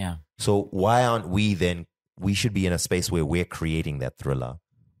that. Yeah. So why aren't we then, we should be in a space where we're creating that thriller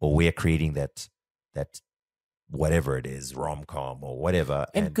or we're creating that whatever it is, rom-com or whatever.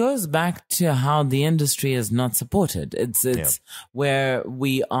 It goes back to how the industry is not supported. It's where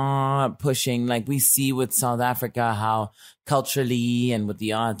we are pushing, like we see with South Africa, how culturally and with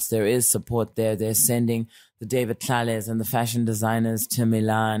the arts, there is support there. They're sending the David Tlales and the fashion designers to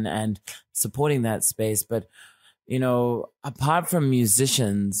Milan and supporting that space. But, you know, apart from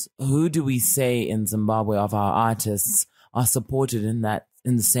musicians, who do we say in Zimbabwe of our artists are supported in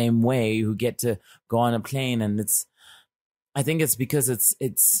the same way, who get to go on a plane? And I think it's because it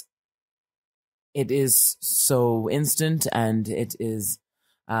is so instant and it is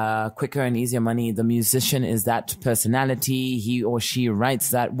quicker and easier money. The musician is that personality. He or she writes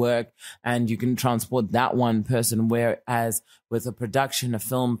that work and you can transport that one person. Whereas with a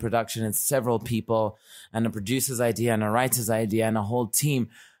film production, it's several people and a producer's idea and a writer's idea and a whole team.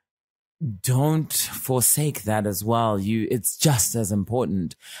 Don't forsake that as well. It's just as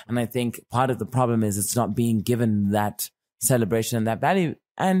important. And I think part of the problem is it's not being given that celebration and that value.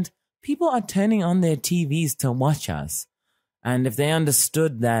 And people are turning on their TVs to watch us. And if they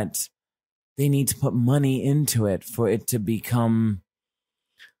understood that they need to put money into it for it to become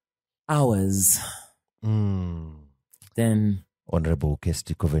ours, then... Honorable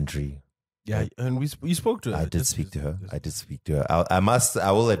Kirsty Coventry. Yeah, and you spoke to her. I did speak to her.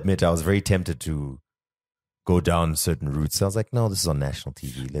 I will admit, I was very tempted to go down certain routes. I was like, no, this is on national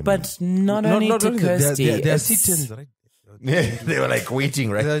TV. Not only to Kirsty. They're sit-ins, right? Yeah, they were like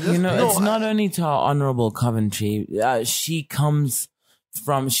waiting, right? It's not only to our Honorable Coventry. She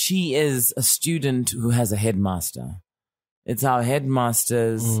is a student who has a headmaster. It's our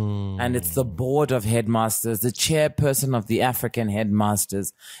headmasters and it's the board of headmasters, the chairperson of the African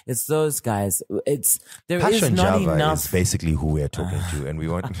headmasters. It's those guys. There is Passion not Java enough. is basically who we're talking to, and we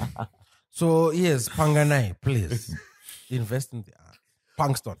want. So yes, Panganai, please invest in the art.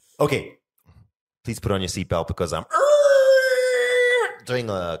 Pangston. Okay, please put on your seatbelt because I'm doing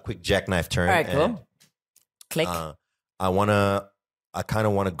a quick jackknife turn. All right, cool. Click. I kind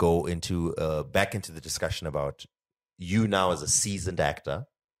of want to go into back into the discussion about you now as a seasoned actor.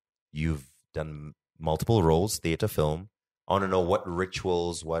 You've done multiple roles, theater, film. I want to know what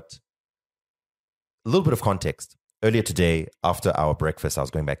rituals, a little bit of context. Earlier today, after our breakfast, I was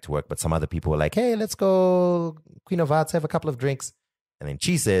going back to work, but some other people were like, hey, let's go Queen of Hearts, have a couple of drinks. And then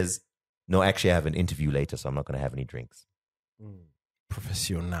Chi says, no, actually, I have an interview later, so I'm not going to have any drinks.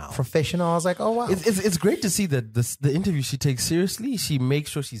 Professional. I was like, oh, wow. It's great to see that the interview she takes seriously. She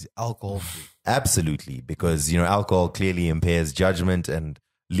makes sure she's alcohol free. Absolutely, because, alcohol clearly impairs judgment and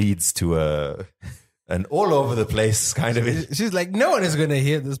leads to an all over the place kind of it. She's like, no one is going to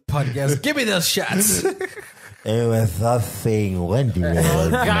hear this podcast. Give me those shots. It was that thing,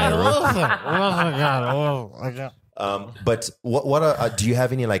 Wandile. But what are do you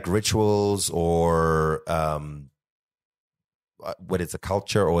have any like rituals or what is a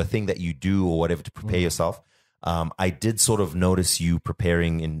culture or a thing that you do or whatever to prepare yourself? I did sort of notice you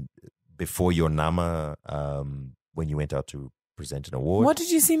preparing before your Nama when you went out to present an award. What did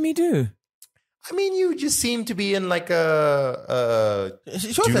you see me do? I mean, you just seem to be in like a. She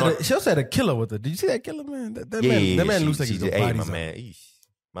also had a killer with her. Did you see that killer, man? That man looks like he's got bodies.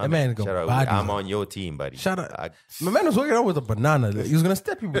 My man got bodies. I'm on your team, buddy. Shout out. My man was walking out with a banana. He was gonna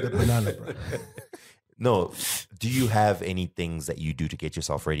step you with a banana, bro. No, do you have any things that you do to get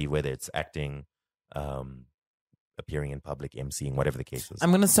yourself ready, whether it's acting, appearing in public, emceeing, whatever the case is?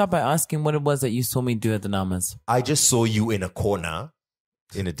 I'm going to start by asking what it was that you saw me do at the Namas. I just saw you in a corner,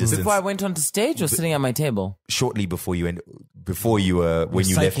 in a distance. Before I went onto stage or sitting at my table? Shortly before you when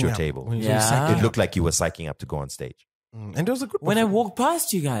you left your table. Yeah. It looked like you were psyching up to go on stage. And there was a good when I walked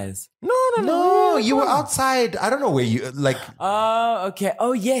past you guys. No, you were outside. I don't know where you like. Oh, okay.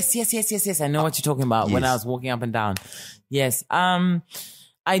 Oh, yes. I know what you're talking about. Yes. When I was walking up and down. Yes.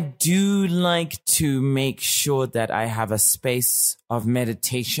 I do like to make sure that I have a space of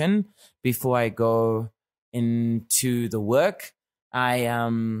meditation before I go into the work. I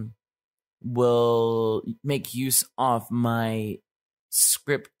will make use of my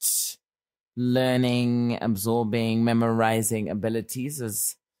script learning, absorbing, memorizing abilities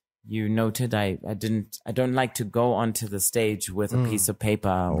as you noted, I don't like to go onto the stage with a piece of paper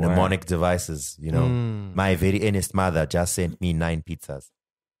or Mnemonic devices, you know. My very earnest mother just sent me 9 pizzas.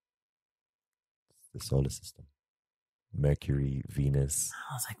 The solar system. Mercury, Venus.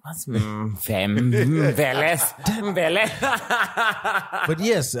 I was like, what's Vele? But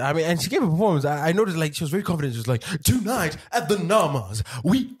yes, I mean, and she gave a performance. I noticed, like, she was very confident. She was like, tonight at the Namas,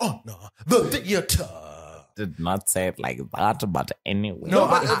 we honor the theater. Did not say it like that, but anyway. No,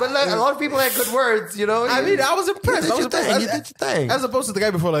 but like, a lot of people had good words, you know. I mean, I was impressed. You did your thing. As opposed to the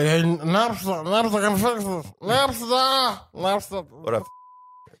guy before, like, hey, Napster can fix this. Napster. What a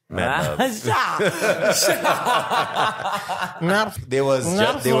man. There was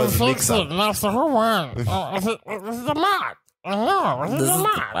mix-up. Napster, who won? This is the mod. I know. This is the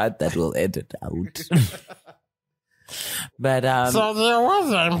mod. Part that will edit out. But So there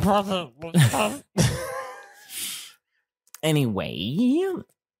was an important. anyway,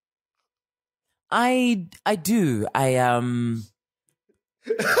 I do.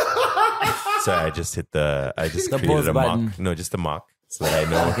 Sorry, I just hit the. I just The created pause a button. mock. No, just a mock, so that I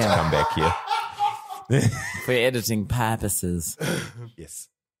know to come back here. For editing purposes. Yes.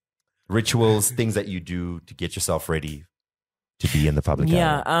 Rituals, things that you do to get yourself ready to be in the public eye.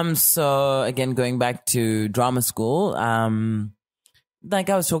 Yeah. So again, going back to drama school, like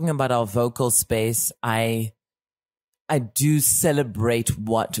I was talking about our vocal space, I do celebrate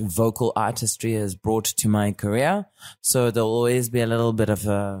what vocal artistry has brought to my career. So there'll always be a little bit of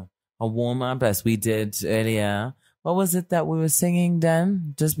a warm up, as we did earlier. What was it that we were singing,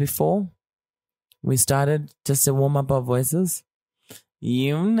 Dan, just before we started? Just to warm up our voices?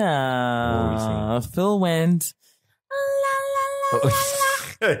 You know. Phil went.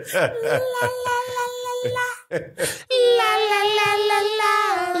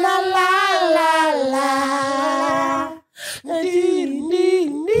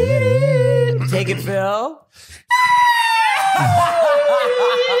 Take it, Phil.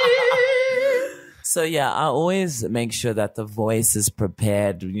 So yeah, I always make sure that the voice is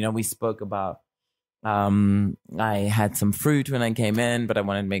prepared. You know, we spoke about I had some fruit when I came in, but I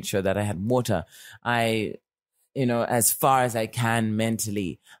wanted to make sure that I had water. As far as I can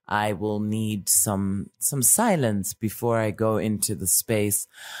mentally, I will need some silence before I go into the space.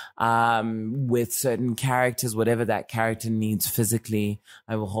 With certain characters, whatever that character needs physically,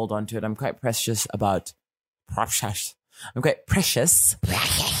 I will hold on to it. I'm quite precious about props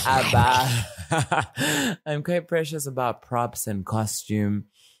and costume.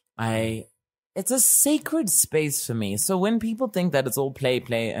 It's a sacred space for me. So when people think that it's all play,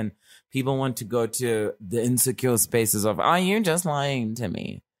 and people want to go to the insecure spaces of, are you just lying to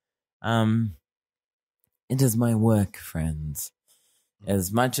me? It is my work, friends.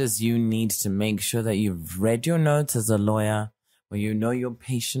 As much as you need to make sure that you've read your notes as a lawyer, or you know your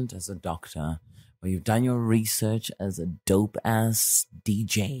patient as a doctor, or you've done your research as a dope-ass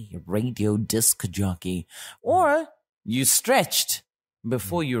DJ, radio disc jockey, or you stretched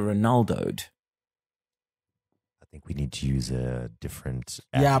before you Ronaldo'd. I think we need to use a different.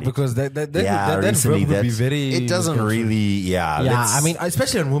 Yeah, athlete. because that recently verb would be very. It doesn't really. Yeah. I mean,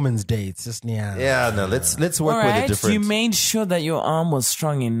 especially on women's dates, just yeah. Yeah, no. Let's work All with right, a different. you made sure that your arm was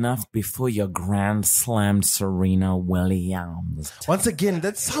strong enough before you grand slammed Serena Williams. Once again,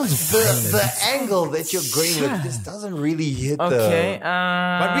 that sounds the angle that you're going with. This doesn't really hit Okay,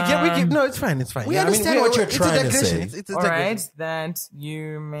 But we get. No, it's fine. It's fine. We understand what you're it's trying a to say. It's a all digression. right, that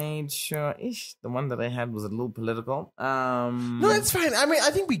you made sure. The one that I had was a little political. No, it's fine. I mean, I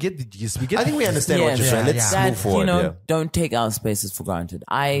think we get the gist. I think we understand what you're saying. Let's move forward. Don't take our spaces for granted.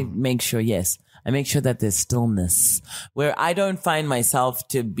 I make sure that there's stillness where I don't find myself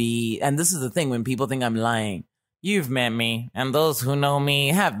to be, and this is the thing when people think I'm lying. You've met me, and those who know me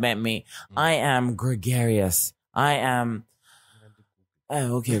have met me. I am gregarious. I am.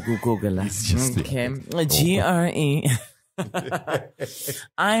 Oh, okay, Google. Okay, GRE.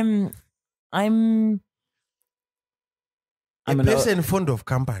 I'm a person fond of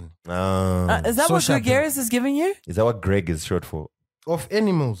company. is that what gregarious is giving you? Is that what Greg is short for? Of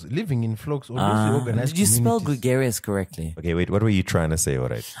animals living in flocks or loosely organized Did you spell communities. gregarious correctly? Okay, wait. What were you trying to say? All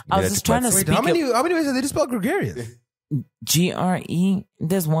right. I was just trying to Wait, speak. how many ways are they spell gregarious? GRE.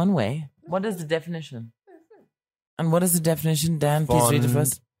 There's one way. What is the definition? And what is the definition, Dan? Please read it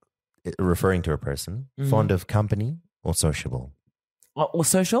first. Referring to a person fond of company or sociable. Or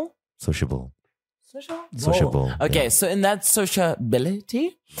social? Sociable. Sociable. Okay, so in that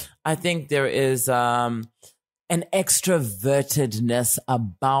sociability, I think there is an extrovertedness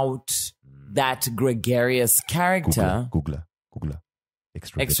about that gregarious character. Googler.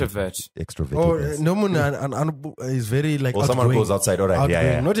 Extrovert. Extrovert. Or no one is very like Or someone outgoing. goes outside. All right.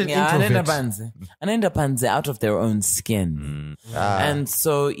 Yeah. Not an introvert. Anenda panze out of their own skin. And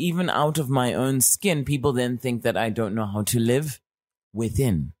so even out of my own skin, people then think that I don't know how to live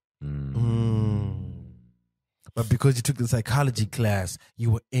within. But because you took the psychology class,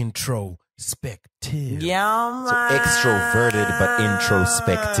 you were introspective. Yeah, So man. extroverted but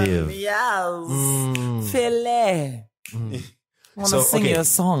introspective. Yes. Fele. I want to sing you a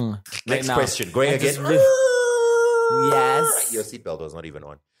song. Next right question. Going again. Yes. Your seatbelt was not even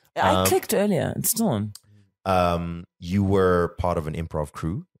on. I clicked earlier. It's still on. You were part of an improv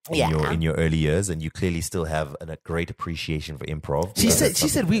crew in your early years, and you clearly still have a great appreciation for improv. She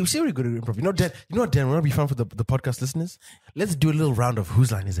said we're really good at improv. You know, Dan, what would be fun for the podcast listeners? Let's do a little round of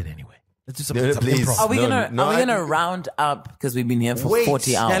whose line is it anyway? Let's do some please. improv. Are we gonna round up because we've been here for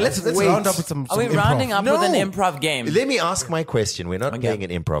 40 hours? Yeah, let's round up with some. Are we improv. rounding up with an No. improv game? Let me ask my question. We're not playing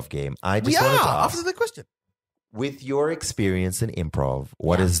an improv game. I just wanted to ask, after the question. with your experience in improv,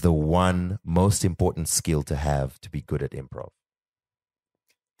 what is the one most important skill to have to be good at improv?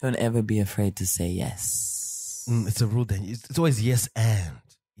 Don't ever be afraid to say yes. It's a rule then. It's always yes and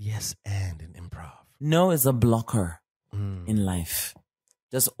in improv. No is a blocker in life.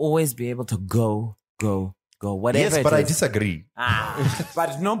 Just always be able to go. Whatever. Yes, but it I is. disagree.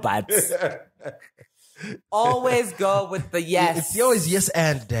 But no buts. Always go with the yes. It's always yes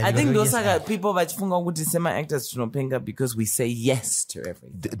and. Dan. I think those yes are people vachifunga ukuthi sema-actors tinopenga because we say yes to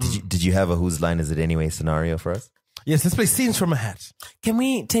everything. Did you have a whose line is it anyway scenario for us? Yes, let's play scenes from a hat. Can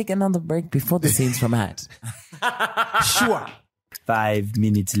we take another break before the scenes from Hat? Sure. 5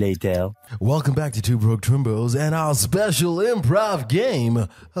 minutes later. Welcome back to Two Broke Twimbos and our special improv game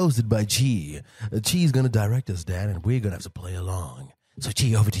hosted by Chi. Chi's going to direct us, Dan, and we're going to have to play along. So,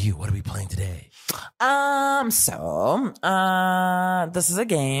 Chi, over to you. What are we playing today? This is a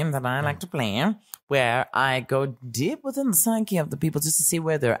game that I like to play where I go deep within the psyche of the people just to see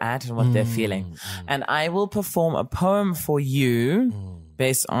where they're at and what they're feeling. And I will perform a poem for you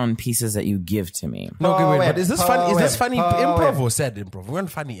based on pieces that you give to me. No, okay, wait, but is this funny? Is this funny improv or sad improv? We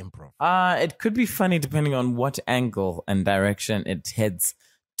want funny improv. It could be funny depending on what angle and direction it heads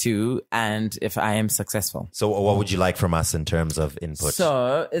to and if I am successful. So what would you like from us in terms of input?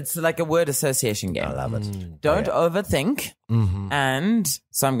 So it's like a word association game. I love it. Don't overthink. And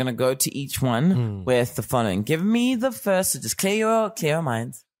so I'm going to go to each one with the following. Give me the first, so just clear your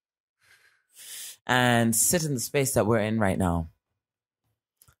minds and sit in the space that we're in right now.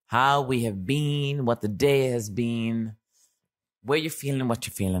 How we have been, what the day has been, where you're feeling, what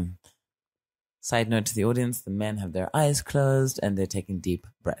you're feeling. Side note to the audience, the men have their eyes closed and they're taking deep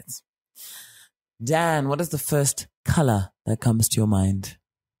breaths. Dan, what is the first color that comes to your mind?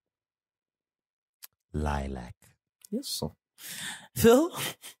 Lilac. Yes, sir. Phil?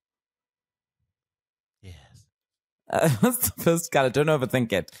 Yes. What's the first color? Don't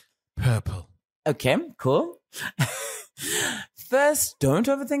overthink it. Purple. Okay, cool. First, don't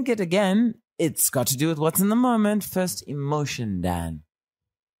overthink it again. It's got to do with what's in the moment. First, emotion, Dan.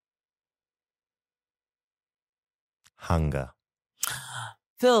 Hunger.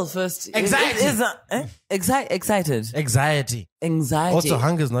 Phil, first. Anxiety. Excited. Anxiety. Anxiety. Also,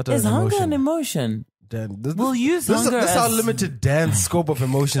 hunger is not an Is emotion. hunger an emotion? Dan, We'll use this hunger is how as- limited Dan's scope of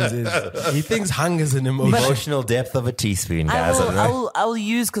emotions is. He thinks hunger is an emotion. Emotional depth of a teaspoon, guys. I don't know. I'll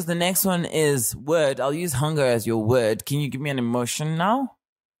use, because the next one is word. I'll use hunger as your word. Can you give me an emotion now?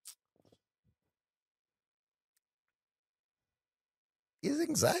 Is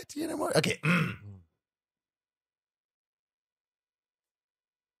anxiety an emotion? Okay.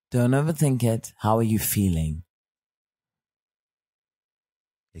 Don't overthink it. How are you feeling?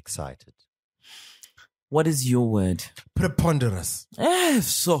 Excited. What is your word? Preponderous.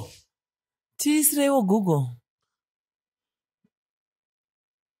 So. Tisre or Google.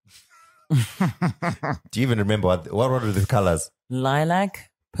 Do you even remember what were the colors? Lilac,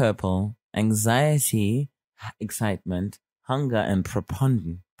 purple, anxiety, excitement, hunger, and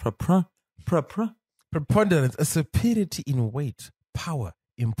preponderance. Preponderance, a superiority in weight, power,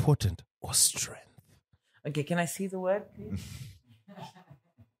 important, or strength. Okay, can I see the word, please?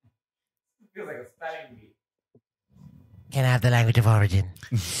 Feels like a spelling bee. Can I have the language of origin?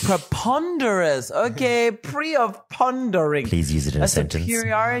 Preponderous. Okay, pre of pondering. Please use it in a sentence.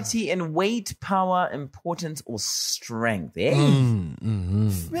 Superiority in weight, power, importance, or strength. Eh? Phil.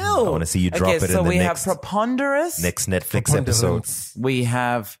 I want to see you drop it so in the we next, have preponderous. next Netflix episode. We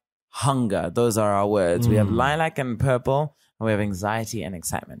have hunger. Those are our words. We have lilac and purple, and we have anxiety and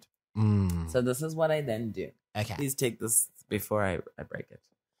excitement. So this is what I then do. Okay. Please take this before I break it.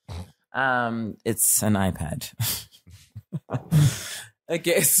 It's an iPad.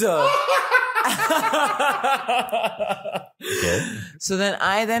 Okay, so so then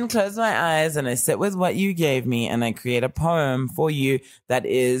I close my eyes and I sit with what you gave me and I create a poem for you that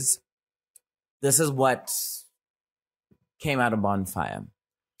is, this is what came out of Bonfire,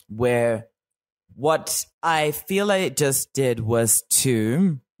 where what I feel I just did was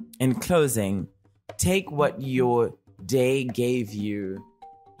to, in closing, take what your day gave you,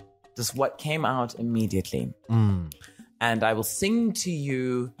 just what came out immediately. And I will sing to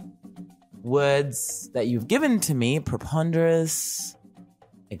you words that you've given to me: preponderous,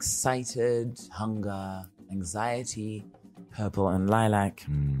 excited, hunger, anxiety, purple and lilac.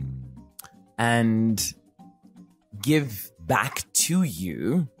 And give back to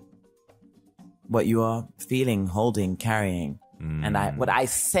you what you are feeling, holding, carrying. And what I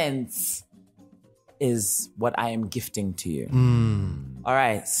sense is what I am gifting to you. All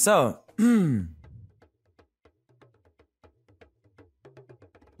right, so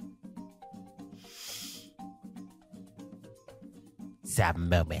Some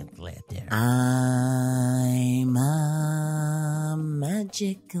moments later. I'm a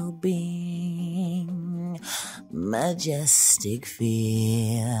magical being, majestic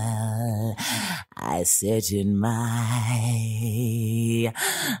feel. I sit in my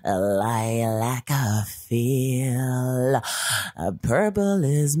lilac feel. Purple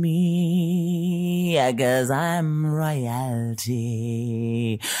is me, 'cause I'm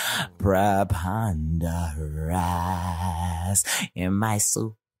royalty. Preponderous in my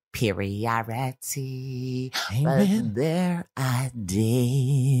superiority. Amen. But there are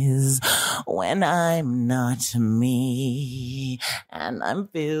days when I'm not me, and I'm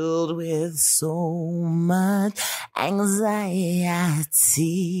filled with so much anxiety.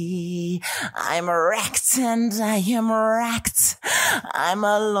 I'm wrecked and I am wrecked. I'm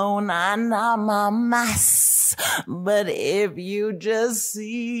alone and I'm a mess. But if you just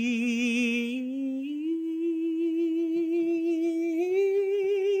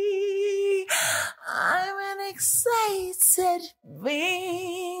see, I'm an excited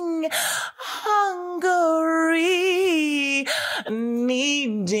being, hungry,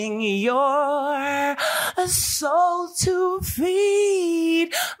 needing your soul to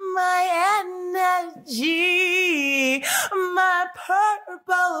feed my energy, my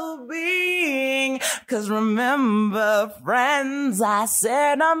purple being. 'Cause remember, friends, I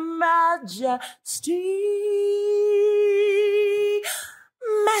said a majesty.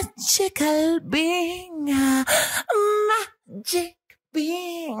 Magical being, magic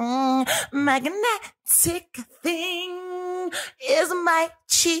being, magnetic thing is my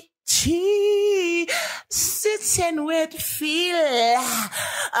chi. Sitting with feel,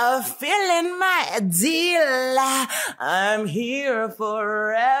 feeling my deal. I'm here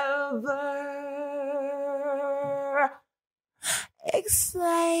forever.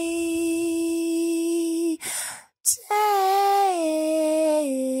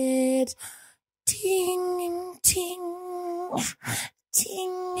 Excited. Ting, ting, ting,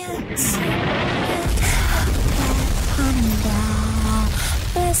 ting.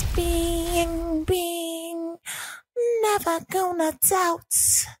 This being, never gonna doubt.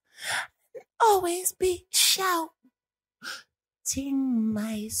 Always be shouting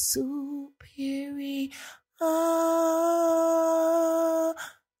my superiority.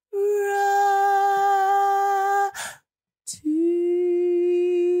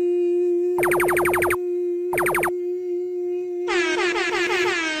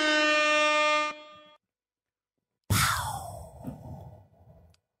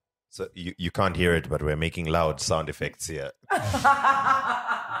 So you can't hear it, but we're making loud sound effects here.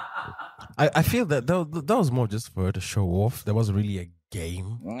 I feel that was more just for her to show off. There wasn't really a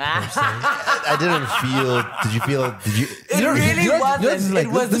game. I didn't feel. Did you feel? Did you? It really wasn't. this is like-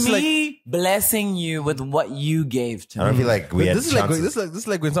 it was this is me blessing you with what you gave to I don't me. feel like we had This is like chances. this is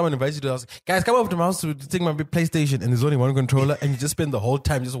like when someone invites you to the house. Guys, come over to my house to take my PlayStation, and there's only one controller, and you just spend the whole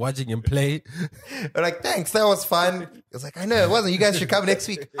time just watching him play. We're like, thanks, that was fun. It's like, I know it wasn't. You guys should come next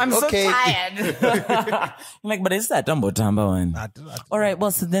week. I'm okay. so tired. I'm like, but it's that Dumbo one. All right,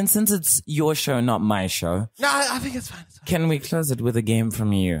 well, so then since it's your show, not my show, No, I think it's fine. can we close it with a game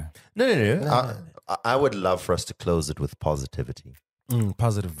from you? No. I would love for us to close it with positivity.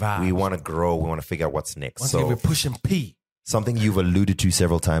 Positive vibe. We want to grow. We want to figure out what's next. Once again, we're pushing P. Something you've alluded to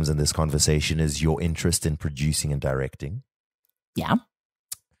several times in this conversation is your interest in producing and directing. Yeah.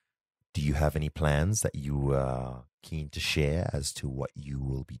 do you have any plans that you are keen to share as to what you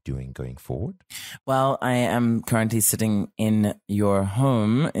will be doing going forward? Well, I am currently sitting in your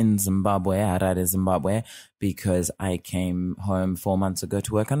home in Zimbabwe, Harare, Zimbabwe, because I came home 4 months ago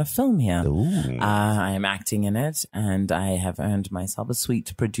to work on a film here. I am acting in it, and I have earned myself a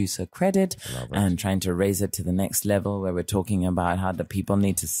sweet producer credit and trying to raise it to the next level where we're talking about how the people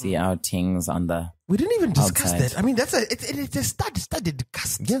need to see our things on the We didn't even discuss outside. that. I mean, it's a studied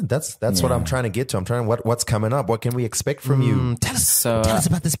cast. Yeah, that's what I'm trying to get to. I'm trying what's coming up. What can we expect from you? Tell us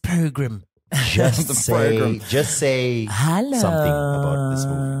about this program. Just say Hello. something about this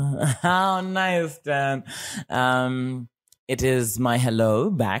movie. How nice, Dan. It is my hello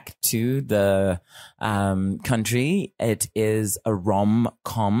back to the country. It is a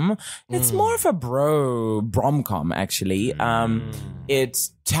rom-com. It's more of a brom-com, actually. It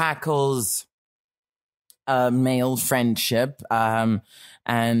tackles male friendship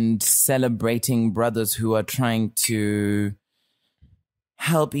and celebrating brothers who are trying to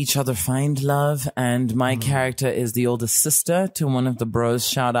help each other find love. And my character is the older sister to one of the bros.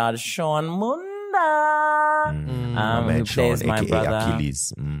 Shout out Sean Munda, who plays my aka brother.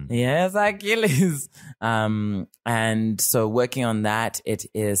 Achilles. Yes, Achilles. And so working on that, it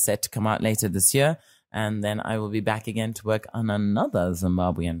is set to come out later this year. And then I will be back again to work on another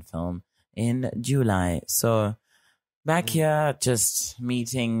Zimbabwean film in July. So back here, just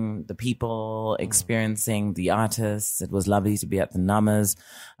meeting the people, experiencing the artists. It was lovely to be at the Numbers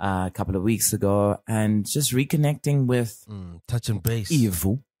a couple of weeks ago and just reconnecting with Touch and base.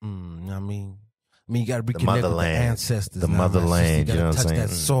 Ivu. I mean, you got to reconnect with the motherland. ancestors. The now, man. motherland, You you know got what to I'm touch that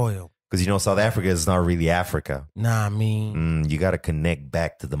saying? soil. Because South Africa is not really Africa. Nah, I mean, You got to connect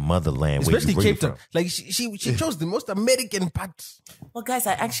back to the motherland. especially where you Cape Town. Like she chose the most American part. Well, guys,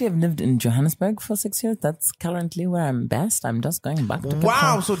 I actually have lived in Johannesburg for 6 years. That's currently where I'm best. I'm just going back to Cape Wow.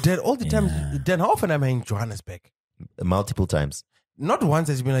 Town. So then all the time, then how often am I in Johannesburg? multiple times. Not once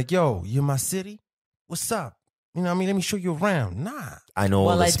has he been like, yo, you my city? What's up? You know what I mean? Let me show you around. Nah. I know all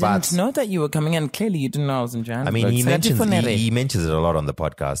Well, the I spots. didn't know that you were coming in. Clearly, you didn't know I was in Johannesburg. I mean, he Sadifonere. mentions it a lot on the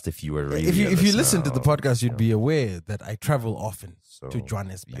podcast. If you were really If you a listener, listen to the podcast, you'd be aware that I travel often to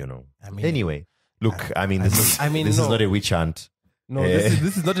Johannesburg. I mean, Anyway, look, I mean, this I mean, is no. not a witch hunt. no,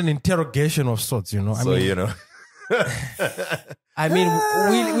 this is not an interrogation of sorts, you know. I So mean, I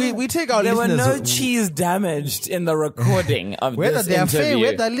mean, we take our There were listeners. no cheese damaged in the recording of whether this they are interview. fair,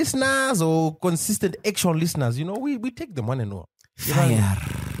 whether listeners or consistent action listeners, you know, we take them one and all. You know what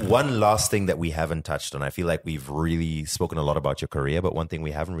I mean? One last thing that we haven't touched on. I feel like we've really spoken a lot about your career, but one thing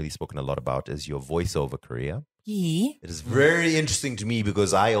we haven't really spoken a lot about is your voiceover career. Yeah. It is very interesting to me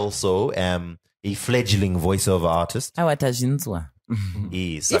because I also am a fledgling voiceover artist. Awatazhinzwa.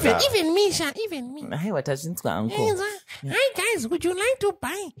 Yes, Even me, Sha, even me. Hey, watazhinzwa, uncle. Yes, hi guys, would you like to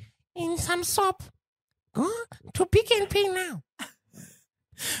buy in some soap? Go to Pick and Pay now.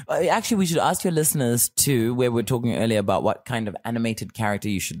 Actually, we should ask your listeners too, where we're talking earlier about what kind of animated character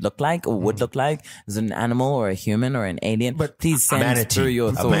you should look like or would look like. Is it an animal or a human or an alien? But please send manatee. through your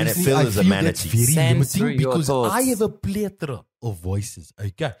A thoughts. manatee. Phil I is a feel manatee. that's very Send limiting through your because thoughts. I have a plethora of voices,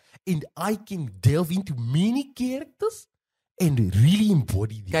 okay? And I can delve into many characters and really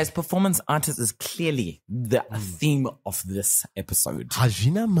embody them. Guys, performance artist is clearly the theme of this episode.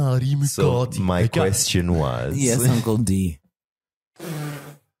 Hajina Mari So Mikati. my Okay. question was, Yes, Uncle D.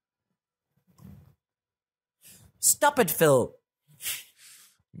 Stop it, Phil.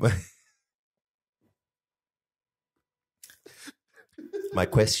 my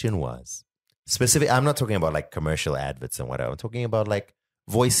question was specific. I'm not talking about like commercial adverts and whatever. I'm talking about like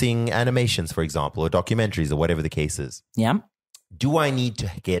voicing animations, for example, or documentaries or whatever the case is. Yeah. Do I need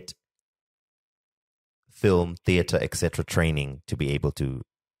to get film, theater, etc. training to be able to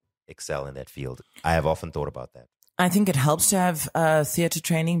excel in that field? I have often thought about that. I think it helps to have theater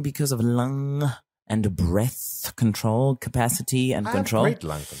training because of lung and breath control, capacity and I have control. great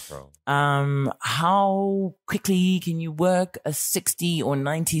lung control. How quickly can you work a 60 or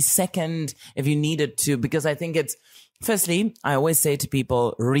 90 second if you needed to? Because I think it's, firstly, I always say to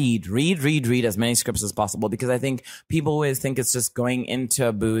people, read as many scripts as possible, because I think people always think it's just going into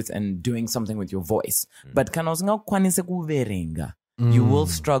a booth and doing something with your voice. But you will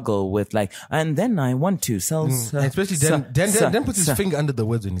struggle with like, and then I want to sell. Especially Dan puts his finger under the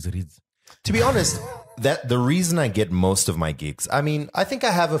words when he reads. To be honest, that the reason I get most of my gigs, I mean, I think I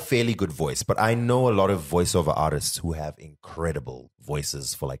have a fairly good voice, but I know a lot of voiceover artists who have incredible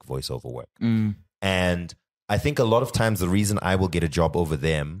voices for like voiceover work. And I think a lot of times the reason I will get a job over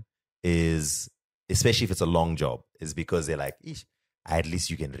them is, especially if it's a long job, is because they're like, "Eesh, at least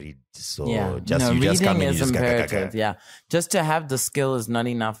you can read. So reading just come in, is you just imperative. Yeah, just to have the skill is not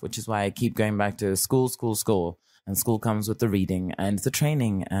enough, which is why I keep going back to school. And school comes with the reading and the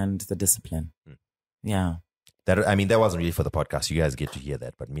training and the discipline. Yeah. That wasn't really for the podcast. You guys get to hear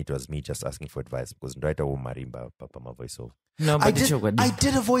that, but it was me just asking for advice because right away marimba papa my voiceover. No, but I did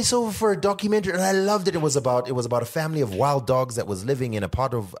a voiceover for a documentary and I loved it. It was about a family of wild dogs that was living in a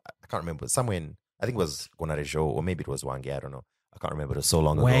part of, I can't remember, somewhere in, I think it was Gonarejo or maybe it was Wangi. I don't know. I can't remember. It was so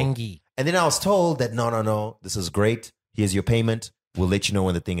long ago. Wangi. And then I was told that no, this is great. Here's your payment. We'll let you know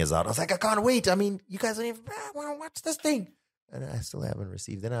when the thing is out. I was like, I can't wait. I mean, you guys don't even want to watch this thing. And I still haven't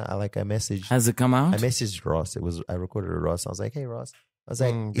received. Then I messaged. Has it come out? I messaged Ross. I recorded with Ross. I was like, hey Ross. I was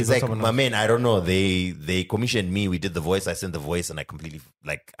like, he's give us like, someone my else. man, I don't know. They commissioned me. We did the voice. I sent the voice and I completely,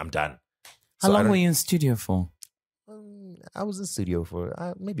 I'm done. How long were you in studio for? I was in studio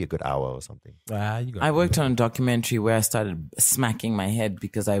for maybe a good hour or something. I worked on a documentary where I started smacking my head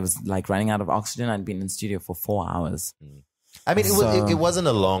because I was like running out of oxygen. I'd been in studio for 4 hours. I mean, it wasn't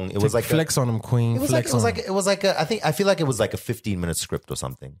a long. It was like flex on him, Queen. It was like I feel like it was like a 15-minute script or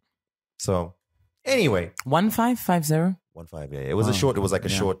something. So anyway, 1550. 15, yeah. It was a short. It was like a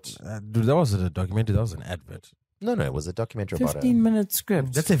short. Dude, that wasn't a documentary. That was an advert. No, it was a documentary about it. 15-minute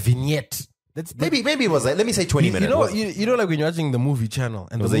script. That's a vignette. Maybe it was like, let me say 20 minutes. You know, like when you're watching the movie channel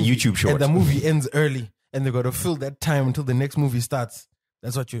and it was a YouTube short, and the movie ends early, and they got to fill that time until the next movie starts.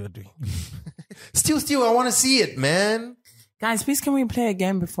 That's what you're doing. Still, I want to see it, man. Guys, please can we play a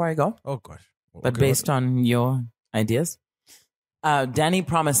game before I go? Oh gosh, But based on your ideas. Danny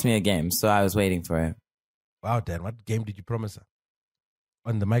promised me a game, so I was waiting for it. Wow, Dan, what game did you promise her?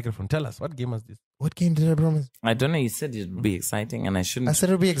 On the microphone, tell us, what game was this? What game did I promise? I don't know. You said it'd be exciting, and I shouldn't. I said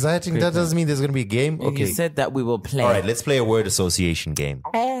it'll be exciting. That doesn't mean there's going to be a game. Okay. You said that we will play. All right, let's play a word association game.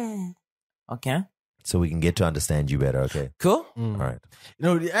 Okay. So we can get to understand you better. Okay. Cool. All right.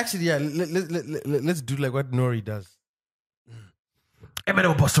 Actually, yeah. Let's do like what Nori does.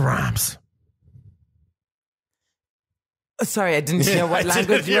 Eminem Busta Rhymes. Sorry, I didn't hear what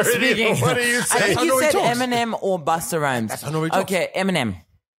language you were speaking. What are you saying? I think you said Eminem or Busta Rhymes. That's how Nori talks. Okay, Eminem.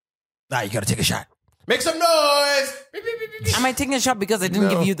 You gotta take a shot. Make some noise. Am I taking a shot because I didn't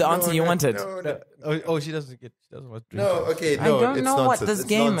give you the answer you wanted? No. She doesn't want to drink. No, okay, I no. don't it's know nonsense. what this It's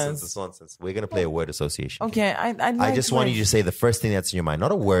game nonsense. is. It's nonsense. We're going to play a word association. Okay, I just want you to say the first thing that's in your mind.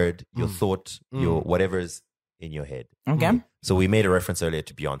 Not a word, your thought, your whatever's in your head. Okay. So we made a reference earlier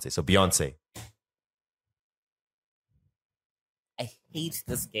to Beyonce. So Beyonce. I hate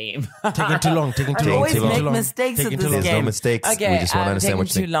this game. Taking too long. I always make mistakes at this There's game. no mistakes. Okay, We just want to understand what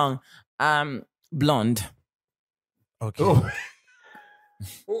taking you too long. Blonde. Okay.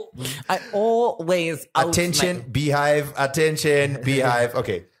 I always Attention, beehive. Attention, beehive.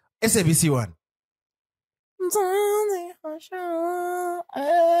 Okay. SABC one.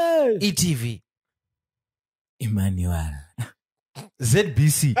 ETV. Emmanuel.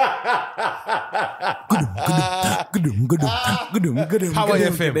 ZBC. Power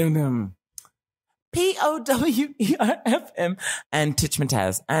FM. POWERFM and Titch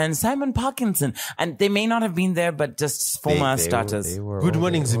Mataz and Simon Parkinson. And they may not have been there, but just former starters. Good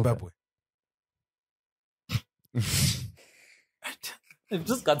morning, Zimbabwe. It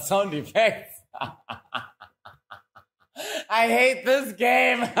just got sound effects. I hate this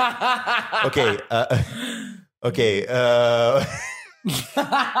game. Okay. Okay.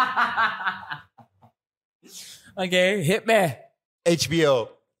 Okay, hit me. HBO.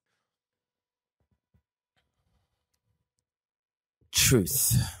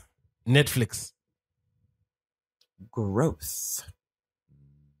 Truth. Netflix. Gross.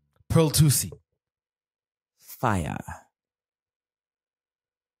 Pearl Tusi. Fire.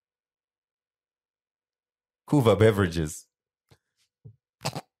 Kuva Beverages.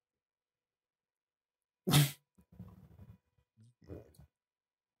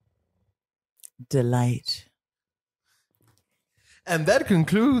 Delight. And that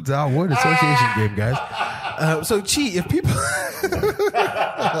concludes our word association game, guys. So, Chi, if people,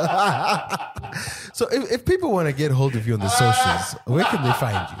 if people want to get hold of you on the socials, where can they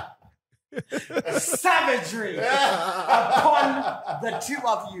find you? Savagery upon the two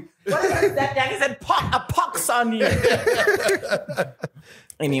of you. What is it that Danny said? A pox on you.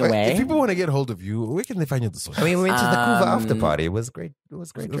 Anyway, if people want to get hold of you, where can they find you on the socials? I mean, we went to the Kuva after party. It was great. It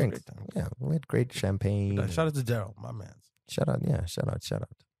was great drinks. Yeah, we had great champagne. Shout out to Daryl, my man. Shout out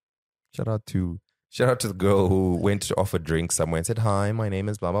to the girl who went to offer drinks somewhere and said, "Hi, my name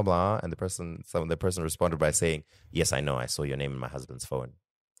is blah blah blah," and the person responded by saying, "Yes, I know. I saw your name in my husband's phone."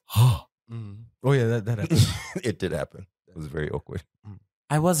 Oh yeah, that happened. It did happen. It was very awkward.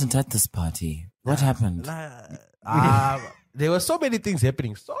 I wasn't at this party. What happened? There were so many things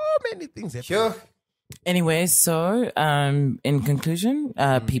happening. Sure. Anyway, so in conclusion,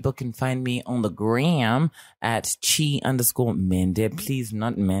 people can find me on the gram at Chi_Mhende. Please,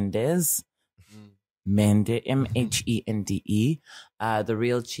 not Mendes. Mhende, Mhende. The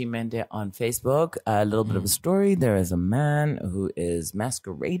real Chi Mhende on Facebook. A little bit of a story. There is a man who is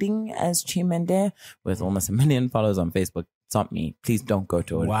masquerading as Chi Mhende with almost 1 million followers on Facebook. It's not me. Please don't go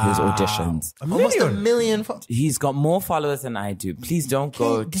to his auditions. Almost 1 million. He's got more followers than I do. Please don't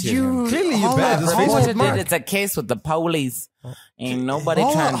go to him. Clearly you're bad. This All I Facebook did, mark. it's a case with the police. Ain't nobody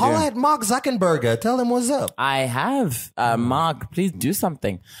trying to do Holla it. at Mark Zuckerberg. Tell him what's up. I have. Mark, please do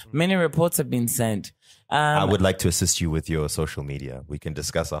something. Many reports have been sent. I would like to assist you with your social media. We can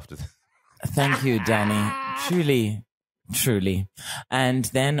discuss after this. Thank you, Danny. Truly. And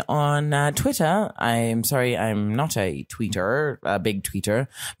then on Twitter, I'm sorry, I'm not a tweeter, a big tweeter,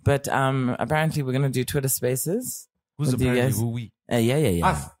 but apparently we're going to do Twitter Spaces. Who's with you apparently guys. who we? Yeah.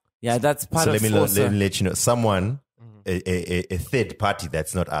 Us. Yeah, that's part So of let also. me let you know. Someone, a third party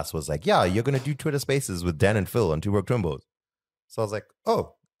that's not us, was like, yeah, you're going to do Twitter Spaces with Dan and Phil on Two Broke Twimbos. So I was like,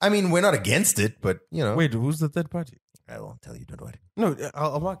 oh, I mean, we're not against it, but, you know. Wait, who's the third party? I won't tell you, don't worry. No,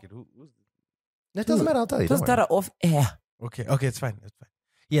 I'll mark it. Who's That doesn't matter, I'll tell you. Those Don't that worry. are off air. Okay, it's fine.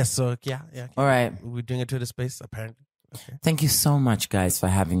 Yes, so yeah. All right. We're doing a Twitter space, apparently. Okay. Thank you so much, guys, for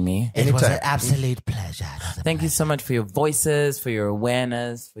having me. It was Anytime. an absolute pleasure. Thank you so much for your voices, for your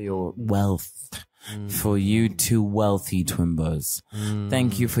awareness, for your wealth, for you two wealthy Twimbos.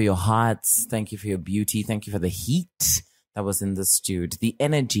 Thank you for your hearts. Thank you for your beauty. Thank you for the heat that was in the studio, the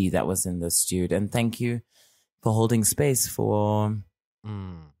energy that was in the studio. And thank you for holding space for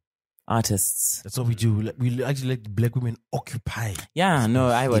artists. That's what we do. We actually let black women occupy. Yeah, no,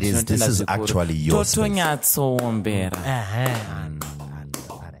 I would. This is actually your space.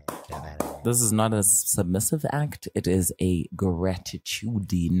 This is not a submissive act. It is a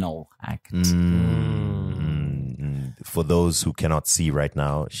gratitudinal act. For those who cannot see right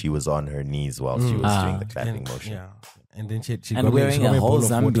now, she was on her knees while she was doing the clapping motion. Yeah. And then she And got wearing me, a whole bowl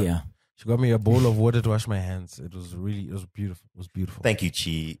of water. Zambia. She got me a bowl of water to wash my hands. It was beautiful. It was beautiful. Thank you,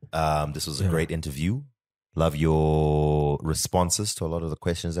 Chi. This was a great interview. Love your responses to a lot of the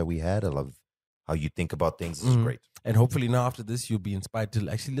questions that we had. I love how you think about things. This is great. And hopefully now after this, you'll be inspired to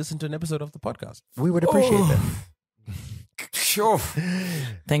actually listen to an episode of the podcast. We would appreciate that. Sure.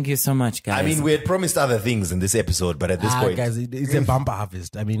 Thank you so much, guys. I mean, we had promised other things in this episode, but at this point, guys, it's a bumper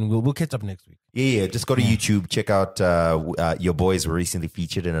harvest. I mean, we'll catch up next week. yeah, just go to YouTube, check out your boys were recently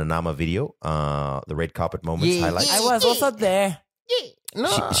featured in a Nama video, the red carpet moments highlights. I was also there.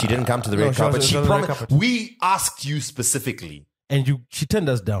 She didn't come to the red she carpet. was She on the red promised. carpet. We asked you specifically. And she turned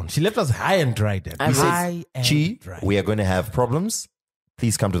us down. She left us high and dry then. I'm High and Chi, dry. we are going to have problems.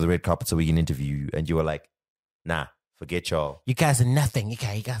 Please come to the red carpet so we can interview you. And you were like, nah, forget y'all. You guys are nothing. You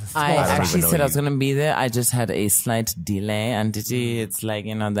guys are small. I don't actually even know said I you. was going to be there. I just had a slight delay. And it's like,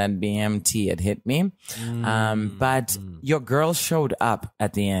 that BMT had hit me. But your girl showed up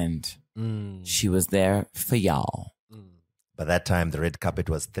at the end. She was there for y'all. By that time, the red carpet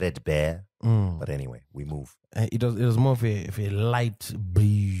was threadbare. But anyway, we move. It was more of a light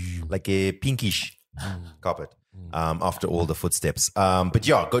beige. Like a pinkish carpet after all the footsteps. But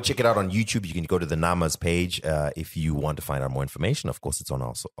yeah, go check it out on YouTube. You can go to the Namas page if you want to find out more information. Of course, it's on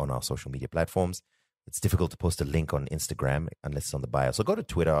our social media platforms. It's difficult to post a link on Instagram unless it's on the bio. So go to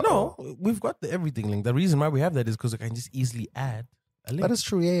Twitter. No, we've got the everything link. The reason why we have that is because I can just easily add a link. That is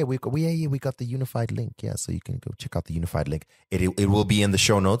true. Yeah, we got the unified link. Yeah, so you can go check out the unified link. It will be in the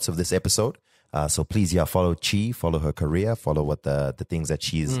show notes of this episode. So please, follow Chi, follow her career, follow what the things that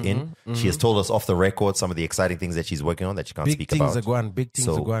she is in. She has told us off the record some of the exciting things that she's working on that she can't Big speak things about. are going. Big things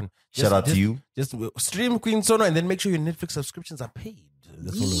So, are going. shout out to you. Just stream Queen Sono and then make sure your Netflix subscriptions are paid.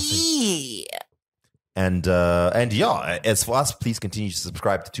 That's all I'll say. And yeah, as for us, please continue to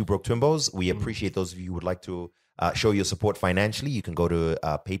subscribe to Two Broke Twimbos. We appreciate those of you who would like to show your support financially. You can go to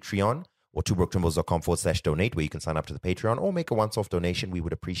Patreon or twobroketwimbos.com/donate, where you can sign up to the Patreon or make a once-off donation. We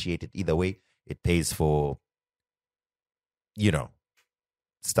would appreciate it either way. It pays for,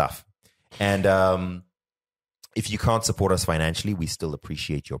 stuff. And if you can't support us financially, we still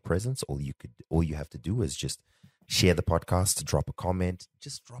appreciate your presence. All you have to do is just share the podcast, drop a comment,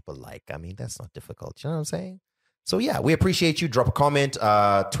 just drop a like. I mean, that's not difficult. You know what I'm saying? So yeah, we appreciate you. Drop a comment,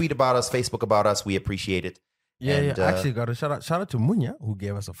 tweet about us, Facebook about us. We appreciate it. Yeah, And, Actually, got a shout out to Munya, who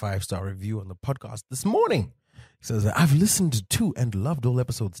gave us a 5-star review on the podcast this morning. He says, I've listened to and loved all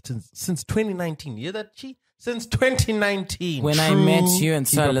episodes since 2019. You hear that, Chi? Since 2019. When I met you and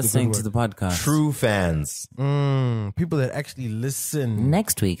Keep started up the listening good to the work. podcast. True fans. People that actually listen.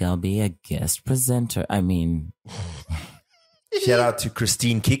 Next week, I'll be a guest presenter. I mean, Shout out to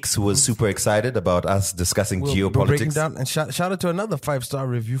Christine Kicks, who was super excited about us discussing We're geopolitics. breaking down, and shout out to another 5-star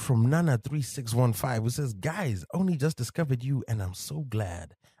review from Nana3615, who says, "Guys, only just discovered you, and I'm so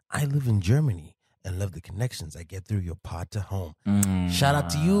glad. I live in Germany and love the connections I get through your pod to home." Shout out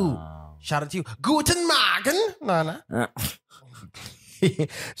to you. Shout out to you. Guten Morgen, Nana.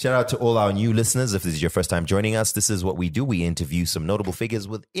 Shout out to all our new listeners. If this is your first time joining us, this is what we do. We interview some notable figures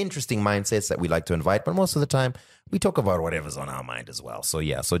with interesting mindsets that we like to invite, but most of the time we talk about whatever's on our mind as well. So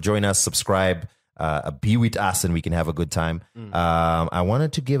yeah, so join us, subscribe, be with us, and we can have a good time. I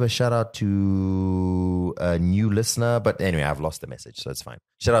wanted to give a shout out to a new listener, but anyway, I've lost the message, so it's fine.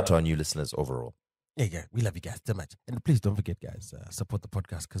 Shout out to our new listeners overall. Yeah, we love you guys so much. And please don't forget, guys, support the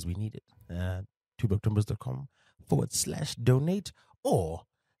podcast because we need it. twobroketwimbos.com/donate, or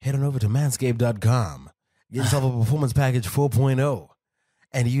head on over to manscaped.com. Get yourself a performance package 4.0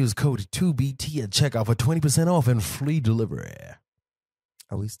 and use code 2BT at checkout for 20% off and free delivery.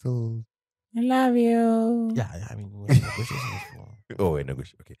 Are we still? I love you. Yeah, I mean, what negotiations for? Oh, wait,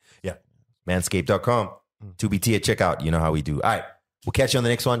 negotiation. Okay. Yeah. Manscaped.com. 2BT at checkout. You know how we do. All right. We'll catch you on the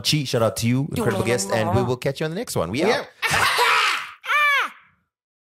next one. Chi, shout out to you, incredible guest, and we will catch you on the next one. We out.